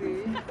 ¿verdad?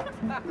 Sí.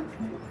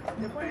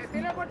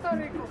 Estilo Puerto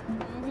Rico.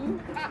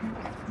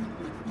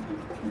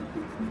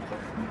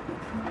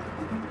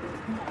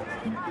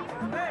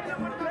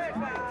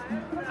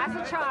 As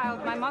a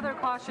child, my mother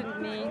cautioned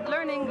me,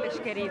 learn English,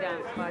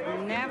 querida, but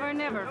never,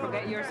 never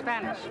forget your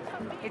Spanish.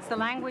 It's the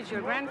language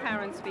your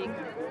grandparents speak.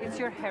 It's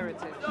your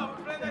heritage.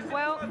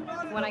 Well,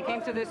 when I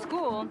came to this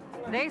school,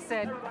 they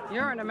said,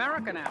 you're in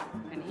America now,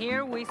 and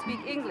here we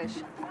speak English.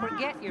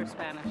 Forget your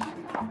Spanish.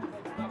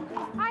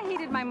 I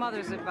heeded my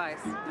mother's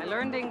advice. I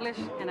learned English,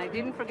 and I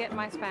didn't forget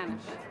my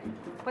Spanish.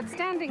 But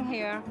standing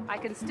here, I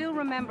can still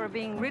remember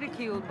being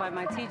ridiculed by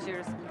my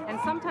teachers, and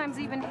sometimes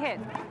even hit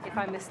if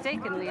I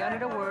mistakenly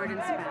uttered a word in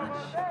Spanish.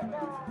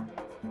 Spanish.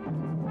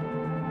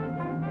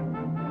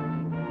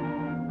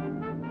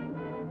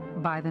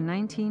 By the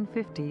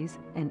 1950s,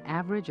 an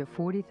average of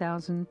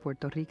 40,000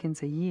 Puerto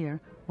Ricans a year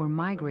were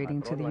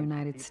migrating to the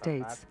United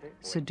States,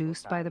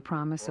 seduced by the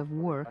promise of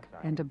work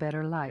and a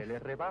better life.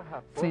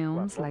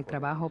 Films like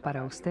Trabajo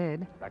para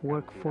Usted,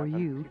 Work for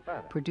You,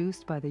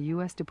 produced by the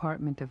U.S.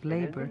 Department of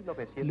Labor,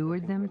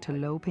 lured them to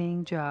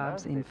low-paying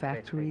jobs in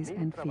factories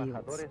and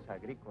fields.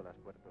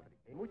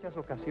 En muchas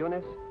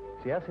ocasiones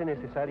se hace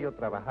necesario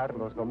trabajar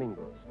los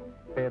domingos,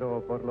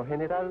 pero por lo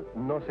general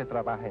no se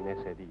trabaja en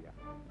ese día.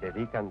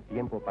 ¿Dedican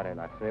tiempo para el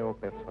aseo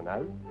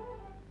personal?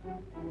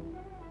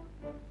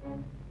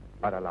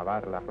 ¿Para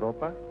lavar la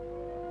ropa?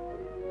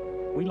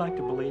 We like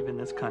to believe in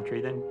this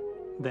country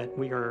that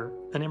we are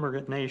an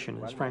immigrant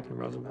nation, as Franklin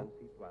Roosevelt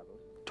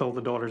told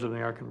the daughters of the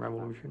American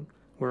Revolution.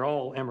 We're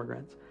all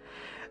immigrants.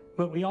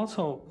 But we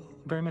also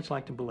very much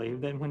like to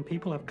believe that when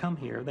people have come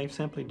here, they've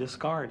simply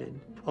discarded,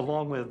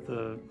 along with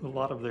a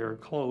lot of their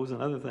clothes and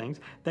other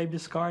things, they've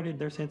discarded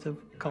their sense of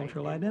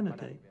cultural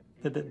identity.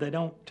 That they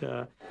don't,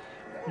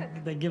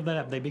 they give that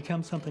up. They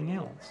become something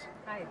else.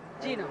 Hi,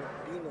 Gino.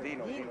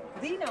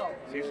 Dino.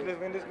 So you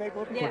live in this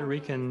neighborhood? Yeah.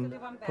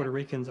 Puerto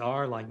Ricans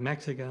are, like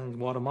Mexicans,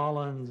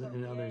 Guatemalans,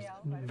 and others,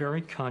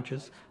 very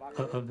conscious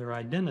of their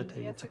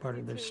identity. It's a part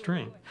of their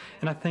strength.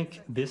 And I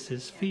think this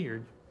is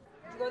feared.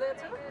 Did you go there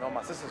too? No,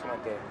 my sisters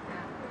went there.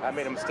 I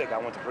made a mistake. I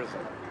went to prison.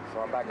 So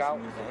I'm back out,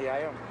 and here I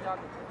am.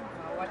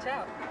 Watch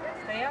out.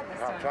 Stay out this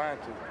time. I'm trying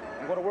to.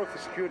 I'm going to work for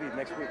security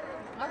next week.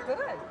 Oh,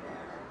 good.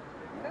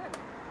 Good.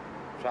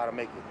 Try to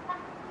make it.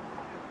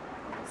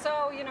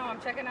 So, you know,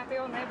 I'm checking out the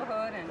old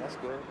neighborhood and... That's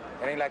good.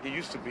 It ain't like it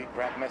used to be.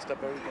 Crack messed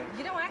up everything.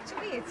 You know,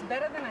 actually, it's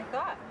better than I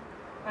thought.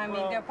 I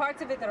mean, there are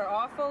parts of it that are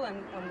awful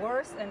and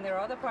worse, and there are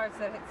other parts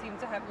that seem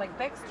to have, like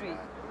Beck Street,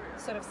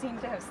 sort of seem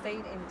to have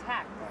stayed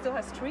intact. It still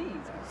has trees,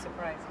 which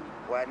surprised me.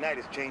 Well, at night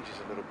it changes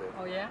a little bit.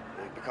 Oh, yeah?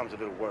 It becomes a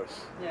little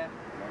worse. Yeah.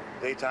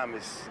 Daytime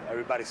is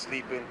everybody's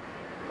sleeping.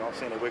 You know what I'm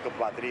saying? They wake up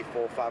about 3,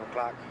 4, 5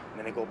 o'clock, and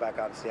then they go back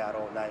out and stay out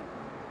all night.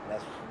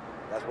 And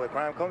that's where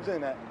crime comes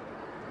in at.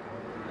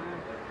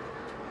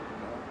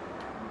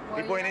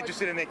 Well, People ain't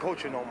interested in their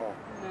culture no more.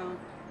 No.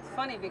 It's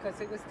funny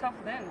because it was tough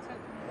then, too.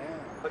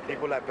 Yeah.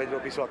 People like Pedro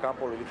Piso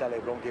Ocampo, Lolita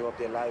Lebron gave up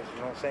their lives, you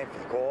know what I'm saying, for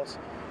the cause,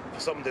 for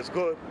something that's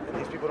good, and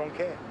these people don't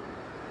care.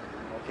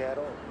 They don't care at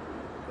all.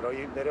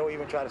 They don't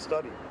even try to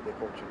study their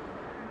culture.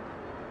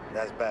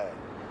 That's bad.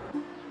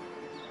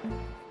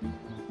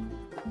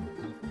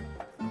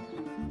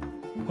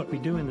 What we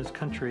do in this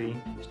country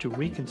is to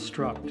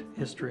reconstruct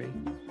history.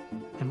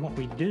 And what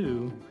we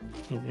do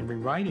in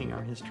rewriting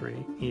our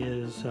history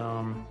is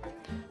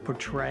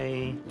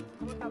portray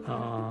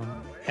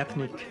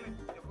ethnic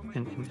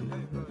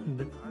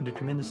and the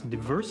tremendous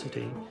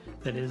diversity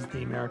that is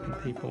the American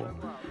people.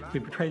 We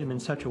portray them in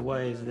such a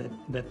way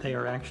that they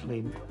are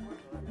actually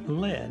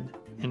led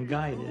and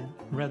guided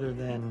rather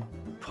than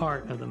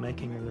part of the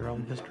making of their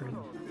own history.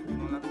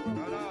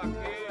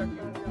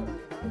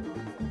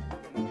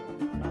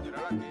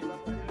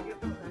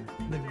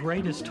 The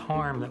greatest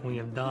harm that we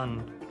have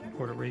done to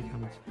Puerto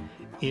Ricans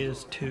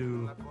is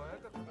to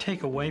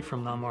take away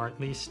from them, or at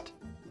least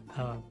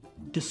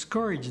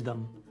discourage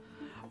them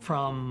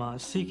from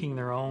seeking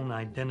their own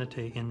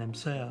identity in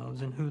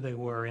themselves and who they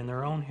were, in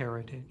their own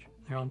heritage,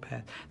 their own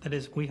path. That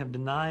is, we have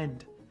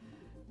denied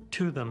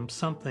to them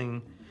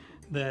something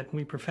that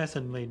we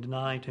professedly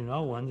deny to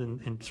no one,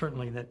 and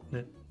certainly that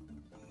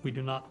we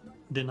do not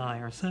deny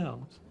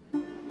ourselves.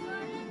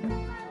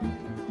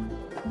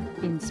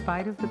 In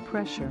spite of the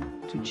pressure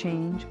to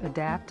change,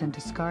 adapt, and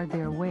discard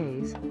their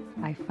ways,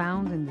 I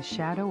found in the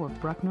shadow of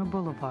Bruckner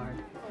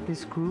Boulevard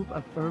this group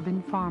of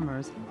urban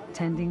farmers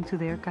tending to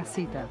their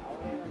casita,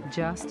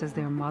 just as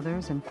their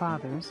mothers and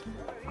fathers,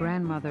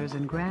 grandmothers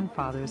and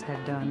grandfathers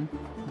had done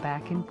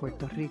back in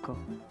Puerto Rico.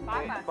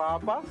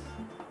 Papas,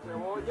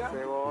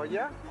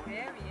 cebolla,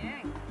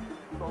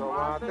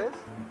 tomates.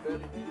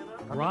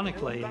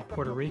 Ironically,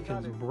 Puerto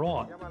Ricans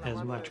brought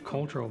as much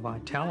cultural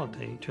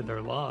vitality to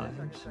their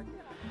lives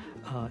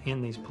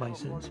in these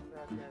places,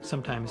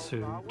 sometimes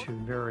to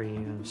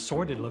very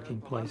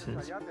sordid-looking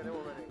places,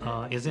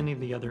 as any of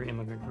the other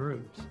immigrant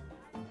groups.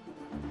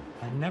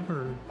 I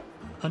never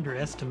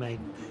underestimate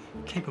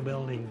the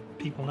capability of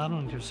people not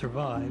only to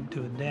survive,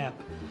 to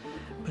adapt,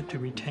 but to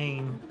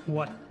retain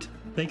what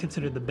they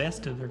consider the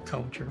best of their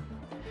culture,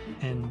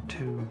 and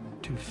to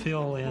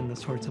fill in the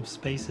sorts of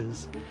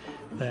spaces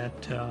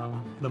that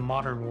the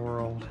modern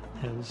world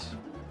has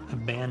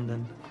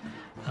abandoned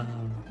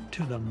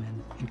to them,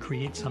 and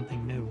create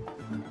something new.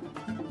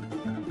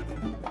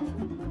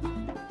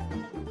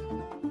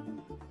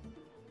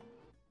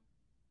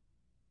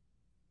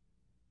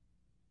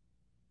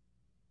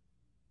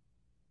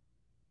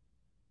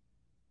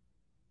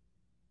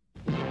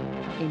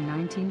 In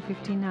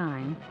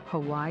 1959,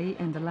 Hawaii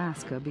and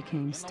Alaska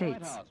became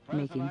states,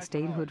 making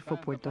statehood for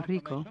Puerto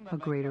Rico a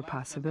greater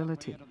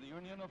possibility.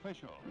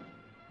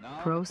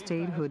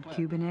 Pro-statehood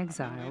Cuban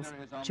exiles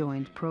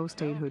joined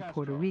pro-statehood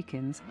Puerto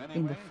Ricans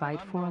in the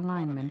fight for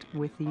alignment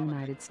with the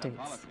United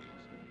States.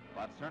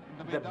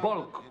 the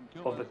bulk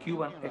of the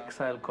Cuban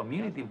exile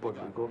community in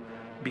Puerto Rico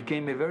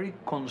became a very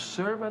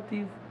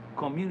conservative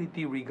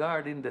community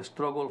regarding the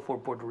struggle for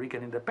Puerto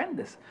Rican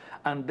independence.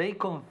 And they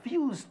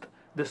confused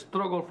the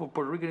struggle for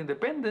Puerto Rican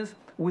independence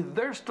with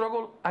their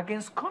struggle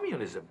against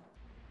communism.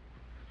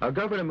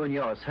 Governor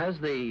Munoz, has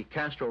the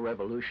Castro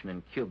Revolution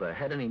in Cuba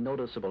had any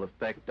noticeable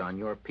effect on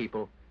your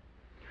people?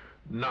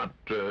 Not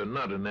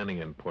in any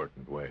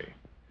important way.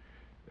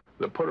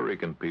 The Puerto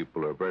Rican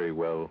people are very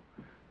well,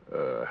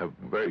 have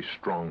very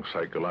strong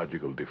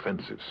psychological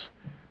defenses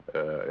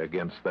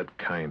against that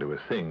kind of a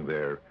thing.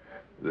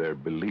 Their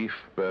belief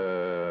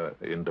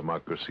in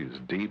democracy is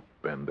deep,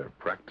 and their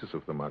practice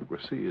of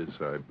democracy is,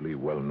 I believe,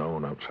 well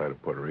known outside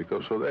of Puerto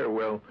Rico. So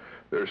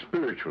they're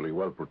spiritually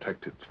well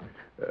protected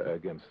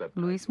against that.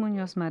 Luis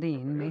Muñoz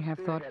Marin may have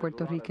thought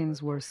Puerto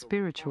Ricans were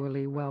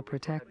spiritually well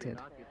protected,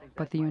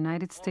 but the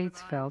United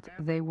States felt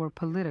they were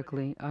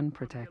politically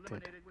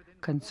unprotected.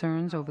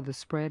 Concerns over the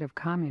spread of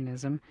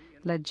communism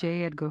led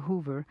J. Edgar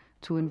Hoover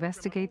to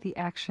investigate the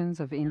actions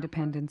of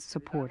independence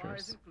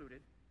supporters.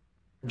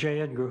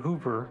 J. Edgar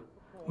Hoover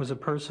was a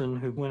person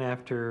who went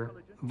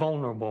after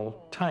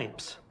vulnerable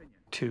types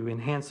to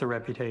enhance the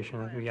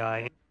reputation of the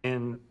FBI.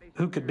 And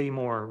who could be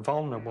more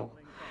vulnerable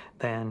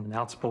than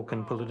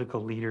outspoken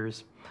political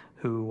leaders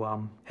who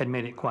had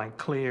made it quite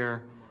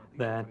clear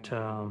that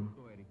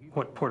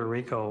what Puerto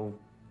Rico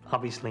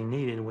obviously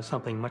needed was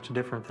something much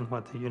different than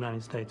what the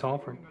United States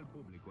offered.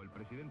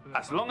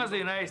 As long as the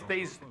United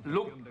States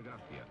looked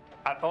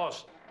at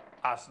us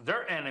as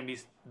their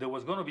enemies, there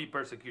was going to be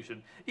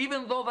persecution.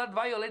 Even though that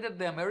violated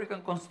the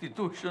American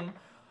Constitution,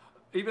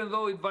 even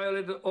though it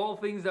violated all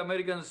things the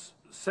Americans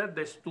said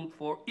they stood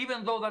for,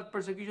 even though that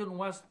persecution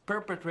was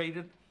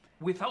perpetrated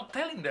without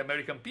telling the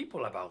American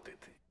people about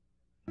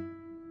it.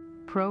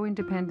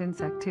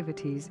 Pro-independence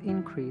activities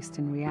increased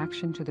in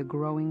reaction to the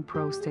growing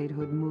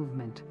pro-statehood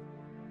movement.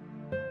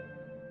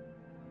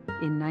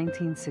 In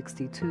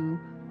 1962,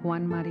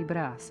 Juan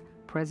Maribras,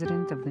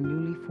 president of the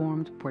newly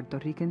formed Puerto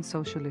Rican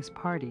Socialist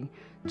Party,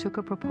 took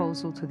a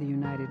proposal to the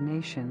United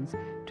Nations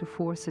to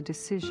force a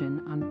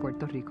decision on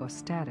Puerto Rico's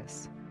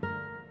status.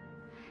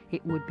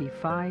 It would be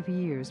 5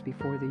 years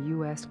before the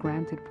U.S.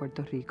 granted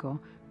Puerto Rico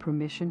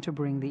permission to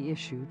bring the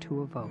issue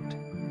to a vote.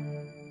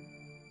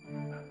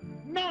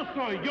 No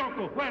soy yo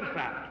tu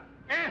fuerza,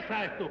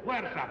 esa es tu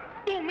fuerza,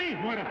 tú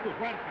mismo eres tu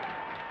fuerza.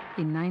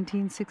 In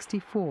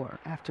 1964,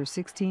 after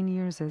 16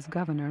 years as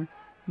governor,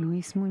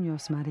 Luis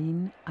Muñoz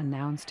Marin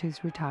announced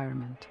his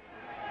retirement.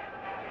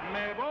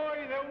 Me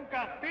voy de un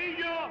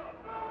castillo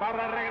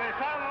para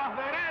regresar a las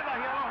veredas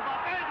y a los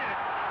batalles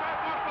de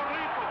Puerto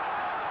Rico.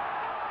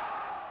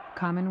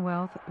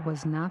 Commonwealth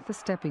was not the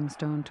stepping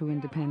stone to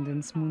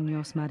independence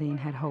Muñoz Marin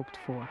had hoped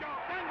for.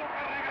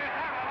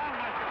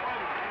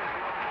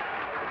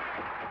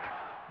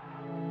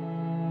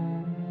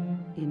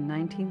 In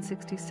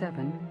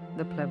 1967,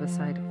 the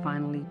plebiscite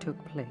finally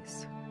took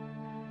place.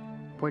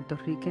 Puerto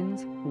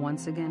Ricans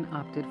once again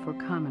opted for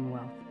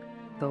Commonwealth,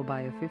 though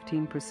by a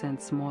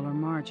 15% smaller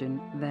margin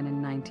than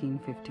in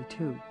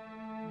 1952.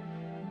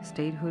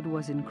 Statehood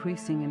was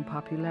increasing in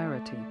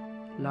popularity,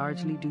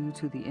 largely due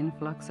to the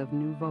influx of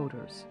new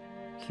voters,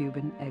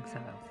 Cuban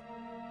exiles.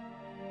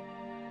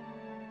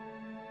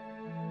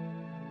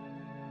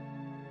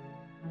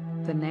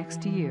 The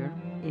next year,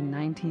 in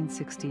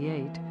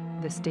 1968,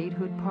 the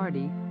Statehood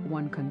Party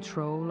won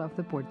control of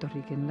the Puerto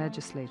Rican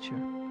legislature.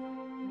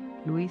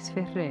 Luis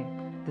Ferré,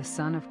 the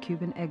son of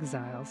Cuban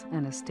exiles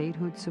and a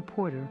statehood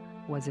supporter,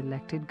 was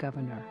elected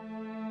governor.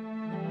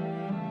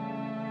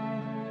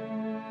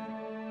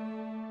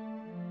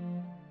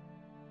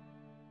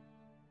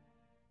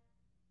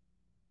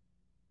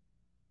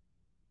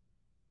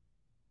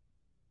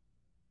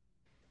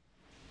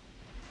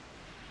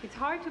 It's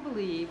hard to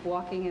believe,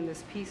 walking in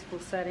this peaceful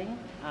setting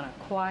on a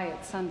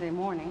quiet Sunday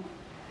morning,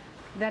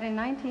 that in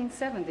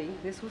 1970,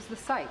 this was the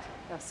site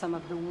of some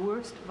of the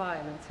worst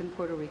violence in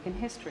Puerto Rican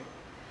history.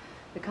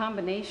 The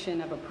combination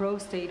of a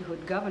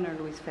pro-statehood governor,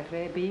 Luis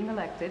Ferré, being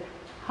elected,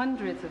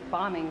 hundreds of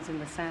bombings in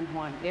the San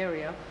Juan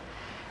area,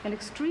 and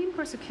extreme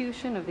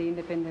persecution of the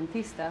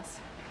independentistas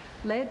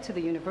led to the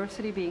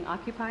university being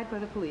occupied by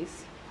the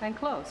police and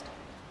closed.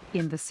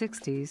 In the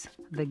 60s,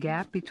 the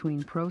gap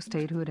between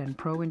pro-statehood and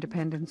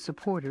pro-independence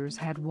supporters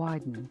had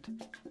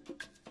widened.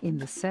 In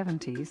the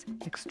 70s,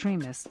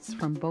 extremists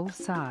from both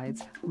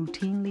sides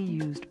routinely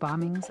used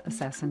bombings,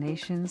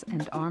 assassinations,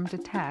 and armed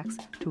attacks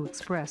to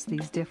express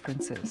these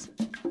differences.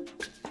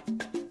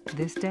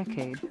 This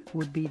decade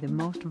would be the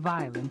most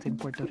violent in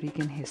Puerto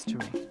Rican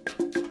history.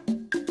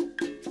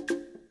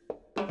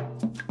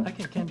 I think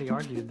it can be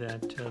argued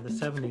that the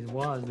 70s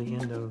was the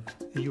end of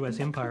the U.S.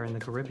 empire in the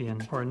Caribbean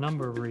for a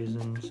number of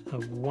reasons.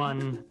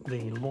 One,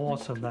 the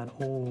loss of that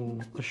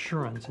old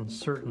assurance and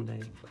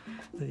certainty.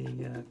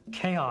 The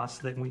chaos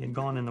that we had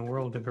gone in the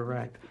world to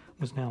correct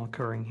was now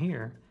occurring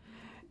here.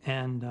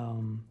 And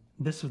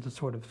this is the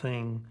sort of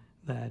thing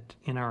that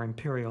in our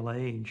imperial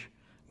age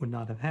would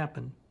not have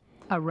happened.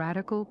 A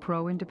radical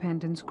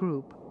pro-independence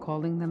group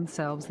calling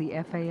themselves the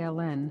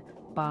FALN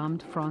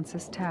bombed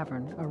Francis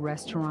Tavern, a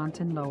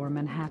restaurant in Lower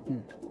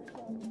Manhattan.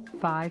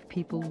 5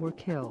 people were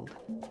killed,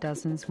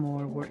 dozens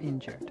more were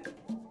injured.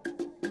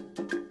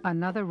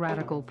 Another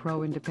radical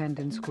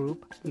pro-independence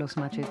group, Los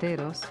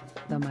Macheteros,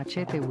 the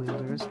Machete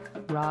Wielders,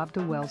 robbed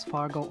a Wells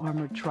Fargo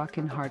armored truck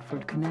in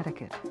Hartford,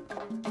 Connecticut.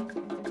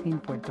 In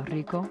Puerto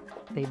Rico,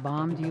 they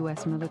bombed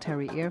U.S.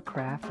 military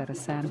aircraft at a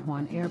San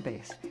Juan air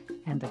base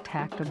and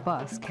attacked a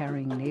bus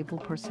carrying naval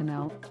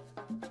personnel,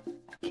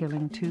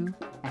 killing 2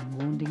 and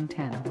wounding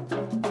 10.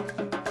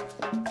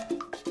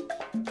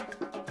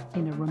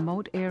 In a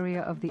remote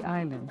area of the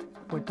island,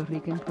 Puerto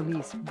Rican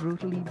police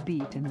brutally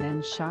beat and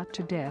then shot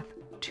to death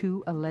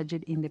 2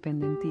 alleged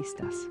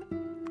independentistas.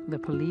 The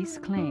police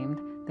claimed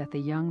that the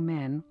young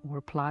men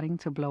were plotting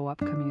to blow up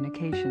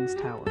communications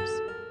towers.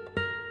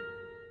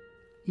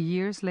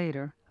 Years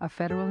later, a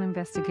federal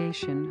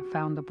investigation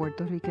found the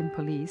Puerto Rican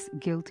police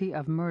guilty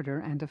of murder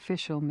and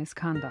official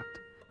misconduct.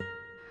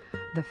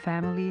 The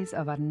families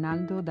of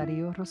Arnaldo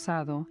Darío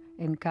Rosado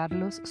and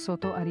Carlos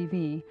Soto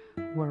Ariví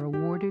were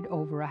awarded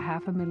over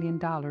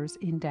 $500,000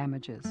 in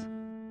damages.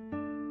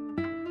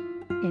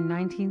 In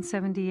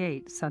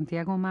 1978,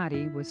 Santiago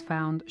Mari was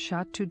found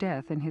shot to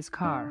death in his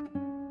car.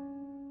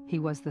 He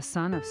was the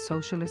son of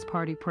Socialist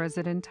Party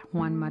President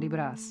Juan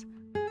Maribras.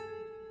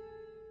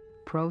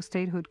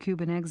 Pro-statehood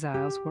Cuban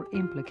exiles were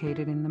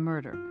implicated in the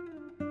murder.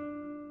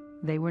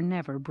 They were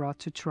never brought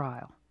to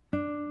trial.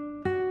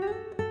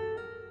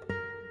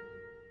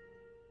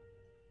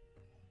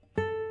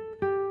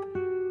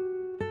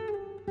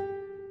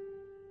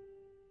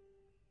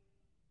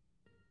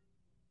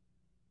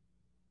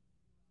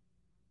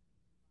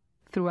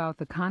 Throughout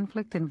the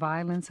conflict and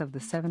violence of the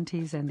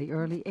 70s and the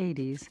early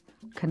 80s,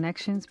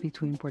 connections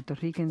between Puerto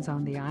Ricans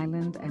on the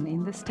island and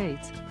in the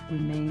States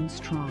remain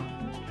strong.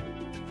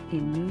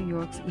 In New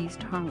York's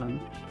East Harlem,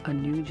 a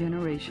new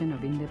generation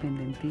of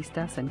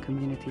independentistas and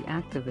community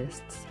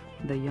activists,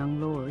 the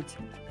Young Lords,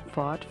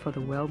 fought for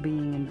the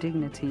well-being and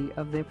dignity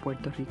of their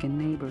Puerto Rican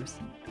neighbors.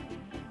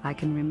 I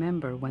can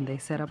remember when they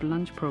set up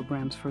lunch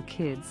programs for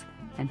kids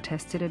and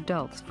tested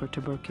adults for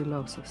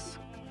tuberculosis.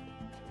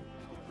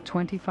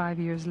 25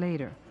 years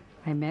later,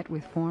 I met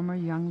with former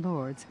Young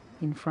Lords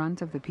in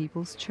front of the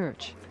People's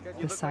Church,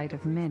 the site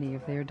of many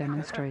of their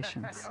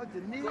demonstrations.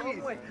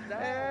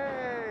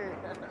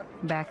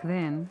 Back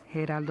then,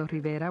 Geraldo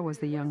Rivera was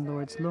the Young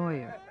Lords'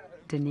 lawyer,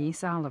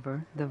 Denise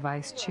Oliver, the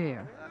vice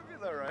chair.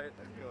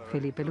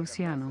 Felipe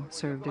Luciano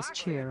served as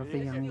chair of the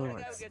Young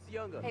Lords.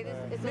 Hey,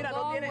 it's a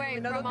long way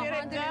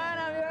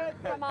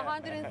from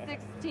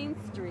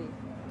 116th Street.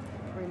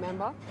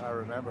 Remember? I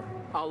remember.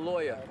 Our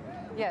lawyer.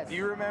 Yes. Do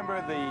you remember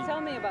the...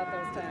 Tell me about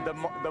those times.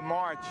 The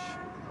march.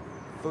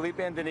 Felipe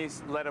and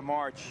Denise led a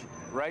march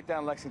right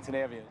down Lexington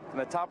Avenue. From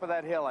the top of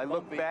that hill, I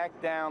looked back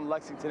down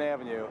Lexington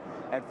Avenue,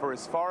 and for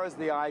as far as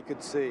the eye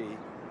could see,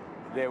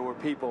 there were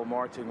people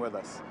marching with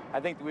us. I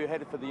think we were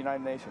headed for the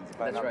United Nations,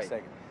 if I'm not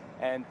mistaken.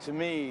 And to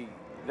me,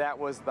 that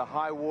was the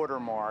high water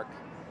mark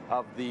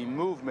of the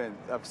movement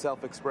of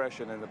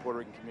self-expression in the Puerto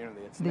Rican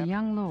community. The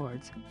Young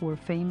Lords were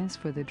famous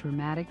for the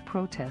dramatic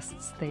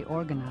protests they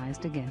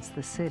organized against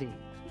the city.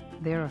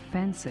 Their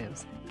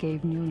offensives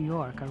gave New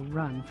York a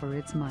run for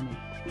its money.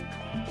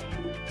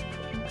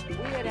 We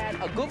had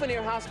a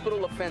Gouverneur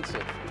Hospital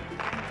offensive,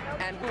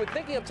 and we were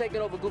thinking of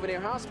taking over Gouverneur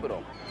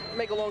Hospital.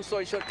 Make a long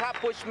story short, cop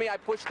pushed me, I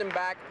pushed him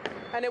back,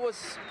 and it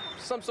was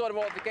some sort of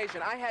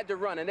altercation. I had to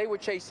run, and they were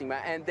chasing me,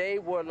 and they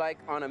were like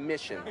on a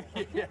mission.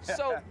 Yeah.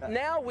 So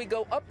now we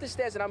go up the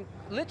stairs, and I'm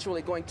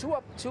literally going two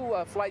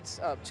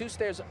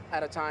stairs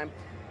at a time,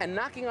 and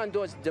knocking on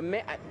doors,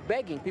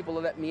 begging people to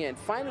let me in.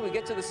 Finally, we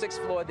get to the 6th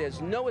floor. There's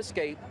no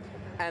escape,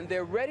 and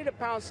they're ready to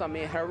pounce on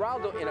me.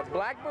 Geraldo, in a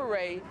black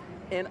beret,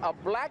 in a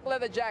black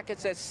leather jacket,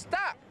 says,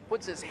 "Stop!"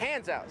 Puts his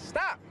hands out.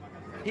 "Stop!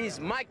 He's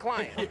my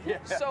client."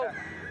 Yeah. So,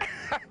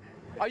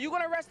 are you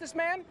going to arrest this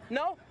man?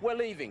 No? We're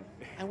leaving.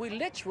 And we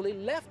literally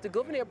left the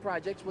Gouverneur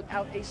Projects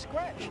without a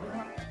scratch.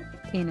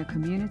 In a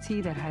community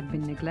that had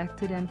been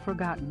neglected and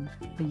forgotten,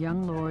 the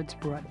Young Lords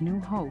brought new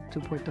hope to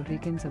Puerto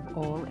Ricans of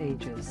all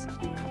ages.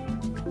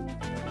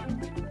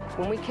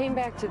 When we came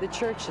back to the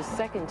church the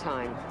second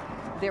time,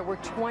 there were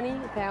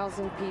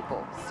 20,000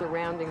 people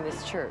surrounding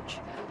this church.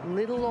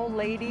 Little old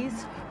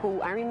ladies who,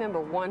 I remember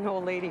one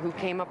old lady who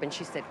came up and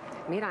she said,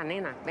 "Mira,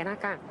 nena, ven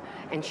acá."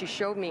 And she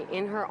showed me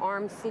in her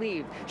arm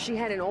sleeve, she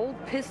had an old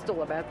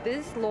pistol about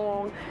this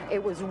long.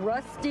 It was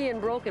rusty and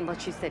broken, but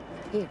she said,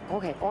 "Here,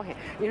 coge, coge."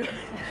 You know?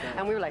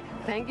 And we were like,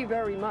 "Thank you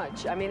very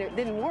much." I mean, it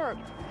didn't work,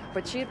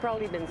 but she had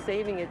probably been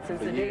saving it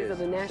since the days of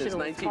the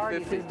Nationalist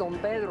Party, since Don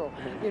Pedro,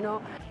 you know?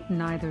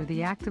 Neither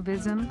the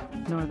activism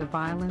nor the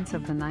violence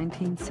of the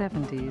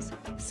 1970s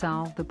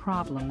solved the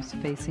problems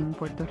facing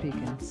Puerto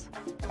Ricans.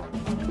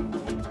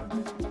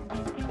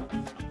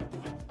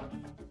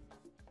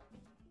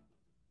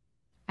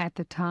 At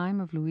the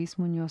time of Luis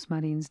Muñoz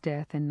Marin's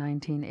death in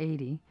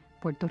 1980,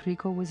 Puerto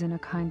Rico was in a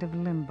kind of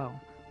limbo,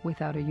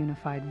 without a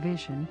unified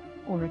vision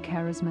or a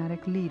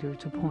charismatic leader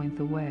to point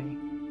the way.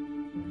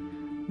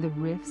 The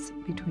rifts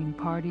between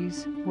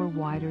parties were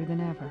wider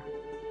than ever.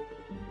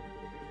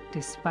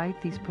 Despite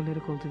these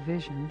political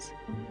divisions,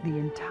 the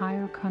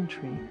entire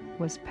country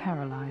was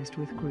paralyzed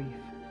with grief.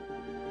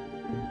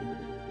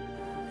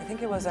 I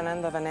think it was an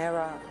end of an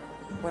era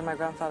when my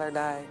grandfather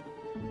died.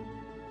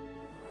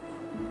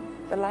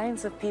 The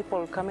lines of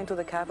people coming to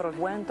the Capitol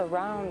went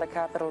around the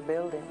Capitol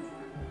building.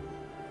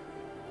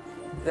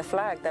 The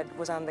flag that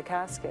was on the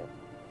casket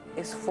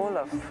is full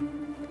of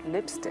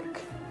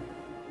lipstick.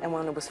 And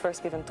when it was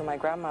first given to my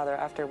grandmother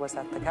after it was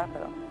at the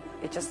Capitol,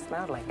 it just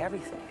smelled like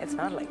everything. It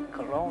smelled like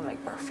cologne,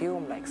 like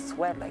perfume, like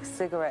sweat, like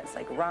cigarettes,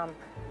 like rum.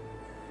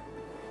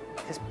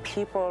 Because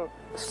people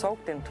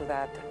soaked into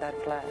that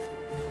flag.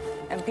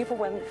 And people,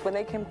 when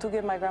they came to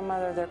give my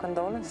grandmother their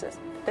condolences,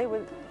 they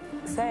would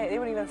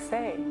even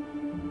say,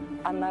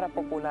 I'm not a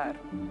popular,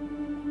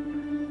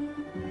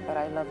 but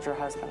I loved your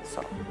husband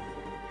so.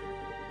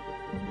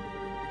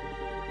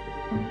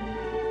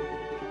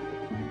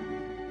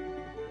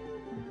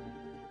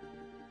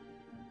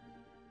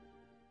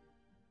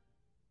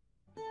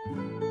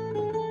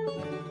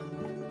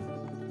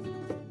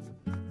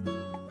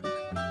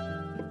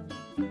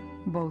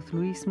 Both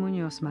Luis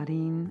Muñoz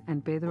Marin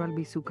and Pedro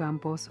Albizu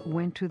Campos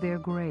went to their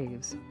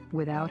graves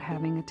without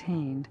having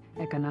attained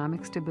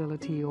economic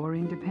stability or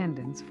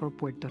independence for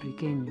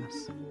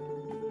Puertorriqueños.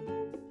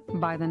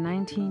 By the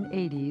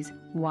 1980s,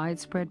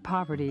 widespread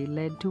poverty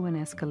led to an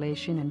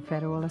escalation in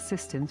federal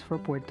assistance for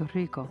Puerto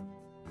Rico.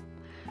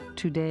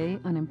 Today,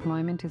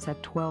 unemployment is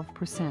at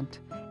 12%,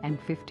 and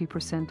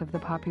 50% of the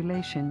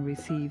population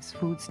receives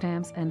food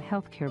stamps and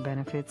health care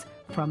benefits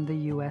from the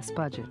U.S.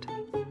 budget.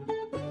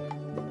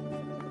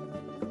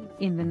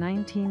 In the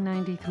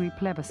 1993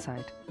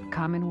 plebiscite,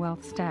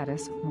 Commonwealth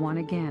status won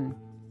again,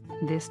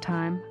 this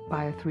time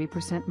by a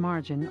 3%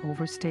 margin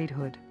over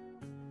statehood.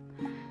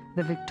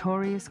 The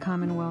victorious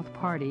Commonwealth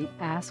Party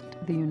asked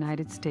the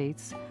United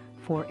States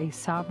for a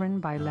sovereign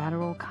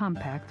bilateral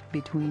compact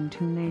between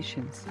two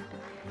nations.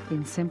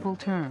 In simple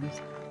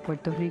terms,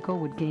 Puerto Rico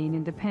would gain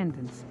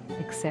independence,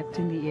 except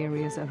in the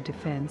areas of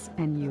defense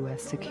and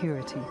U.S.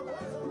 security.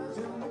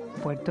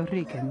 Puerto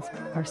Ricans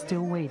are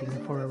still waiting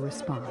for a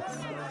response.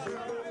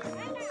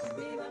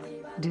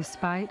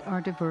 Despite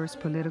our diverse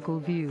political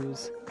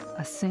views,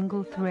 a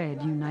single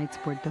thread unites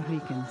Puerto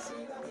Ricans: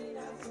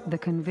 the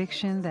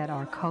conviction that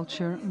our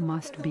culture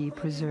must be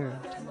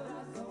preserved.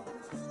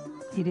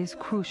 It is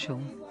crucial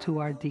to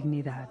our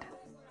dignidad.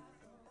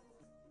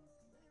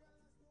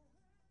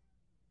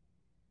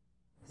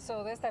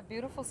 So there's that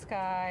beautiful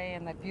sky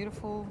and that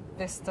beautiful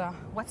vista.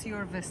 What's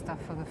your vista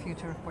for the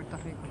future of Puerto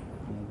Rico?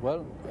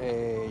 Well,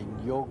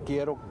 yo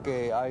quiero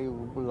que I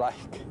would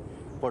like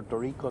Puerto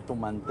Rico to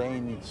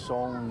maintain its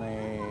own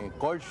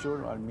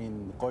culture. I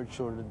mean,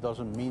 culture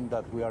doesn't mean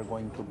that we are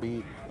going to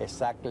be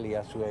exactly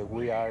as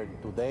we are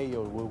today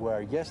or we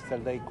were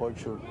yesterday.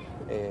 Culture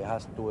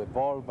has to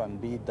evolve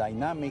and be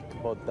dynamic,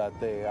 but that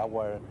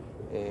our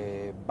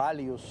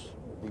values,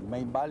 the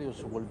main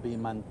values, will be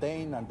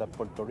maintained, and that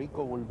Puerto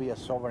Rico will be a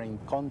sovereign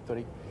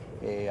country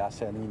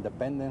as an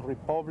independent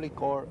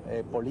republic or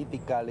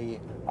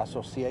politically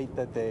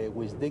associated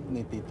with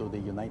dignity to the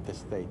United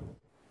States.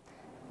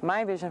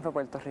 My vision for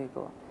Puerto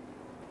Rico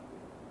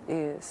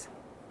is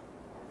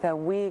that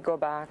we go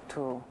back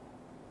to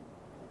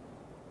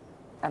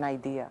an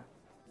idea.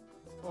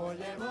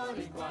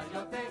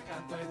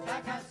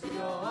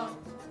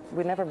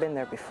 We've never been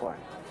there before,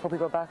 but we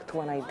go back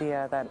to an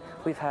idea that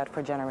we've had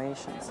for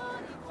generations,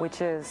 which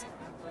is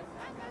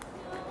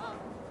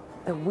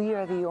that we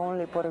are the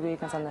only Puerto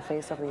Ricans on the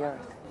face of the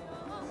earth.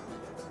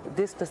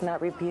 This does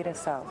not repeat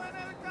itself,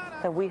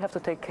 that we have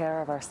to take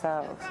care of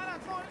ourselves.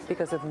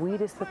 Because if we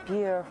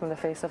disappear from the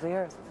face of the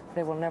earth,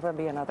 there will never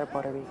be another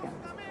Puerto Rican.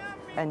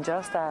 And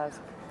just as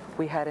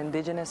we had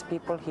indigenous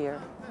people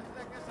here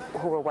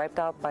who were wiped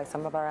out by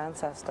some of our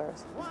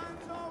ancestors,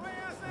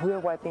 we're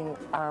wiping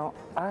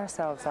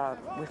ourselves out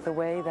with the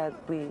way that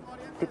we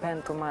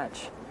depend too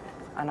much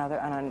on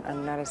the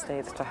United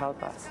States to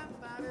help us.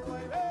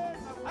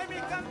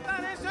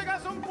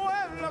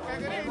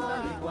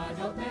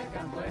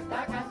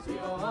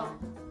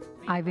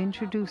 I've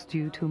introduced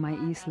you to my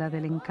Isla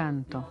del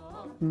Encanto,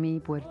 mi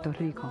Puerto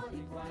Rico.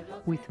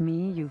 With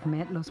me, you've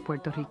met los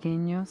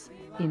puertorriqueños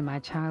in my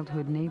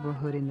childhood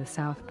neighborhood in the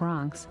South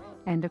Bronx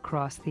and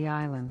across the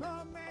island.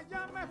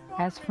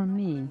 As for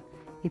me,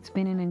 it's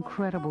been an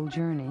incredible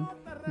journey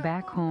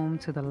back home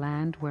to the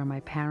land where my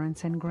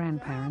parents and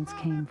grandparents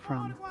came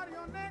from,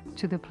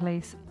 to the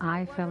place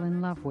I fell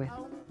in love with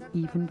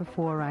even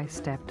before I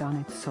stepped on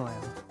its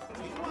soil.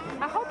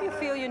 I hope you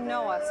feel you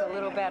know us a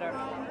little better.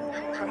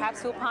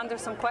 Perhaps you'll ponder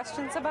some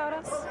questions about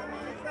us.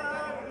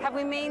 Have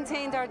we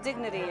maintained our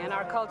dignity and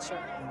our culture?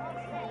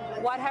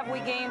 What have we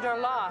gained or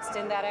lost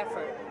in that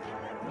effort?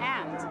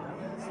 And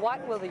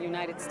what will the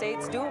United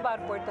States do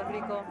about Puerto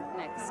Rico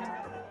next?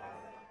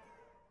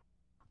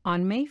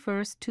 On May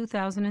 1st,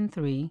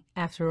 2003,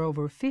 after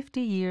over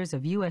 50 years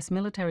of U.S.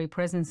 military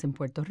presence in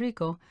Puerto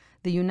Rico,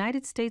 the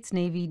United States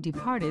Navy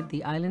departed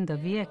the island of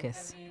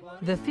Vieques.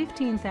 The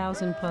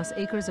 15,000-plus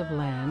acres of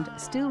land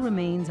still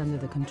remains under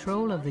the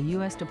control of the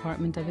U.S.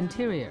 Department of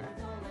Interior,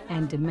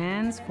 and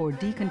demands for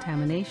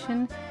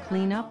decontamination,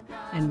 cleanup,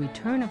 and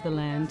return of the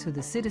land to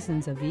the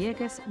citizens of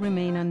Vieques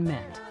remain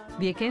unmet.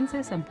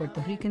 Viequenses and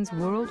Puerto Ricans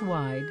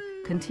worldwide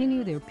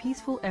continue their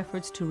peaceful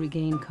efforts to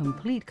regain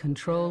complete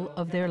control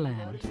of their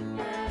land.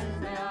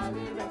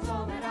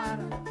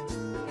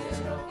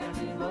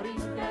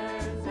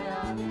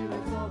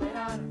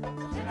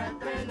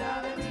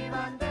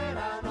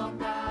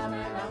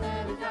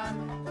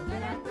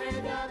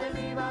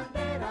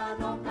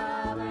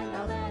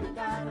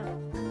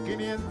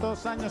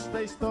 Años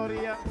de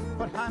historia,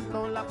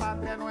 forjando la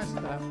patria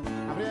nuestra,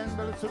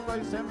 abriendo el surco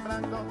y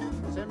sembrando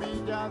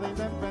semilla de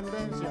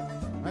independencia.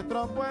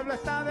 Nuestro pueblo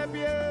está de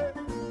pie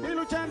y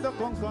luchando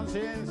con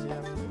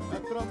conciencia.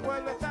 Nuestro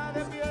pueblo está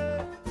de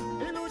pie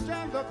y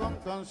luchando con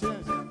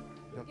conciencia.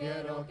 Yo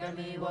quiero que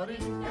mi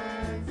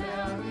Borinquen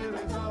sea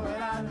libre y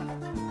soberano.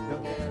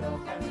 Yo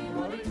quiero que mi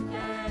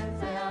Borinquen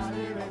sea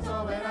libre y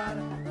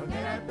soberano.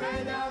 Porque la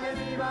estrella de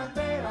mi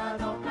bandera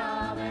no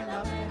cabe en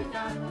la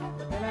americana.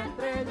 Porque la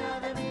estrella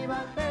de mi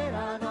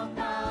bandera no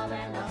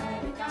cabe en la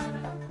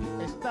americana.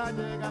 Está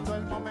llegando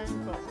el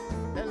momento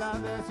de la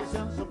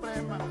decisión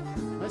suprema.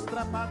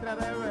 Nuestra patria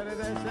debe de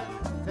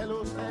ser de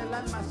luz, el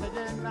alma se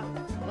llena.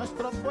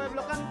 Nuestro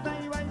pueblo canta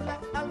y baila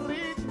al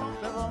ritmo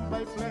de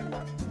bomba y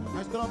plena.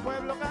 Nuestro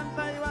pueblo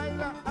canta y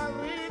baila al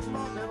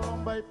ritmo de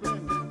bomba y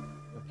plena.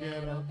 Yo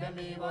quiero que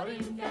mi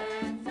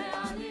Borinquen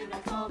sea libre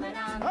y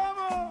soberano.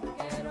 ¡Vamos!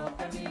 Quiero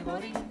que mi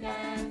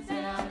Borinquen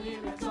sea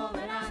libre y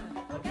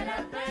soberano. Porque la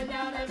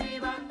estrella de mi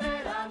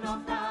bandera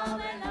no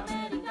cabe en la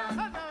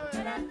americana.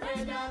 Porque la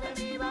estrella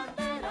de mi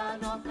bandera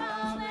no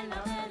cabe en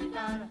la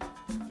americana.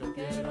 Yo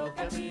quiero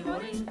que mi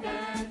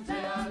Borinquen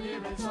sea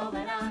libre y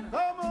soberano.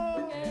 ¡Vamos!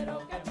 Yo quiero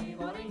que mi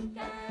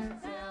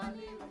Borinquen sea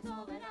libre y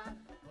soberano.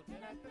 Porque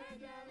la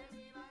estrella de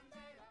mi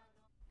bandera.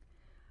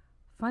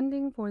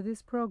 Funding for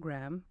this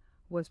program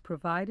was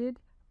provided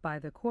by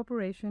the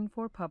Corporation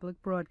for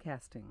Public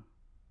Broadcasting.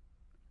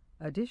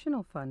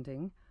 Additional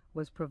funding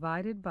was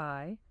provided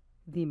by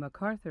the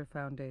MacArthur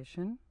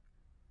Foundation,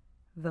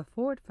 the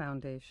Ford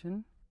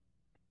Foundation,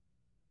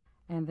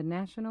 and the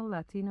National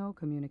Latino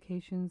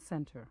Communications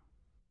Center.